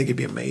connected. I think it'd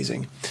be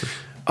amazing.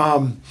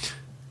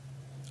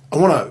 I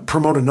want to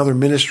promote another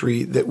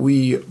ministry that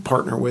we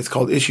partner with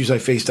called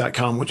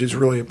issuesiface.com, which is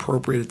really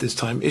appropriate at this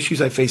time.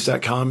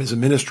 Issuesiface.com is a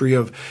ministry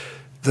of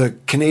the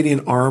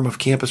Canadian arm of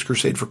Campus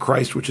Crusade for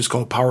Christ, which is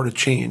called Power to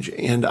Change.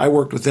 And I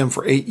worked with them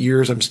for 8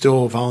 years. I'm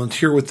still a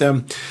volunteer with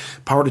them.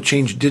 Power to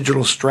Change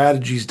Digital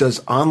Strategies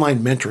does online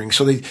mentoring.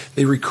 So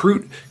they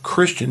recruit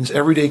Christians,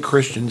 everyday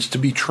Christians, to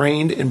be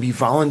trained and be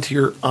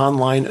volunteer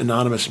online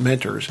anonymous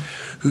mentors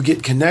who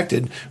get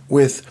connected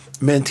with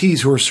mentees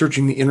who are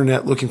searching the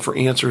internet looking for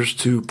answers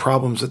to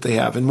problems that they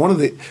have. And one of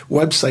the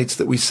websites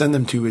that we send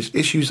them to is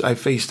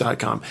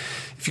issuesiface.com.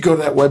 If you go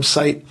to that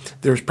website,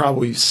 there's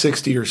probably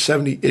 60 or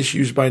 70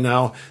 issues by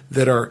now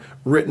that are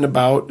written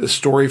about, a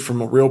story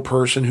from a real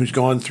person who's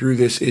gone through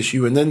this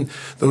issue. And then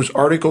those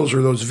articles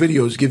or those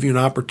videos give you an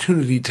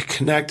opportunity to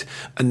connect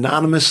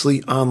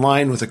anonymously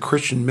online with a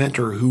Christian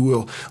mentor who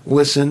will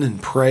listen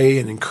and pray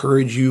and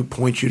encourage you,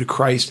 point you to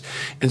Christ.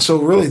 And so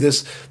really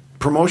this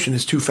promotion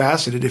is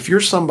two-faceted. If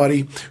you're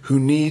somebody who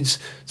needs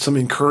some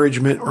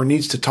encouragement or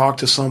needs to talk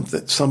to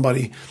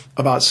somebody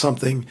about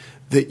something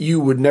that you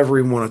would never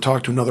even want to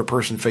talk to another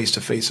person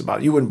face-to-face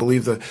about, you wouldn't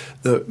believe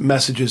the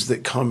messages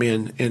that come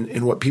in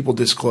and what people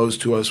disclose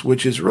to us,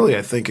 which is really,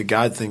 I think, a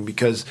God thing,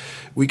 because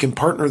we can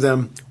partner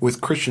them with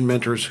Christian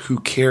mentors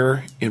who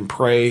care and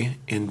pray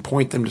and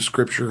point them to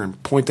Scripture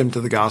and point them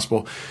to the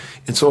gospel.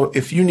 And so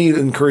if you need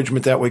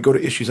encouragement that way, go to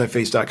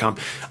issuesiface.com.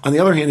 On the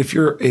other hand, if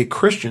you're a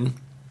Christian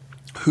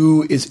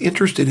who is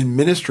interested in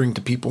ministering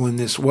to people in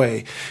this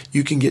way,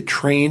 you can get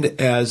trained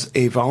as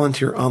a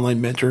volunteer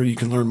online mentor. You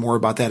can learn more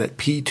about that at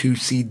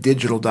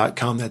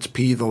p2cdigital.com. That's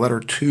P, the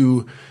letter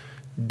 2,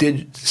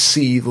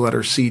 C, the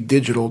letter C,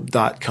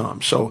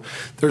 digital.com. So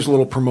there's a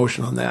little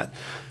promotion on that.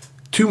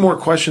 2 more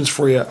questions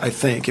for you, I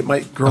think. It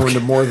might grow into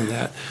more than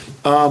that.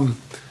 What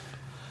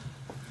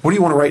do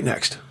you want to write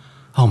next?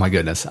 Oh, my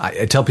goodness.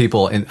 I tell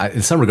people,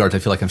 in some regards, I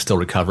feel like I'm still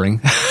recovering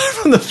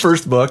from the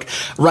first book.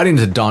 Writing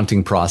is a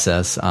daunting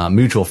process. A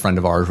mutual friend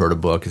of ours wrote a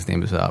book. His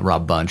name is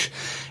Rob Bunch.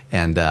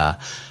 And I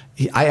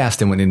asked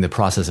him when in the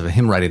process of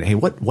him writing, hey,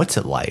 what's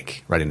it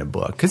like writing a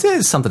book? Because it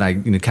is something I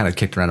kind of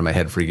kicked around in my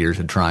head for years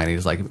and trying.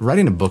 He's like,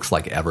 writing a book's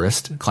like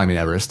Everest, climbing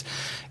Everest.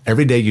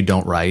 Every day you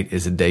don't write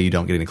is a day you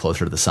don't get any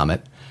closer to the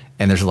summit.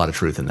 And there's a lot of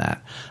truth in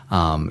that.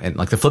 And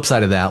like the flip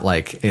side of that,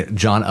 like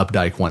John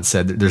Updike once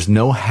said, there's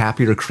no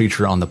happier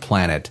creature on the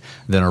planet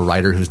than a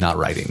writer who's not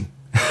writing.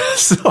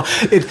 So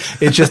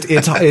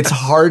it's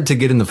hard to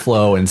get in the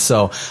flow. And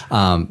so,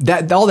 all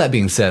that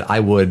being said,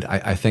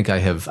 I think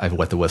I've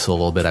wet the whistle a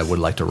little bit. I would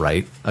like to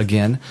write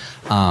again.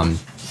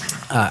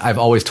 I've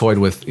always toyed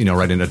with,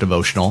 writing a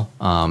devotional.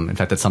 In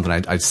fact, that's something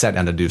I sat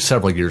down to do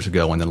several years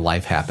ago, and then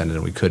life happened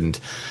and we couldn't.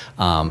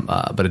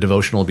 But a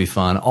devotional would be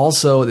fun.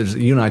 Also,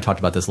 you and I talked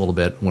about this a little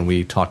bit when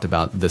we talked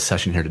about this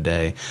session here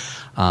today.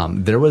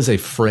 There was a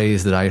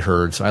phrase that I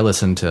heard. So I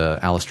listen to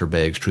Alistair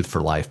Begg's Truth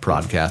for Life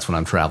podcast when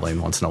I'm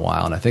traveling once in a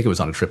while. And I think it was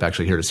on a trip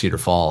actually here to Cedar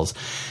Falls.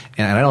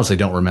 And I honestly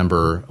don't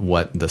remember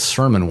what the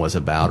sermon was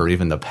about or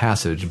even the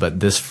passage, but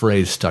this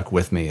phrase stuck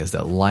with me, is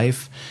that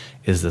life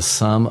is the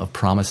sum of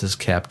promises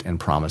kept and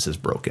promises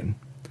broken.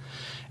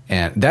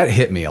 And that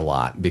hit me a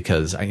lot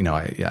because I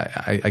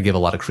give a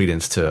lot of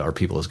credence to are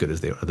people as good as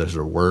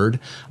their word,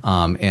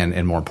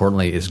 and more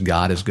importantly, is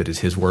God as good as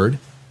His word?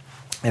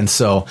 And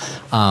so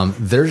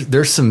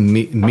there's some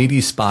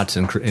meaty spots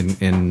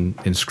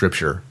in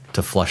Scripture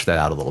to flush that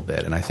out a little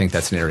bit, and I think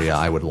that's an area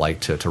I would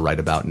like to write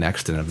about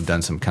next, and I've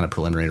done some kind of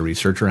preliminary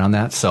research around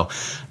that. So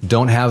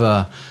don't have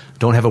a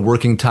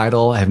working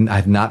title.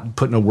 I've not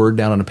put a word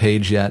down on a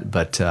page yet,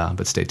 but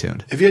stay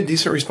tuned. Have you had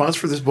decent response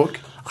for this book?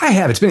 I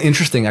have. It's been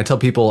interesting. I tell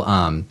people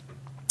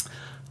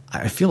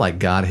I feel like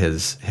God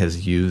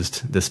has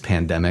used this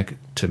pandemic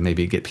to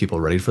maybe get people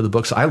ready for the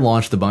book. So I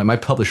launched my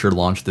publisher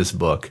launched this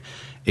book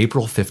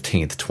April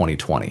 15th,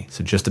 2020.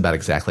 So just about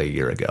exactly a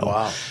year ago.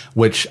 Wow.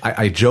 Which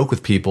I joke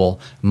with people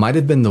might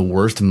have been the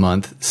worst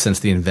month since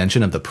the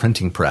invention of the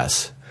printing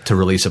press to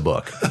release a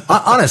book.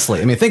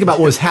 Honestly, I mean, think about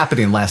what was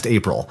happening last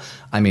April.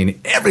 I mean,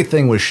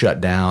 everything was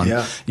shut down.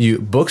 Yeah.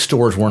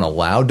 Bookstores weren't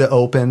allowed to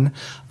open.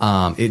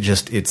 So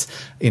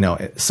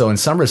in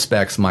some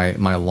respects,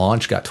 my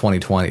launch got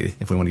 2020,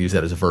 if we want to use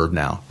that as a verb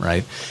now,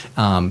 right?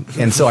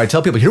 And so I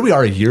tell people, here we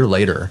are a year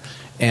later,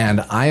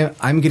 and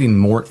I'm getting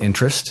more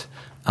interest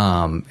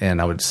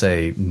and I would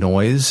say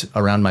noise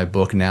around my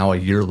book now a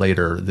year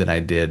later than I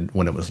did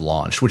when it was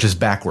launched, which is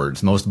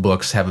backwards. Most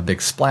books have a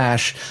big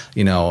splash.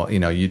 You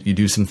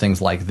do some things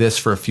like this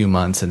for a few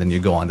months and then you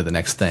go on to the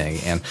next thing.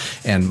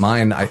 And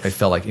mine, I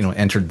felt like,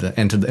 entered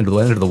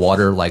the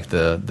water like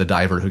the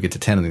diver who gets to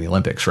 10 in the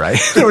Olympics, right?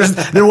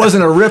 there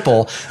wasn't a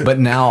ripple, but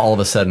now all of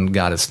a sudden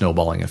God is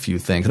snowballing a few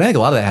things. And I think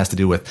a lot of that has to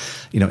do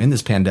with, in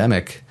this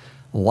pandemic,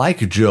 like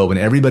Job, and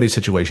everybody's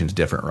situation is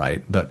different,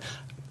 right? But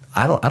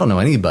I don't know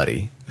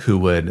anybody who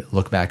would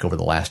look back over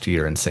the last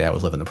year and say I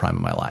was living the prime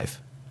of my life.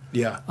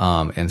 Yeah.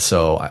 And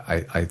so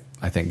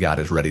I think God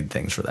has readied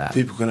things for that.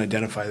 People can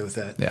identify with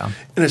that. Yeah.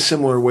 In a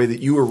similar way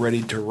that you were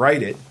ready to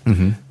write it,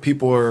 mm-hmm.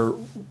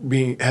 people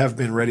have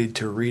been ready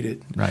to read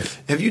it. Right.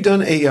 Have you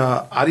done a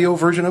audio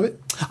version of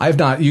it? I have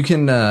not. I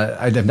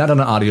have not done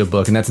an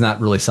audiobook, and that's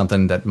not really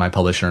something that my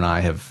publisher and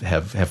I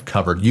have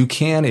covered. You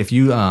can, if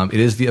you, it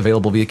is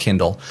available via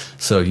Kindle,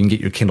 so you can get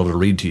your Kindle to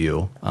read to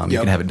you. You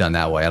can have it done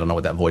that way. I don't know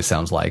what that voice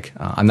sounds like.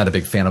 I'm not a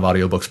big fan of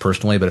audiobooks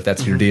personally, but if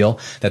that's mm-hmm. your deal,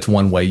 that's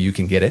one way you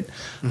can get it.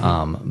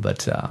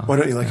 Mm-hmm. Why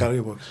don't you like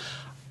audiobooks?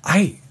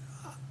 I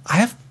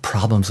have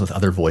problems with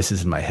other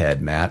voices in my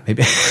head, Matt.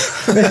 Maybe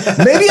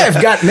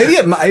I've got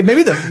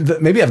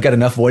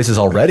enough voices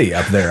already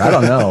up there. I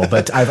don't know,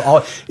 but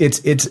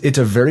it's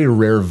a very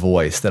rare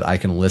voice that I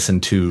can listen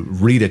to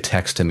read a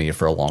text to me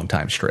for a long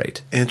time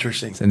straight.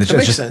 Interesting. And that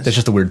makes sense. That's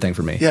just a weird thing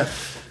for me. Yeah.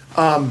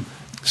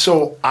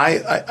 So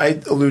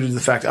I alluded to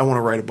the fact I want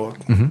to write a book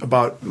mm-hmm.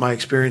 about my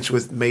experience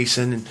with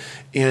Mason,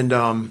 and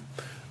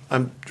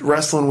I'm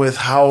wrestling with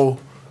how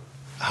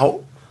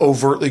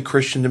overtly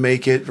Christian to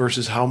make it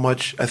versus how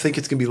much I think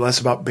it's going to be less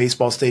about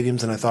baseball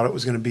stadiums than I thought it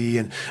was going to be.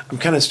 And I'm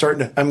kind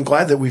of I'm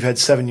glad that we've had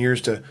 7 years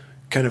to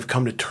kind of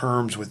come to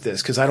terms with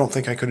this, because I don't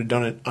think I could have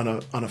done it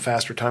on a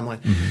faster timeline.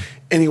 Mm-hmm.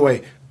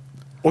 Anyway,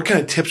 what kind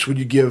of tips would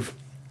you give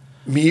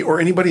me or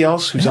anybody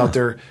else who's out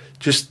there,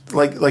 just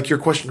like your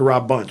question to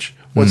Rob Bunch?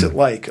 What's it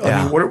like?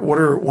 Yeah. I mean, what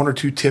are one or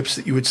two tips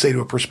that you would say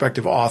to a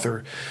prospective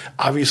author?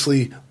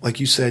 Obviously, like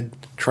you said,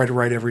 try to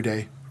write every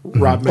day.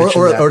 Rob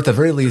mentioned that. Or at the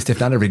very least, if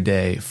not every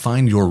day,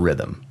 find your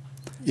rhythm.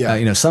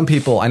 Yeah. Some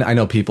people, I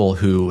know people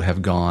who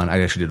have gone,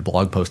 I actually did a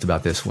blog post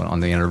about this on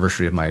the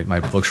anniversary of my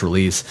book's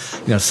release.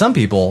 Some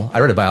people, I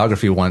read a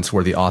biography once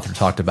where the author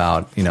talked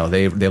about,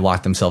 they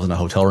locked themselves in a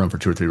hotel room for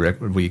 2 or 3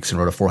 weeks and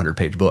wrote a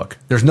 400-page book.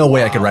 There's no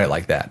way I could write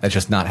like that. That's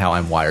just not how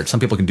I'm wired. Some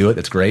people can do it.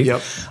 That's great.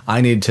 Yep.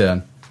 I need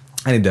to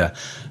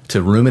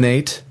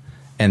ruminate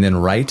and then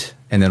write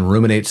and then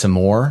ruminate some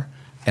more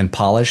and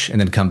polish and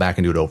then come back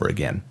and do it over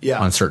again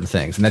on certain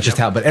things. And that's just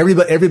how, but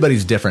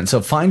everybody's different.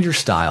 So find your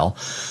style.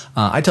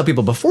 I tell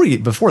people before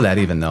that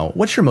even though,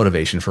 what's your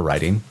motivation for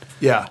writing?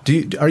 Yeah.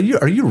 Are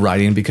you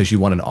writing because you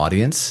want an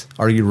audience?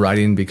 Are you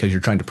writing because you're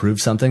trying to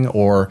prove something?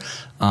 Or,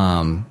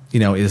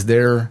 is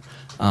there,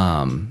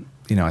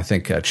 I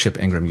think Chip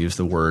Ingram used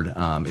the word,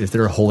 is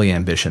there a holy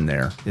ambition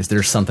there? Is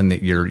there something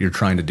that you're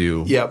trying to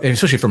do? Yep.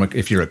 Especially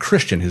if you're a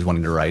Christian who's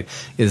wanting to write,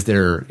 is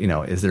there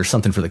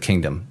something for the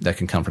kingdom that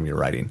can come from your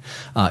writing?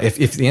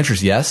 If the answer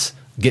is yes,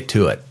 get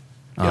to it.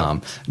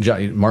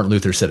 Yep. Martin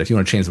Luther said, if you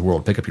want to change the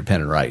world, pick up your pen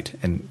and write.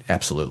 And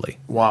absolutely.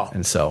 Wow.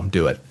 And so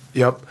do it.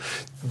 Yep.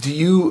 Do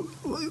you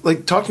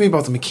talk to me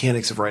about the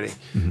mechanics of writing?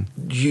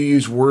 Mm-hmm. Do you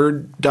use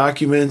Word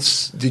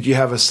documents? Did you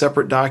have a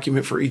separate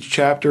document for each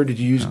chapter? Did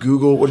you use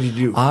Google? What did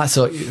you do?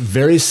 So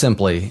very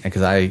simply,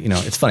 because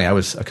it's funny, I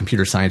was a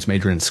computer science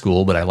major in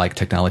school, but I like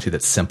technology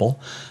that's simple.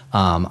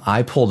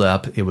 I pulled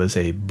up, it was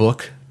a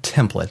book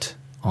template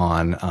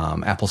on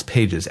Apple's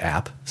Pages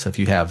app. So if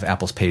you have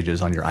Apple's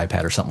Pages on your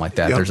iPad or something like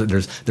that, yep.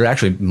 there are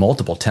actually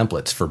multiple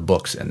templates for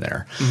books in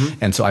there. Mm-hmm.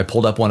 And so I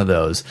pulled up one of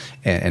those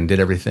and did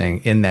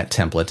everything in that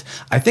template.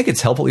 I think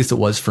it's helpful, at least it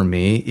was for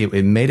me.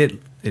 It made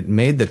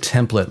the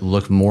template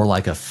look more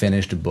like a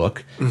finished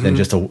book mm-hmm. than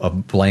just a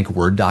blank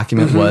Word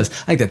document mm-hmm. was.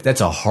 I think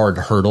that's a hard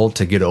hurdle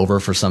to get over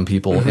for some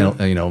people,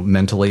 mm-hmm.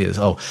 Mentally is,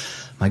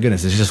 my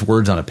goodness, it's just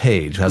words on a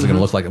page. How's it going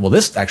to look like? Well,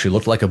 this actually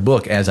looked like a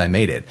book as I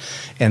made it.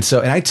 And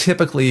I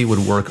typically would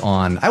work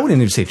on, I wouldn't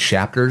even say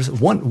chapters,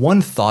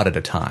 one thought at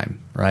a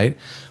time, right?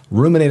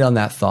 Ruminate on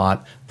that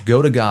thought,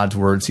 go to God's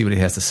Word, see what He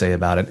has to say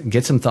about it,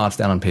 get some thoughts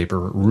down on paper,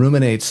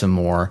 ruminate some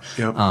more.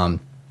 Yep.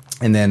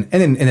 And then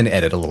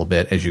edit a little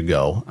bit as you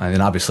go.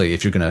 And obviously,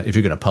 if you're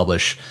gonna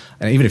publish,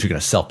 and even if you're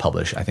gonna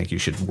self-publish, I think you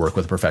should work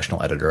with a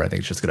professional editor. I think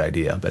it's just a good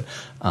idea.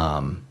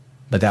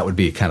 But But that would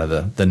be kind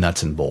of the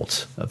nuts and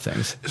bolts of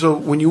things. So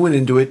when you went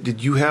into it,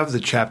 did you have the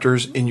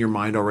chapters in your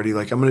mind already?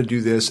 Like, I'm going to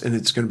do this, and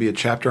it's going to be a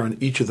chapter on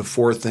each of the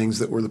 4 things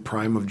that were the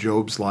prime of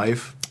Job's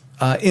life?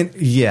 So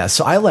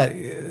I let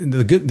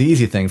the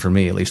easy thing for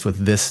me, at least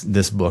with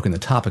this book and the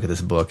topic of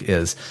this book,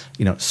 is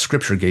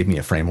Scripture gave me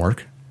a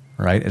framework.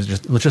 Right?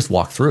 Let's just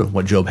walk through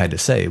what Job had to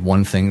say,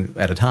 one thing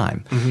at a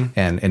time,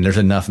 and there's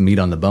enough meat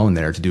on the bone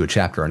there to do a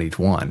chapter on each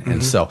one.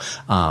 And so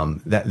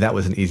that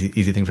was an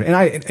easy thing for me.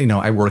 And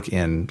I work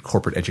in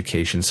corporate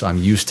education, so I'm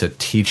used to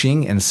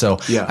teaching, and so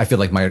I feel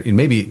like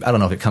maybe I don't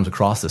know if it comes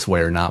across this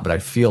way or not, but I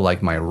feel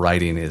like my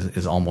writing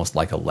is almost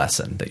like a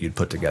lesson that you'd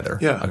put together,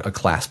 a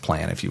class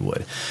plan, if you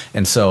would.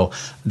 And so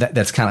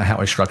that's kind of how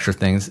I structure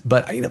things.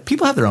 But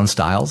people have their own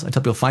styles. I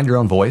tell people, find your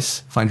own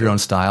voice, find your own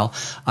style.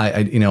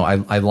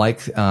 I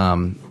like.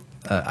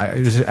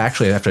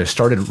 Actually, after I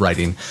started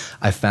writing,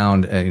 I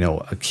found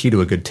a key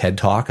to a good TED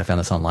Talk. I found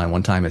this online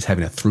one time, is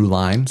having a through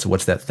line. So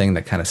what's that thing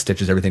that kind of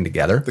stitches everything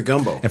together? The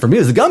gumbo. And for me,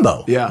 it's the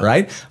gumbo. Yeah.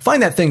 Right?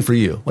 Find that thing for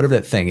you, whatever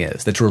that thing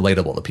is that's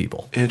relatable to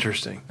people.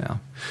 Interesting. Yeah.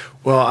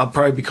 Well, I'll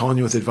probably be calling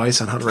you with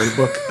advice on how to write a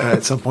book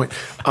at some point.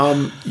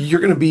 You're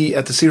going to be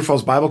at the Cedar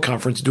Falls Bible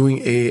Conference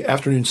doing a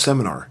afternoon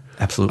seminar.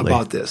 Absolutely.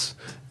 About this.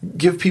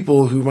 Give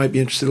people who might be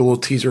interested a little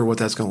teaser of what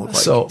that's going to look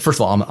like. So, first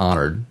of all, I'm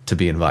honored to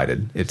be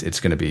invited. It's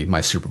going to be my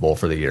Super Bowl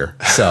for the year.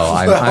 So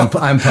I'm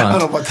pumped. I don't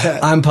know about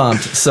that. I'm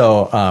pumped.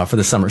 So for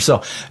the summer.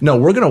 So no,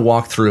 we're going to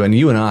walk through, and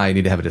you and I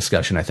need to have a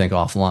discussion, I think,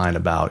 offline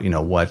about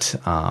what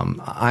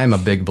I'm a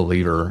big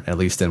believer, at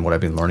least in what I've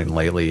been learning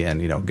lately.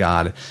 And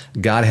God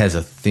has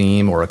a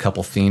theme or a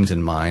couple themes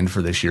in mind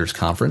for this year's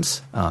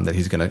conference that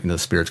He's going to, the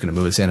Spirit's going to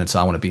move us in, and so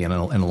I want to be in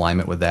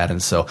alignment with that.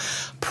 And so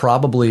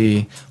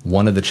probably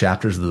one of the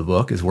chapters of the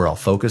book is where I'll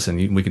focus,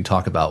 and we can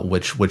talk about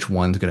which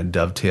one's going to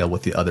dovetail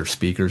with the other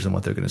speakers and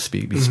what they're going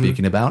to be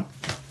speaking about.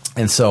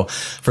 And so,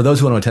 for those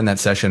who want to attend that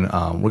session,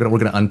 we're going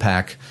to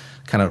unpack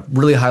kind of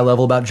really high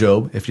level about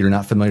Job, if you're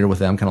not familiar with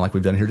them, kind of like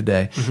we've done here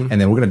today, and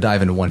then we're going to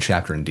dive into one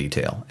chapter in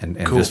detail and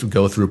cool. Just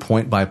go through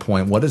point by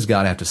point. What does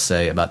God have to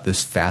say about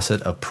this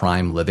facet of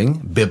prime living,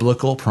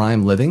 biblical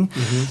prime living,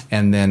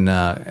 and then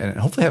and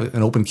hopefully have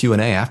an open Q&A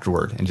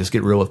afterward and just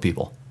get real with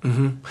people.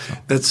 So.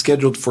 That's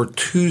scheduled for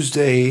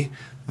Tuesday,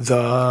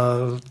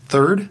 the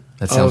 3rd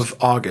of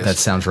August. That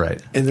sounds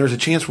right. And there's a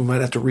chance we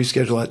might have to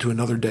reschedule that to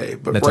another day.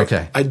 But that's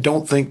okay. I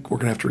don't think we're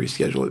going to have to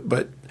reschedule it.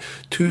 But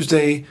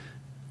Tuesday,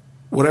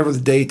 whatever the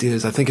date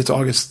is, I think it's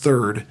August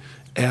 3rd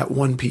at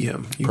 1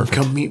 p.m. You Perfect.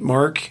 Can come meet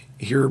Mark,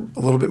 hear a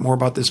little bit more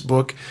about this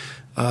book.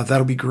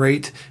 That'll be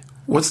great.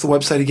 What's the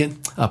website again?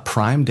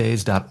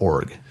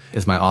 primedays.org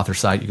is my author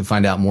site. You can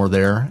find out more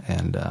there.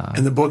 And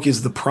the book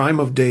is The Prime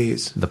of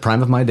Days. The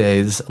Prime of My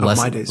Days.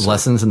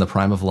 Lessons in the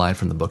Prime of Life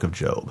from the Book of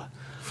Job.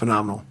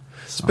 Phenomenal.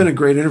 It's been a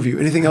great interview.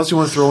 Anything else you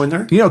want to throw in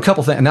there? A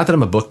couple things. Not that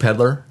I'm a book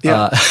peddler,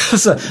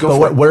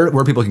 but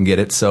where people can get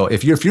it. So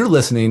if you're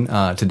listening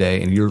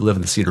today and you live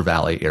in the Cedar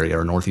Valley area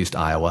or Northeast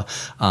Iowa,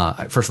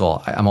 first of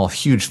all, I'm a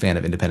huge fan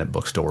of independent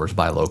bookstores,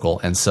 buy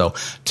local, and so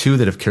 2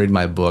 that have carried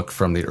my book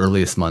from the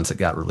earliest months it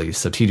got released.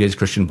 So TJ's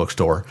Christian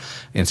Bookstore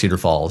in Cedar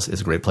Falls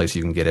is a great place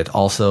you can get it.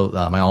 Also,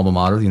 my alma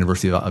mater, the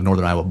University of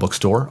Northern Iowa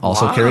Bookstore,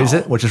 also carries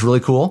it, which is really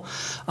cool.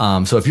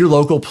 So if you're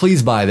local,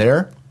 please buy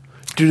there.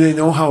 Do they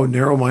know how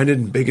narrow-minded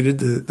and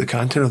bigoted the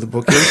content of the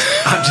book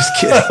is? I'm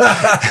just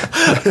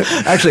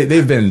kidding. Actually,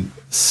 they've been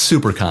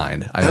super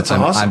kind. That's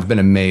awesome. I've been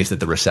amazed at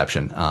the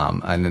reception.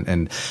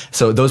 And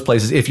so those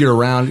places, if you're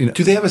around,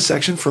 do they have a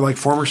section for like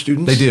former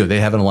students? They do.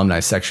 They have an alumni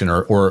section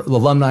or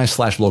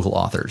alumni/local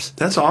authors.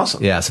 That's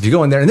awesome. Yeah. So if you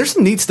go in there, and there's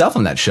some neat stuff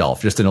on that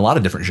shelf, just in a lot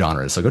of different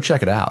genres. So go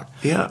check it out.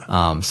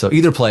 Yeah. So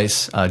either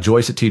place,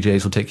 Joyce at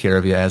TJ's will take care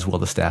of you, as will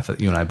the staff at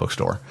UNI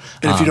Bookstore.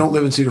 And if you don't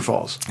live in Cedar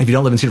Falls, if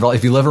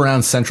you live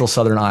around central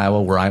southern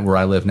Iowa, where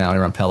I live now,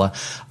 around Pella,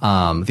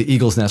 the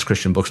Eagle's Nest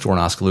Christian Bookstore in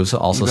Oskaloosa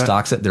also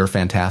stocks it. They're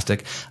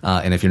fantastic.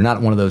 And if you're not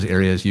in one of those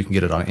areas, you can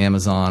get it on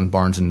Amazon,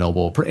 Barnes &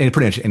 Noble, pretty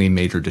much any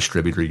major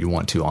distributor you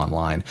want to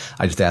online.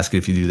 I just ask you,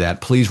 if you do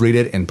that, please read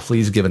it and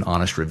please give an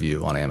honest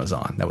review on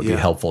Amazon. That would be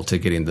helpful to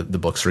getting the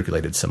book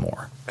circulated some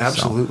more.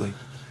 Absolutely. So.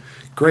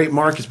 Great,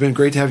 Mark. It's been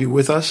great to have you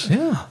with us.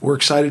 Yeah. We're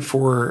excited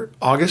for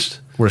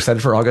August.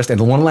 And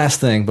one last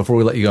thing before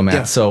we let you go, Matt.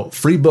 Yeah. So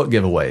free book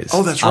giveaways.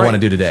 Oh, that's right. I want to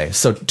do today.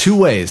 So 2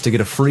 ways to get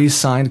a free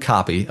signed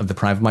copy of The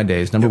Prime of My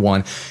Days. Number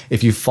 1,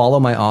 if you follow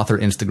my author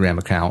Instagram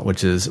account,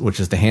 which is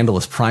the handle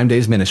is Prime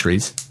Days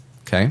Ministries.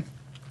 Okay.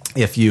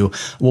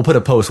 We'll put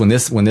a post when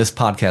this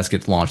podcast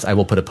gets launched. I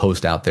will put a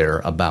post out there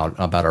about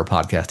our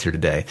podcast here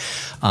today.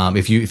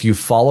 If you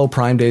follow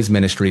Prime Days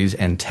Ministries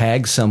and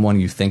tag someone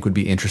you think would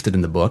be interested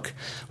in the book,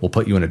 we'll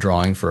put you in a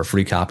drawing for a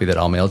free copy that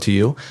I'll mail to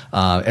you.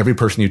 Every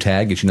person you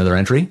tag gets you another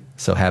entry,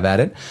 so have at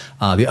it.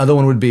 The other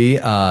one would be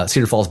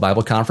Cedar Falls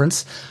Bible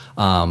Conference.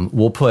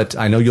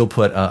 I know you'll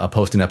put a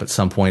posting up at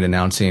some point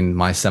announcing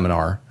my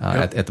seminar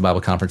at the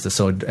Bible conference.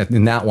 So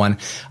in that one,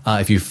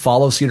 if you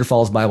follow Cedar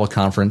Falls Bible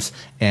Conference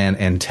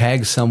and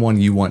tag someone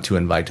you want to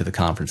invite to the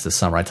conference this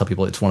summer, I tell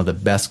people it's one of the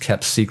best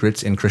kept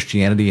secrets in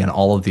Christianity in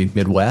all of the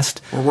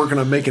Midwest. We're working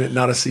on making it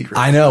not a secret.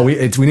 I know. We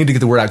need to get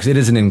the word out because it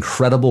is an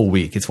incredible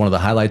week. It's one of the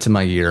highlights of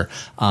my year.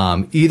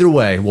 Either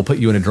way, we'll put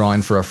you in a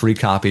drawing for a free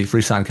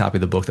signed copy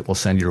of the book that we'll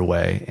send your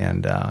way.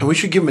 And we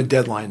should give them a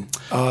deadline,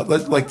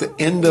 like the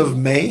end of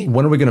May.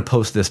 When are we going to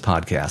post this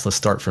podcast? Let's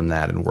start from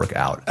that and work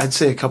out. I'd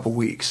say a couple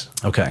weeks.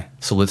 Okay.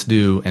 So let's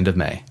do end of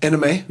May. End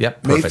of May?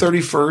 Yep. May Perfect.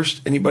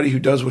 31st. Anybody who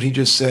does what he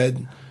just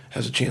said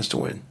has a chance to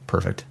win.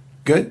 Perfect.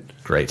 Good?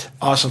 Great.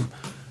 Awesome.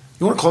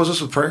 You want to close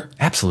us with prayer?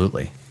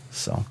 Absolutely.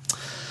 So,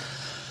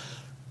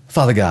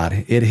 Father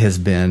God, it has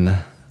been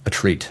a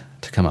treat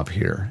to come up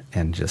here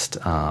and just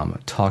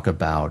talk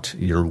about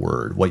your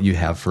word, what you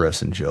have for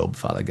us in Job,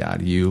 Father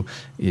God. You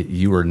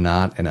are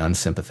not an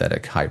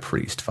unsympathetic high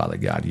priest, Father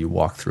God. You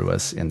walk through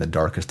us in the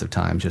darkest of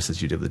times, just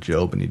as you did with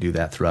Job, and you do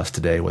that through us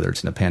today, whether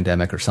it's in a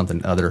pandemic or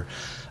something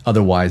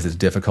otherwise that's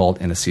difficult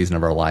in a season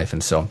of our life.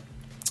 And so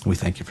we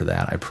thank you for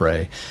that. I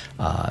pray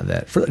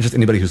that for just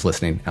anybody who's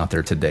listening out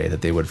there today,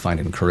 that they would find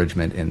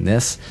encouragement in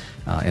this,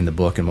 in the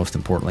book, and most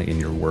importantly, in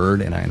your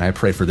word. And I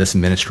pray for this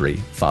ministry,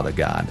 Father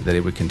God, that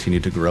it would continue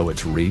to grow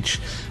its reach,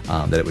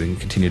 that it would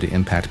continue to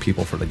impact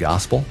people for the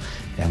gospel.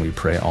 And we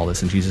pray all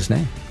this in Jesus'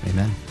 name.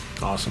 Amen.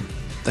 Awesome.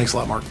 Thanks a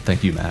lot, Mark.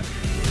 Thank you, Matt.